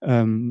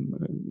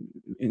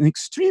 an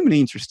extremely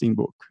interesting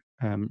book.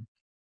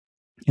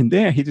 And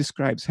there he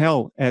describes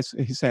hell as,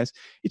 he says,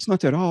 it's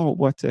not at all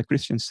what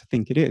Christians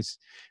think it is.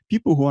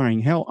 People who are in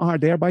hell are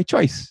there by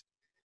choice,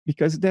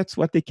 because that's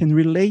what they can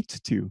relate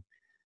to.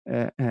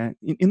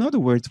 In other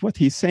words, what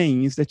he's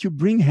saying is that you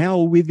bring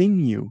hell within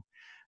you.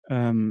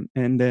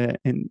 And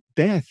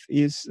death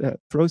is a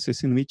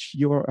process in which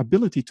your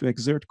ability to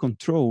exert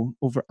control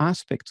over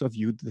aspects of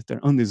you that are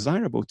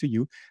undesirable to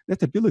you,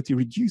 that ability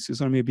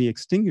reduces or maybe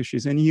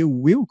extinguishes, and you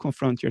will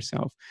confront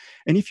yourself.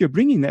 And if you're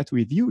bringing that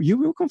with you, you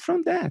will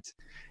confront that.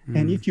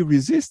 And if you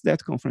resist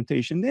that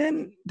confrontation,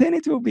 then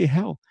it will be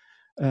hell.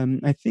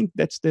 I think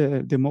that's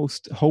the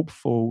most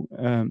hopeful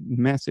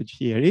message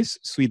here is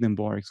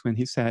Swedenborg's, when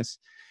he says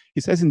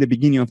in the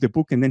beginning of the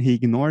book, and then he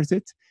ignores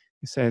it.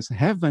 He says,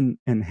 heaven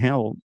and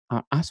hell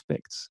are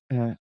aspects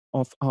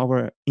of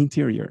our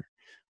interior,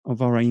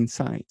 of our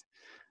inside.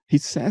 He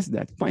says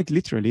that quite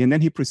literally, and then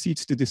he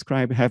proceeds to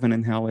describe heaven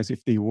and hell as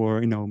if they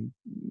were,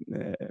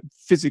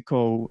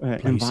 physical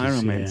places,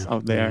 environments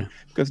out there,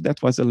 because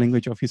that was the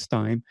language of his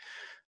time.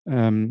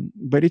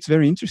 But it's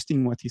very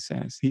interesting what he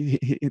says. He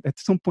at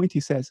some point he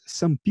says,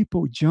 some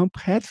people jump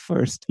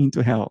headfirst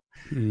into hell.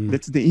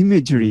 That's the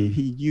imagery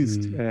he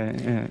used.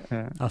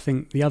 I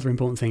think the other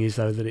important thing is,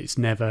 though, that it's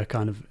never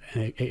kind of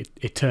an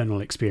eternal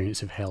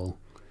experience of hell.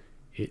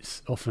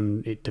 It's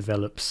often, it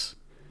develops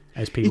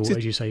as people,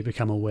 as you say,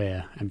 become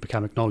aware and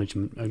become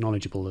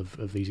acknowledgeable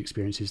of these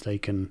experiences. They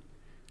can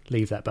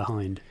leave that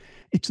behind.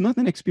 It's not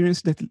an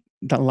experience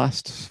that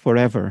lasts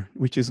forever,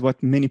 which is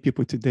what many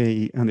people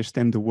today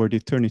understand the word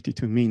eternity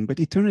to mean. But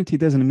eternity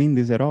doesn't mean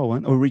this at all.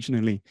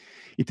 Originally,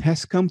 it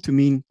has come to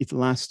mean it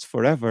lasts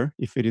forever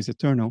if it is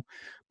eternal.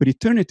 But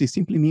eternity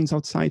simply means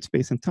outside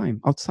space and time,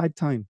 outside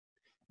time.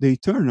 The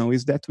eternal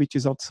is that which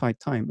is outside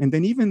time. And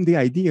then even the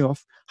idea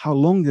of how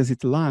long does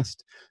it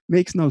last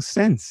makes no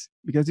sense,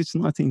 because it's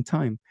not in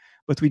time.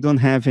 But we don't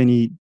have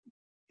any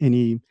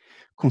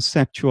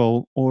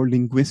conceptual or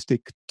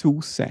linguistic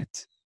tool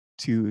set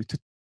to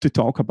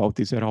talk about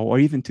this at all, or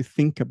even to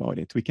think about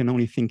it. We can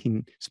only think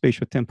in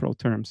spatio-temporal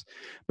terms.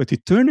 But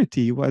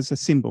eternity was a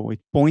symbol.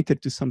 It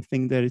pointed to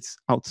something that is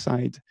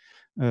outside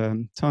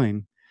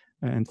time.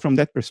 And from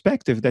that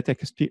perspective, that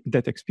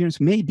experience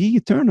may be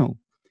eternal,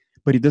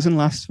 but it doesn't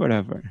last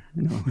forever.